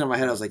 And I'm thinking in my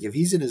head, I was like, if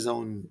he's in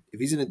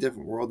a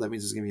different world, that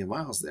means there's gonna be a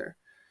Miles there,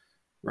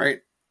 right?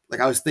 Like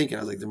I was thinking,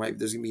 I was like,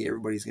 there's gonna be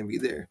everybody's gonna be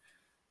there.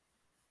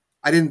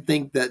 I didn't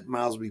think that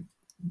Miles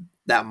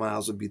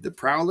would be the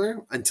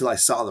Prowler until I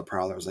saw the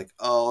Prowler. I was like,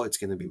 oh, it's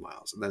gonna be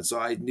Miles, and then so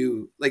I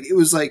knew, like it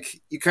was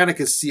like you kind of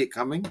could see it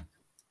coming.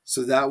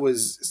 So that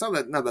was, it's not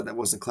that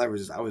wasn't clever.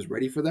 It's just I was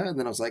ready for that, and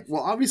then I was like,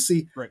 well,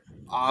 Right.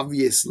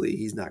 obviously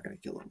he's not going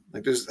to kill him.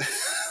 Like there's,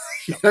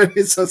 you No. know what I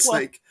mean? So it's Well,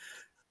 like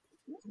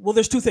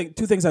there's two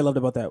things I loved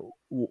about that.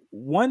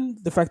 One,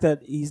 the fact that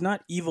he's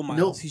not evil Miles.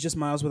 no, He's just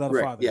Miles without a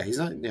right? father. Yeah, he's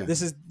not. Yeah.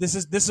 This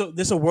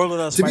is a world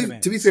without Spider-Man.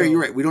 To be fair,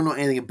 you're So right. We don't know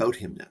anything about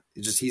him now.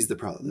 It's just he's the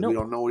problem. We nope.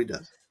 don't know what he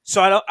does.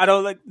 So I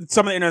don't like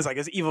some of the internet's like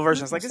it's evil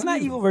version. It's No, like it's it's not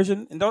not evil. evil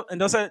version, and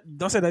don't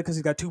say that because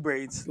he's got two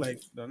braids.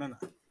 Like no.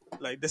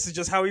 Like this is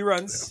just how he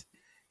runs.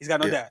 He's got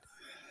no Yeah. dad.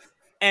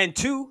 And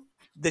two,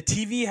 the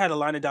TV had a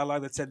line of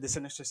dialogue that said the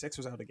Sinister Six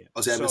was out again.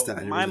 Oh, see, I missed So that. I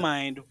didn't my read that.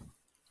 mind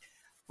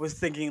was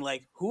thinking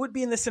like, who would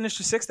be in the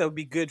Sinister Six that would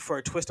be good for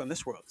a twist on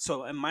this world?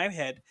 So in my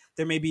head,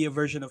 there may be a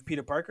version of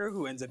Peter Parker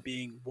who ends up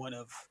being one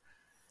of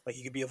like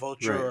he could be a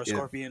vulture Right. or a Yeah.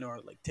 scorpion or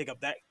like take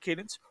up that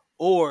cadence,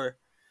 or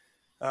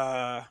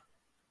uh,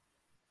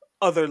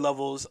 other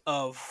levels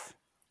of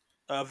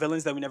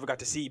villains that we never got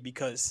to see.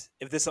 Because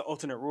if this is an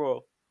alternate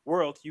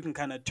world, you can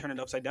kind of turn it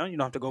upside down. You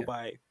don't have to go Yeah.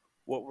 by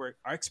what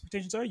our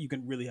expectations are. You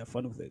can really have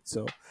fun with it.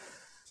 So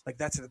like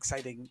that's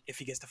exciting if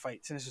he gets to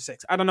fight Sinister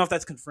Six. I don't know if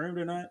that's confirmed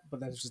or not, but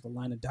that's just a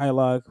line of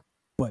dialogue.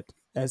 But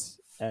as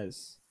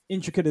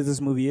intricate as this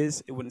movie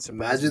is, it wouldn't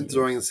surprise Imagine me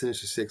throwing the if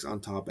Sinister Six on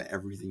top of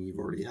everything you've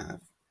already have.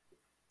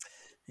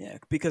 yeah,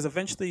 because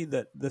eventually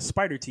the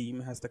Spider Team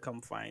has to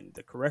come find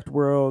the correct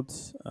world.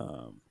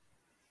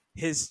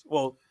 His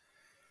well,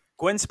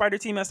 Gwen's Spider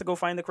Team has to go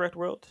find the correct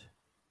world,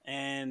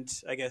 and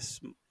I guess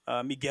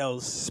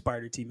Miguel's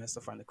Spider Team has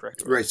to find the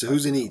correct Right. So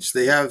who's in world. each?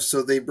 They have.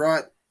 So they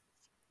brought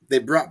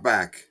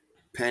back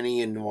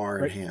Penny and Noir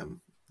and Right?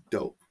 Ham.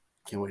 Dope.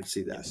 Can't wait to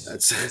see that. Yes,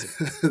 That's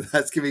amazing.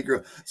 that's gonna be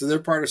great. So they're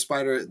part of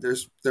Spider.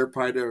 They're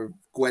part of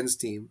Gwen's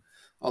team,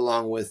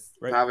 along with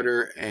Right,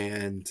 Paviter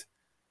and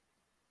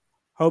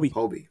Hobie.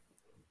 Hobie.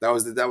 That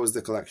was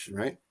the collection,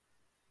 right?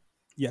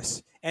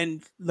 Yes,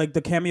 and like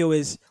the cameo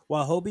is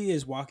while Hobie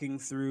is walking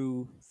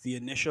through the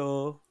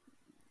initial,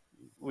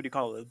 what do you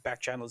call it, back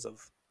channels of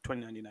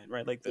 2099,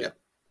 right? Like the Yeah.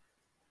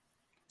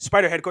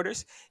 Spider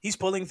headquarters. He's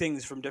pulling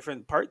things from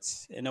different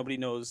parts, and nobody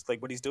knows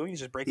like what he's doing. He's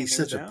just breaking He's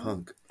things such a down,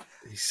 punk.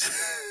 He's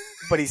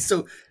but he's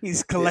so he's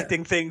yeah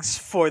collecting things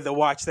for the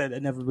watch that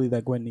inevitably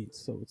that Gwen needs.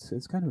 So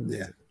it's kind of yeah.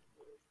 amazing.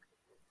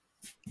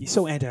 He's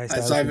so So I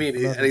anti-establishment.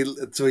 mean, I love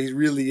it. so he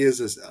really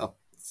is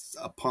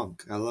a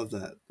punk. I love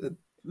that.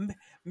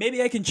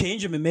 Maybe I can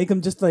change him and make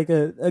him just like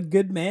a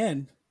good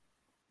man.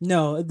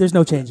 No, there's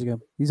no Yeah. changing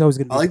him. He's always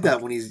gonna I be a like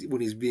that punk.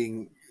 when he's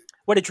being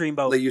What a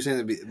dreamboat. like you were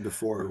saying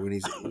before when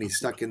he's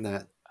stuck in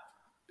that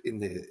in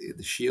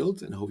the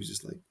shield and Hobie's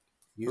just like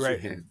use your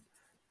Right. hand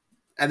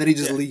and then he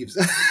just Yeah. leaves.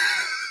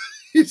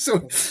 He's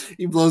so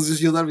he blows his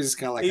shield up. He's just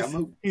kind of like He,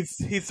 I'm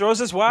a he throws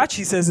his watch.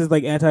 He says it's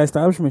like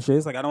anti-establishment shit.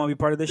 It's like I don't want to be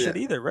part of this yeah shit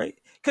either, right?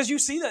 Because you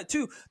see that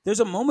too. There's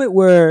a moment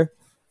where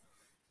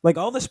like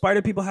all the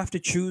spider people have to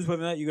choose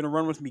whether or not you're gonna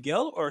run with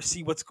Miguel or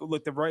see what's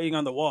like the writing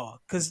on the wall.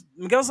 Because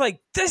Miguel's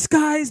like, this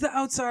guy's the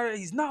outsider.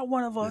 He's not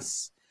one of yeah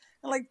us.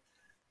 And like,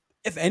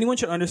 if anyone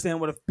should understand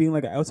what being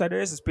like an outsider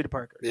is, it's Peter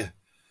Parker. yeah.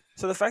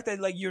 So the fact that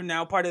like you're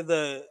now part of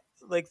the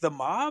like the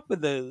mob,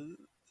 the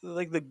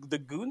like the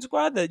goon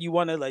squad, that you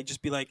want to like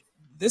just be like,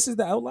 this is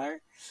the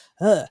outlier,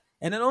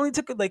 and it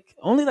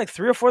only like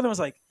three or four of them was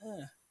like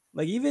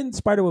even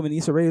Spider Woman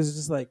Issa Rae is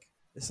just like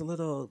it's a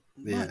little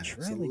Yeah, much,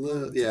 it's a right? Like,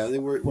 little, yeah, they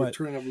were but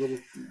turning up a little.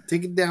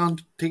 Take it down,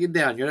 take it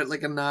down. You're at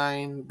like a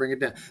 9, bring it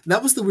down. And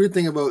that was the weird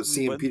thing about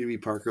seeing but Peter B.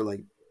 Parker,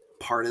 like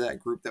part of that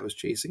group that was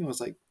chasing. I was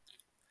like,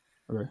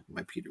 okay.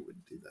 my Peter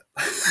wouldn't do that.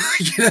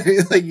 You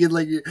know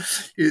what I mean?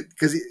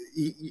 Because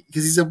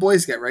he's a Boy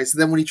Scout, right? So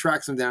then when he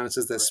tracks him down and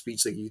says that Right,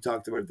 speech like you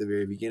talked about at the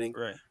very beginning,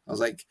 right. I was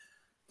like,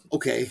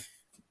 okay,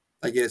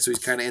 I get it. So he's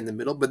kind of in the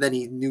middle, but then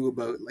he knew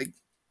about like,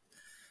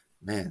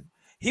 man,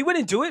 He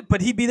wouldn't do it,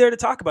 but he'd be there to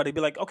talk about it. He'd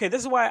be like, okay,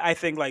 this is why I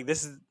think like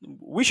this is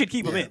we should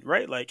keep him yeah, in,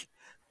 right? Like yeah,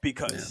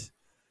 because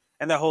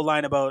and that whole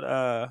line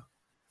about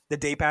the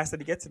day pass that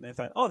he gets, and I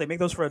thought, oh, they make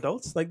those for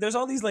adults. Like, there's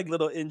all these like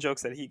little in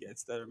jokes that he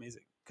gets that are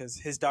amazing because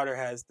his daughter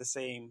has the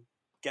same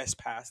guest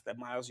pass that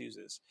Miles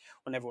uses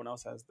when everyone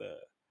else has the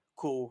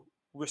cool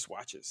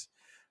wristwatches.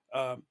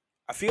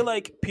 I feel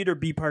like Peter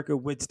B. Parker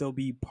would still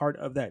be part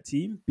of that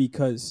team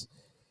because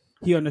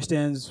he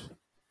understands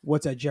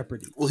what's at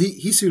jeopardy. Well,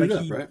 he suited Like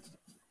up, he, right?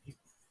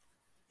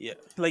 yeah,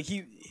 like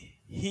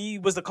he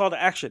was the call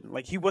to action.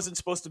 Like he wasn't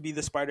supposed to be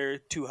the spider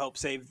to help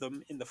save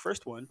them in the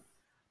first one,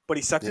 but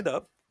he sucked Yeah, it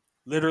up,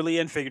 literally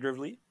and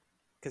figuratively,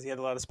 because he had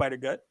a lot of spider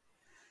gut.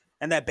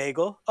 And that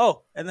bagel.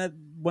 Oh, and that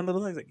one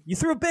little thing, like, you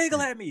threw a bagel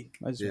at me.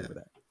 I just yeah.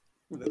 remember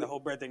that. The whole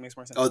bread thing makes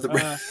more sense. Oh,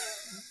 the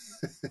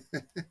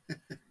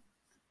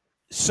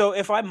So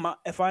if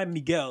I'm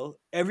Miguel,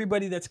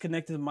 everybody that's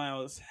connected to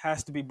Miles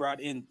has to be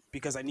brought in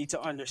because I need to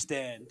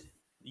understand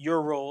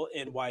your role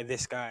and why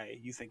this guy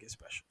you think is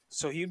special.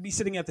 So he would be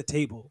sitting at the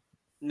table.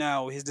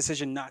 Now his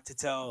decision not to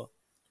tell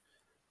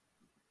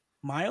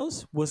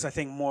Miles was, I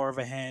think, more of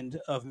a hand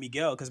of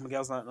Miguel because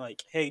Miguel's not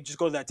like, hey, just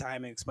go to that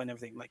time and explain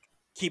everything. Like,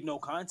 keep no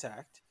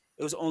contact.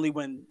 It was only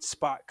when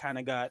Spot kind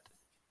of got.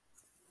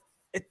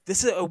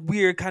 This is a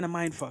weird kind of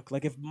mind fuck.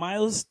 Like, if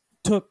Miles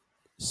took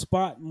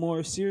Spot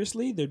more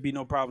seriously, there'd be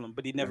no problem.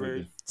 But he'd Never never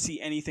do. see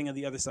anything on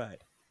the other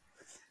side.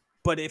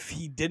 But if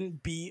he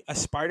didn't be a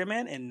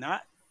Spider-Man and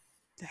not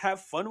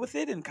have fun with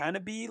it and kind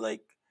of be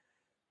like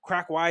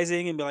crack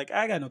wising and be like,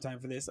 I got no time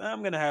for this.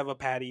 I'm gonna have a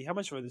patty. How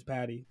much for this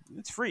patty?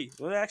 It's free.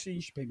 Well, actually,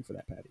 you should pay me for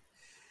that patty.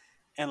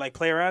 And like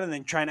play around and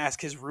then try and ask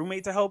his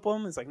roommate to help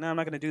him. It's like, no, I'm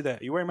not gonna do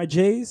that. You wearing my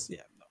J's?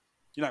 Yeah, no,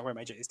 you're not wearing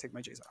my J's. Take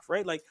my J's off,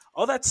 right? Like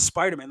all that's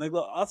Spider-Man. Like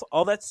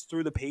all that's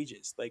through the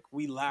pages. Like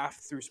we laugh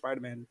through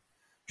Spider-Man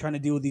trying to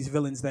deal with these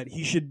villains that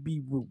he should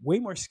be way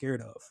more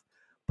scared of,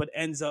 but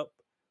ends up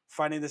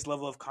finding this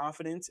level of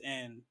confidence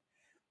and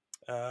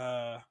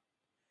uh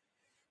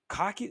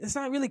cocky. It's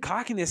not really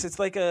cockiness. It's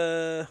like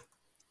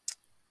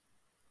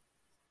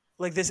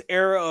this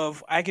era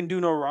of I can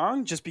do no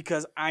wrong just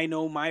because I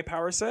know my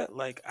power set.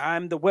 Like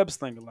I'm the web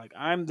slinger. Like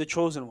I'm the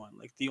chosen one.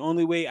 Like the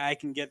only way I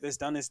can get this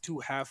done is to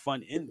have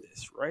fun in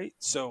this, right?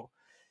 So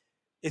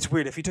it's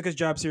weird. If he took his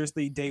job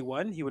seriously day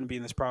one, he wouldn't be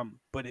in this problem.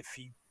 But if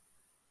he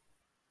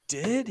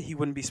did, he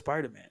wouldn't be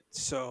Spider Man.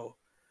 So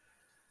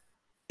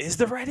is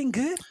the writing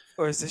good,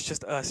 or is this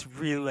just us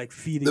really like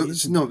feeding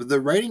into No, it? the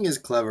writing is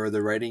clever.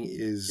 The writing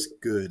is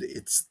good.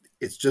 It's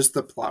just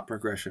the plot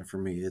progression for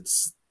me.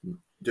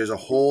 There's a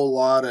whole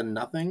lot of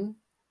nothing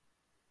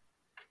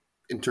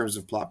in terms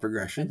of plot And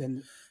progression.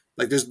 then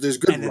Like there's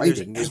good there's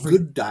writing, there's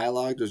good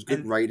dialogue, there's good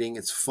and writing.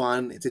 It's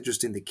fun, it's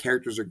interesting. The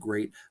characters are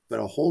great, but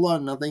a whole lot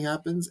of nothing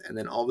happens, and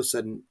then all of a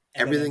sudden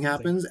and then everything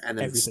happens, and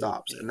then it everything.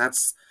 stops. Yeah. And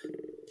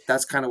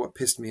that's kind of what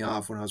pissed me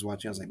off when I was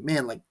watching. I was like,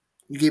 man, like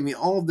you gave me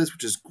all of this,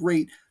 which is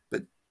great,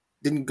 but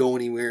didn't go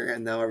anywhere,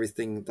 and now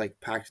everything like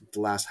packed into the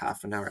last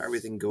half an hour.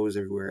 Everything goes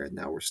everywhere, and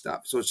now we're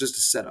stopped. So it's just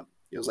a setup.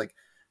 It was like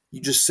you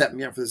just set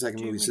me up for the second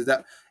Do you movie. So mean?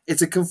 that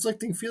it's a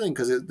conflicting feeling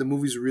because the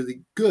movie's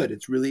really good.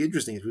 It's really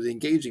interesting. It's really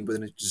engaging, but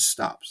then it just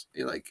stops.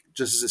 Like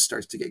just as it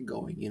starts to get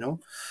going, you know.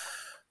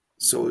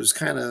 So it was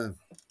kind of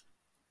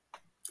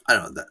I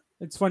don't know that.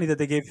 It's funny that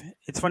they gave.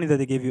 It's funny that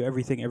they gave you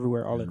everything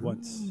everywhere all at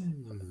once.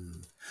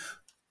 Mm.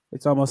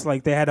 It's almost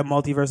like they had a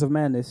multiverse of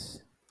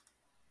madness.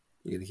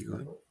 You gonna keep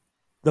going?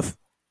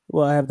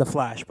 Well, I have the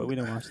Flash, but we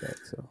don't watch that.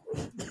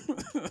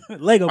 So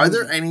Lego Are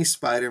there Movie. any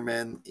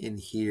Spider-Man in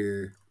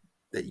here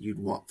that you'd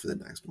want for the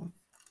next one?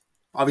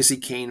 Obviously,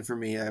 Kane for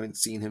me. I haven't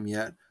seen him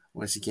yet. I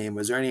want to see Kane.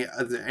 But is there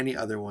any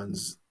other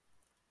ones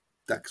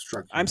that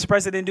struck I'm you?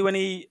 surprised they didn't do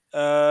any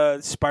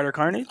Spider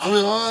Carnage,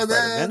 Oh, Spider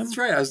that's Venom.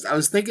 right. I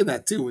was thinking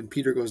that too when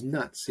Peter goes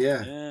nuts.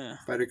 Yeah, Yeah,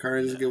 Spider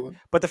Carnage is a yeah. good one.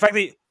 But the fact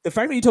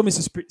that you told me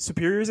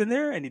Superior's in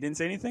there and he didn't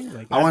say anything,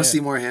 like I want to see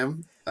goddamn. more of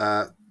him.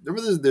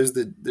 Remember there's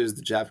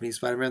the Japanese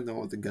Spider-Man, the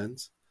one with the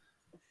guns.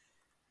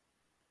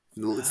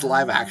 It's a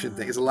live action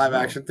thing. It's a live No,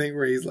 action thing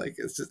where he's like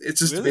it's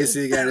just really?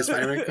 basically a guy in a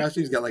Spider-Man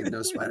costume. He's got like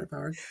no spider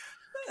powers.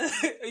 Are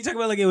you talking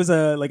about like it was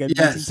a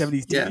Yes,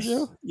 1970s TV yes,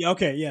 show? Yeah,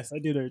 okay, yes, I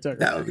do know what you're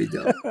that would be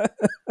dope. talking about.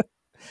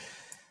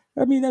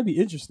 I mean, that'd be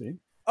interesting.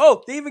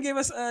 Oh, they even gave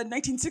us a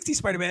 1960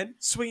 Spider-Man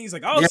swinging. He's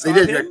like, I'll Yeah, they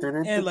stop did.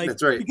 him, and like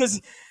That's right.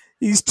 because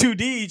he's 2D,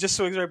 he just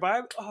swings right by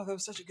him. Oh, that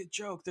was such a good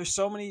joke. There's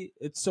so many.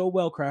 It's so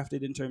well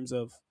crafted in terms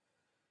of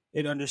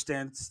it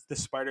understands the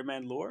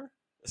Spider-Man lore,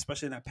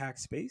 especially in that packed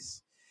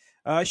space.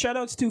 Shout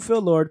outs to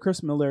Phil Lord,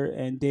 Chris Miller,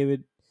 and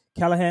David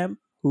Callahan,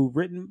 who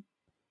written.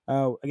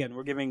 Again,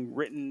 we're giving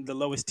written the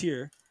lowest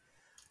tier,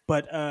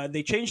 but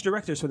they changed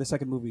directors for the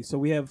second movie. So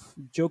we have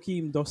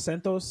Joaquim Dos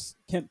Santos,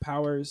 Kent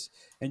Powers,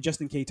 and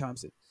Justin K.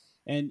 Thompson.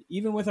 And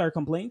even with our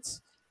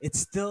complaints, it's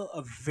still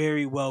a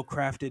very well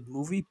crafted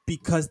movie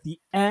because the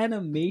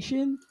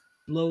animation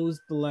blows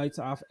the lights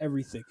off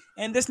everything.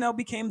 And this now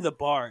became the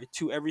bar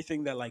to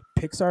everything that like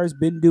Pixar's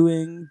been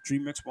doing,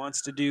 DreamWorks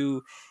wants to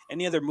do,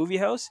 any other movie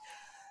house.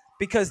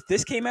 Because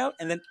this came out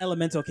and then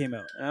Elemental came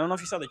out. And I don't know if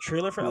you saw the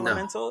trailer for No,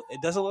 Elemental. It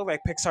doesn't look like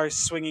Pixar's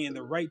swinging in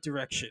the right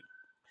direction.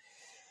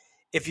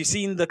 If you've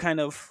seen the kind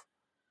of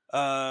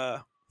uh,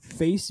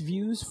 face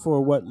views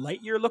for what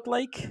Lightyear looked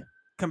like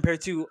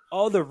compared to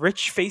all the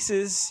rich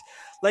faces,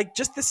 like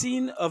just the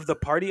scene of the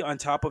party on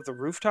top of the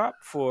rooftop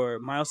for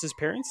Miles's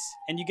parents,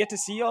 and you get to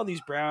see all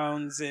these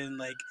browns and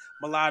like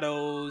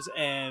mulattoes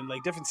and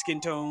like different skin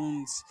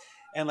tones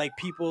and like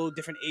people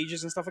different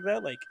ages and stuff like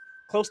that, like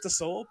close to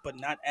soul but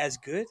not as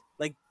good.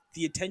 Like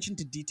the attention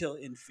to detail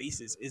in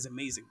faces is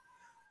amazing.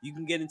 You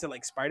can get into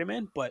like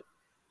Spider-Man, but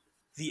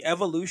the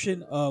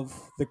evolution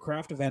of the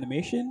craft of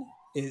animation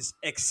is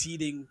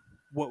exceeding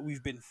what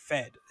we've been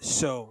fed.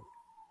 So,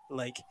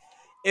 like,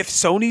 if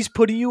Sony's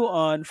putting you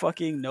on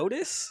fucking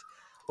notice,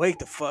 wake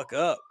the fuck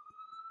up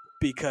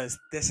because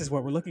this is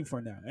what we're looking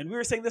for now. And we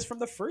were saying this from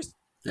the first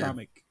yeah,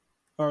 comic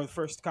or the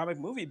first comic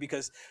movie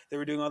because they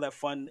were doing all that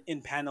fun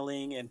in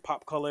paneling and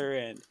pop color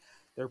and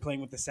they were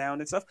playing with the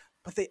sound and stuff.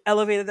 But they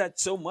elevated that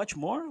so much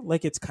more.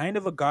 Like, it's kind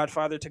of a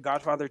Godfather to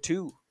Godfather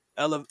 2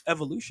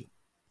 evolution.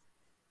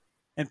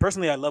 And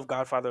personally, I love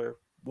Godfather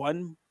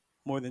 1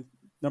 more than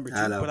number 2,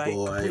 atta but I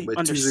boy. completely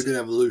But two's a understand good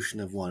evolution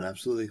of one.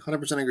 Absolutely,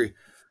 100% agree.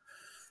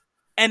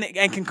 and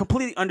can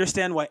completely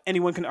understand why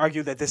anyone can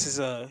argue that this is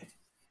a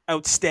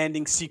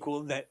outstanding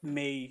sequel that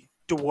may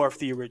dwarf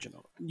the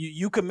original.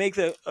 You can make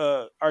the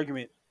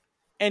argument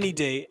any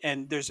day,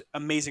 and there's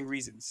amazing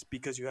reasons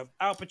because you have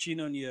Al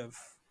Pacino and you have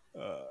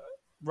uh,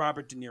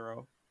 Robert De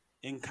Niro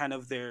in kind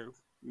of their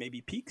maybe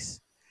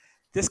peaks.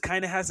 This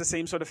kind of has the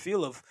same sort of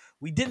feel of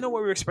we didn't know what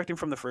we were expecting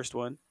from the first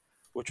one,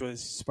 which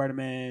was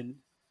Spider-Man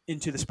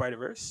Into the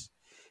Spider-Verse.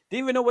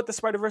 Didn't even know what the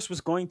Spider-Verse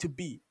was going to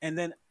be, and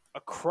then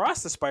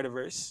across the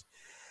Spider-Verse,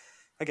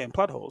 again,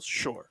 plot holes,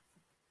 sure,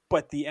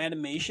 but the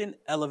animation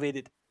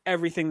elevated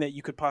everything that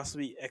you could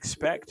possibly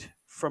expect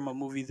from a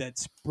movie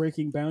that's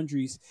breaking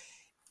boundaries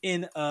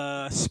in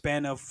a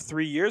span of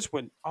 3 years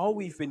when all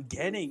we've been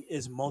getting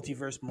is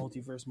multiverse,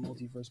 multiverse,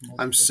 multiverse,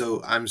 I'm multiverse, so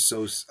multiverse. I'm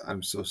so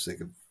I'm so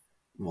sick of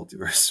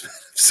multiverse.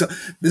 So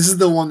this is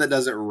the one that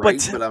does it right,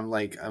 But but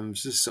I'm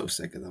just so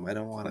sick of them. I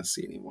don't want to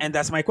see anymore. and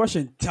that's my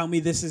question. Tell me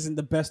this isn't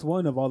the best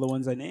one of all the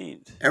ones I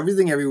named.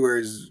 Everything everywhere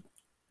is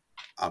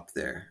up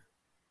there.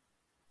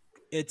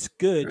 It's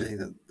good.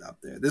 Everything's up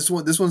there. This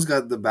one's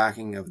got the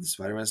backing of the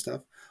Spider-Man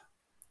stuff.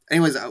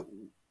 Anyways,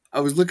 I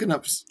was looking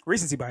up.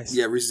 Recency bias.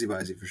 Yeah, Recency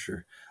Bias for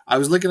sure. I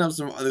was looking up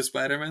some other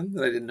Spider-Man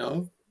that I didn't know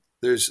of.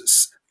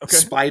 There's Okay.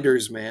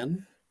 Spiders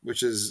Man,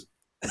 which is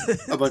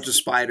a bunch of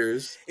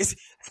spiders. It's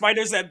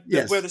spiders that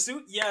wear Yes, the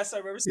suit. Yes, I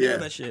remember seeing all yeah.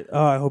 that shit.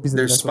 Oh, I hope he's in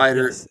the There's next one.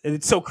 Spider. Yes, and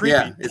it's so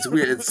Yeah, creepy. it's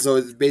weird.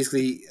 It's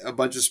basically a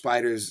bunch of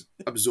spiders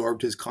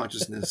absorbed his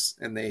consciousness,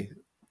 and they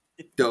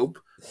dope.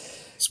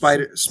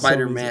 So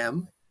Spider amazing.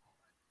 Man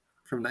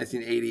from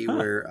 1980, Huh?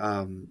 where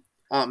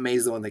Aunt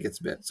May's the one that gets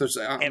bit. So it's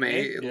like Aunt Aunt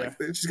May. May, and Yeah.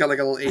 like she's got like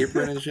a little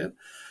apron and shit.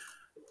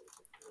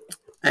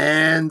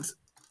 And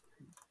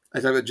I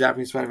talk about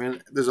Japanese Spider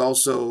Man. There's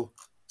also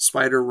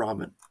Spider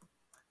Ramen.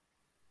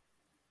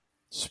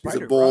 He's a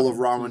Spider bowl of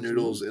Robin. ramen Jeez,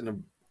 noodles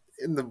Louise.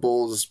 in the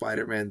bowl is a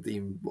Spider Man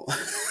themed bowl.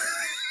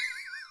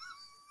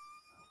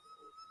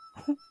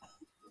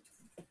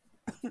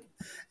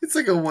 It's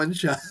like a one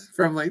shot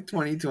from like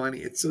 2020.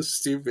 It's so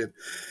stupid.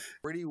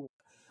 Where do you?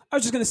 I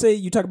was just gonna say,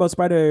 you talk about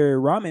Spider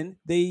Ramen.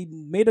 They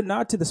made a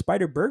nod to the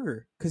Spider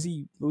Burger because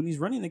when he's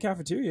running the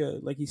cafeteria,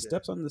 like he Yeah,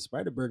 steps on the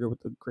Spider Burger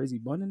with the crazy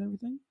bun and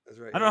everything. that's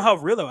right. I don't know Yeah,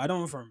 how real though. I don't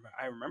know if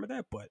I remember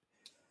that, but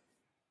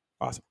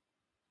awesome.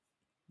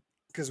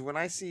 because when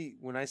I see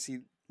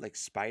like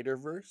Spider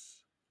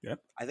Verse, Yep.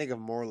 I think of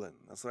Moreland.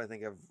 That's what I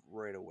think of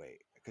right away.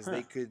 Because Huh.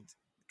 they could,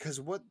 because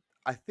what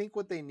I think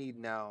what they need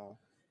now,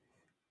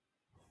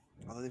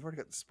 although they've already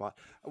got the spot,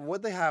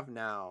 what they have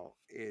now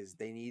is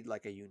they need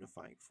like a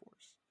unifying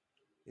force.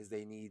 Is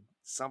they need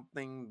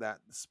something that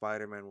the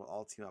Spider Man will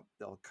all team up.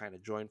 They'll kind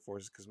of join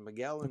forces because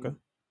Miguel Okay.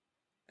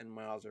 and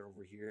Miles are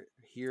over here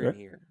and Right.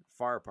 here,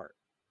 far apart.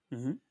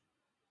 Mm-hmm.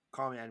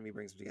 Common enemy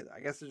brings them together. I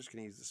guess they're just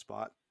gonna use the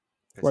spot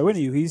because Why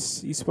wouldn't you? He's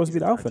supposed to he's be in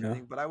the charge alpha of now.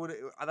 everything. But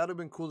I thought it'd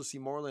been cool to see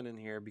Moreland in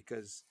here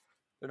because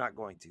they're not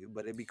going to.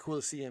 But it'd be cool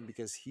to see him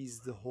because he's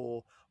the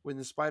whole when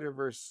the Spider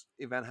Verse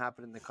event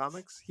happened in the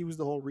comics, he was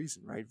the whole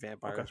reason, right? Okay.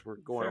 Vampires were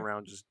going Fair.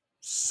 around just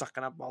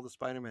sucking up all the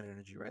Spider Man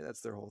energy, right?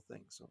 That's their whole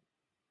thing. So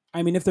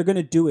I mean, if they're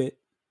gonna do it,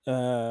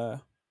 uh,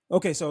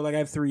 okay. So like, I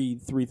have three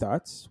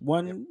thoughts. yep,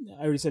 One,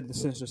 I already said the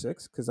Sinister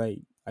Six because I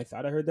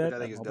thought I heard which that. I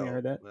think I'm is hoping I dope.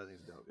 heard that. I think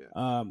is dope.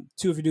 Yeah.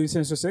 Two, if you're doing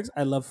Sinister Six,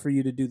 I'd love for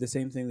you to do the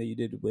same thing that you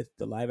did with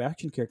the live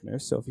action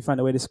characters. So if you find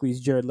a way to squeeze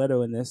Jared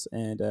Leto in this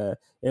and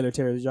Taylor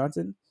Terry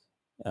Johnson,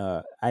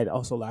 I'd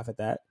also laugh at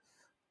that.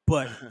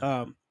 But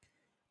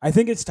I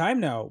think it's time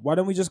now. Why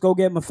don't we just go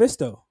get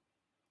Mephisto?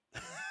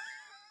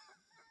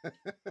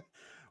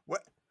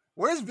 what?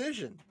 Where's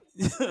Vision?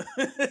 where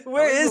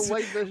Where's the is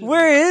white Vision?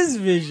 where is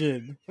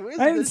Vision? Where's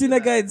I haven't seen Vision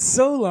that guy at? in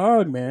so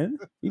long, man.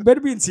 He better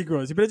be in Secret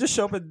Wars. He better just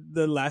show up at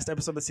the last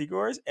episode of Secret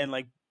Wars and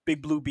like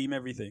big blue beam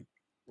everything.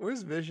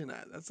 Where's Vision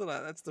at? That's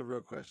the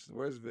real question.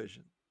 Where's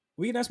Vision?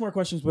 We can ask more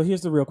questions, but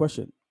here's the real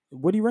question: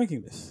 what are you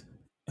ranking this?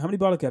 How many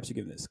bottle caps you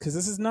giving this? Because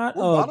this is not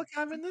We're a bottle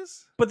capping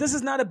this? but this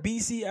is not a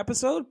BC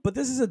episode. But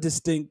this is a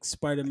distinct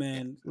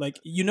Spider-Man. Like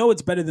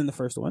it's better than the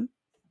first one.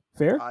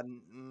 Fair.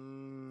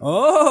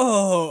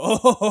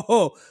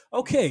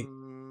 Okay.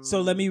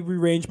 So let me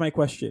rearrange my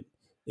question.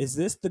 Is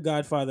this the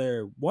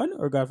Godfather 1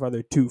 or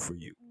Godfather 2 for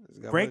you? It's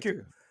Godfather Rank your, 2.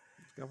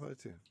 It's Godfather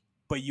 2.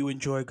 but you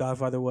enjoy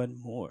Godfather 1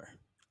 more.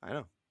 I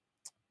know.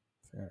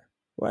 Fair.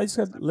 Well, I just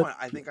That's got my let. point.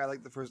 I think I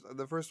like the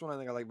first one I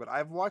think I like, but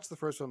I've watched the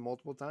first one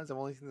multiple times. I've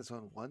only seen this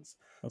one once.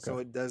 Okay. So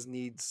it does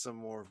need some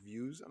more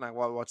views. And I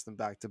want to watch them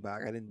back to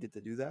back. I didn't get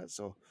to do that.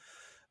 So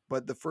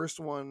but the first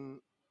one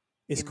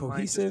It's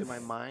cohesive. in my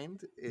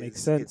mind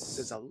Makes is it's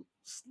sense. a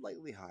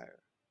slightly higher.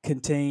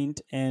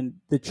 Contained, and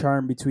the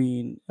charm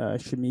between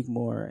Shamik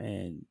Moore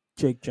and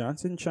Jake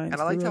Johnson shines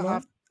And I liked through a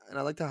how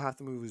lot. half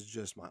the movie was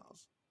just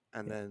Miles.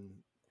 And Yeah, then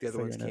the other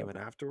ones figuring it came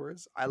out. in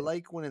afterwards. I Yeah,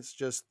 like when it's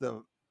just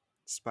the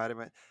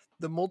Spider-Man.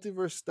 The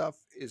multiverse stuff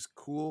is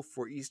cool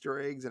for Easter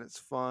eggs and it's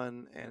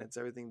fun and it's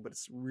everything, but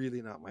it's really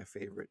not my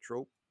favorite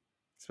trope,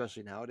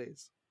 especially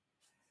nowadays.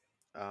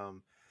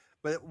 Um,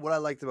 but what I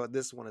liked about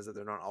this one is that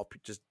they're not all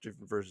just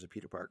different versions of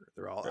Peter Parker.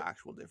 They're all right.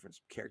 actual different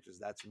characters.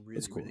 That's That's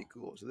really, cool. really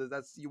cool. So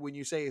that's when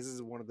you say this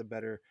is one of the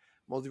better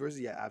multiverses.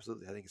 Yeah,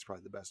 absolutely. I think it's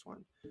probably the best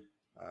one.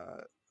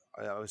 Uh,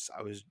 I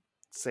was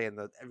saying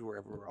that everywhere,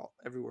 everywhere, all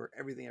everywhere,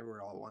 everything,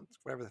 everywhere, all at once.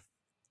 Whatever the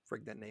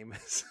frig that name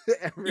is.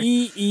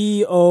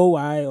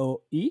 EEOYOE.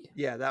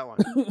 Yeah, that one.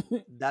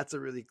 That's a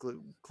really close.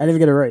 I didn't even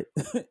get it right.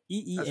 That's a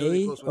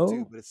really close one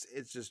too, EEAO. but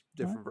it's just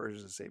different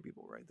versions of the same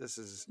people, right? This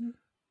is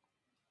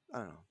I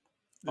don't know.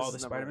 This All the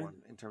is number Spider-Man?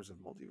 one in terms of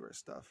multiverse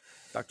stuff.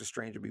 Doctor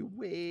Strange would be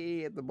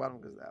way at the bottom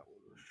because that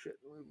was a shit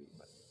movie.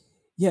 But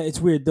Yeah,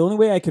 it's weird. The only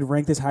way I could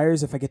rank this higher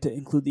is if I get to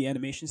include the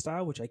animation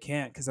style, which I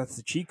can't because that's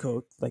the cheat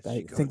code. Like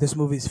I think this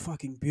movie is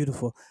fucking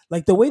beautiful.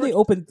 Like the way they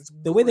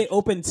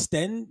opened,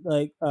 Sten,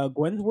 like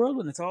Gwen's world,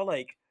 and it's all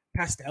like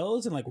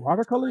pastels and like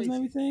watercolors and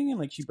everything, and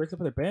like she breaks up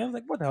with her band.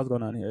 Like what the hell's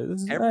going on here?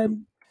 This is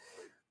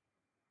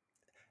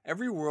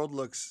every world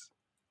looks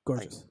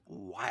gorgeous, like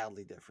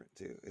wildly different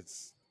too.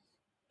 It's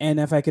and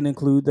if I can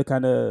include the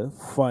kind of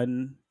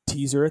fun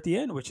teaser at the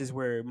end, which is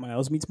where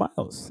Miles meets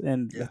Miles,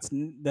 and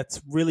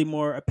that's really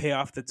more a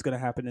payoff that's going to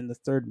happen in the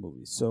third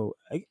movie. So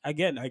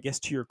again, I guess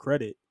to your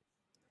credit,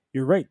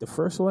 you're right. The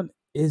first one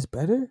is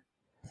better,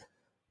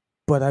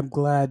 but I'm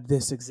glad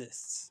this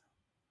exists.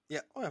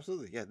 Yeah, oh,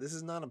 absolutely. Yeah, this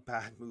is not a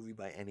bad movie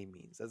by any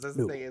means. That's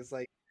the thing. It's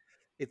like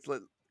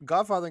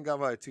Godfather and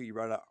Godfather 2. You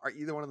brought up. Are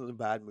either one of them a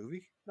bad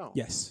movie? No.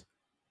 Yes.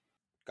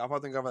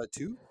 Godfather and Godfather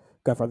 2.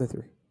 Godfather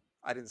 3.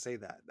 I didn't say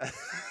that.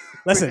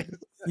 Listen,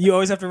 you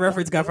always have to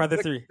reference Godfather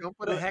 3. Don't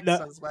put a hex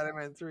on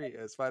Spider-Man 3,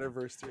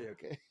 Spider-Verse 3,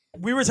 okay?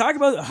 We were talking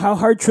about how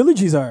hard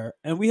trilogies are,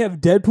 and we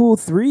have Deadpool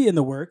 3 in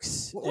the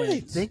works. What were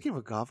they thinking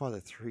with Godfather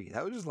 3?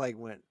 That was just like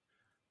when...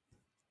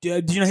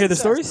 Did you not hear the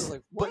stories?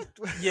 Like, what?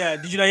 Yeah,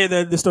 did you not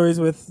hear the stories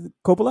with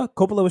Coppola?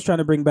 Coppola was trying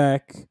to bring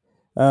back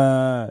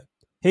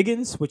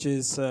Higgins, which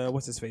is,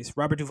 what's his face?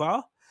 Robert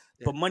Duvall.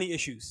 Yeah. But money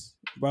issues.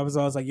 Robert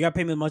Duvall was like, you got to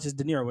pay me as much as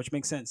De Niro, which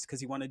makes sense because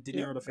he wanted De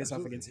Niro to face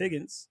off against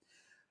Higgins.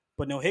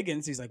 But no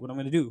Higgins, he's like, what am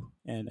I going to do?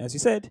 And as you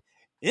said,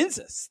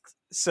 incest.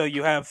 So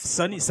you have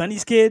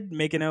Sonny's kid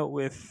making out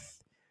with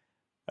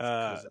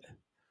it's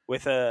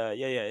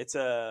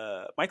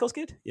Michael's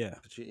kid? Yeah.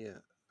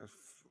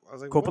 I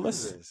was like, Coppola's? what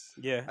is this?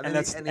 Yeah. And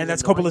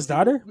that's Coppola's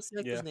daughter? What's the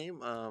actor's name?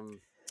 The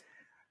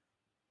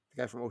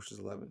guy from Ocean's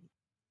 11.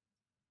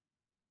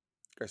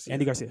 Garcia.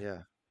 Andy Garcia. Yeah.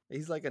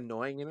 He's like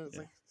annoying in it. It's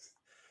like,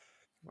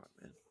 come on,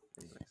 man.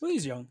 Anyways. Well,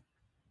 he's young.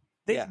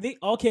 They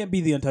all can't be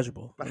the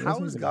untouchable. But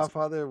how is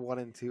Godfather 1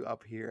 and 2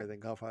 up here, and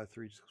then Godfather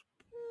 3 just goes...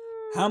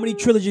 How many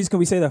trilogies can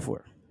we say that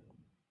for?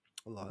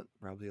 A lot.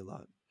 Probably a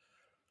lot.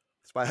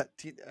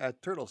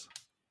 Turtles.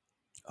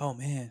 Oh,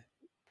 man.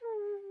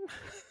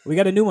 We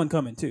got a new one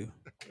coming, too.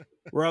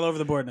 We're all over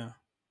the board now.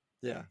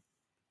 Yeah.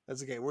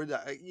 That's okay.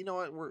 You know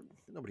what?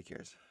 Nobody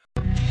cares.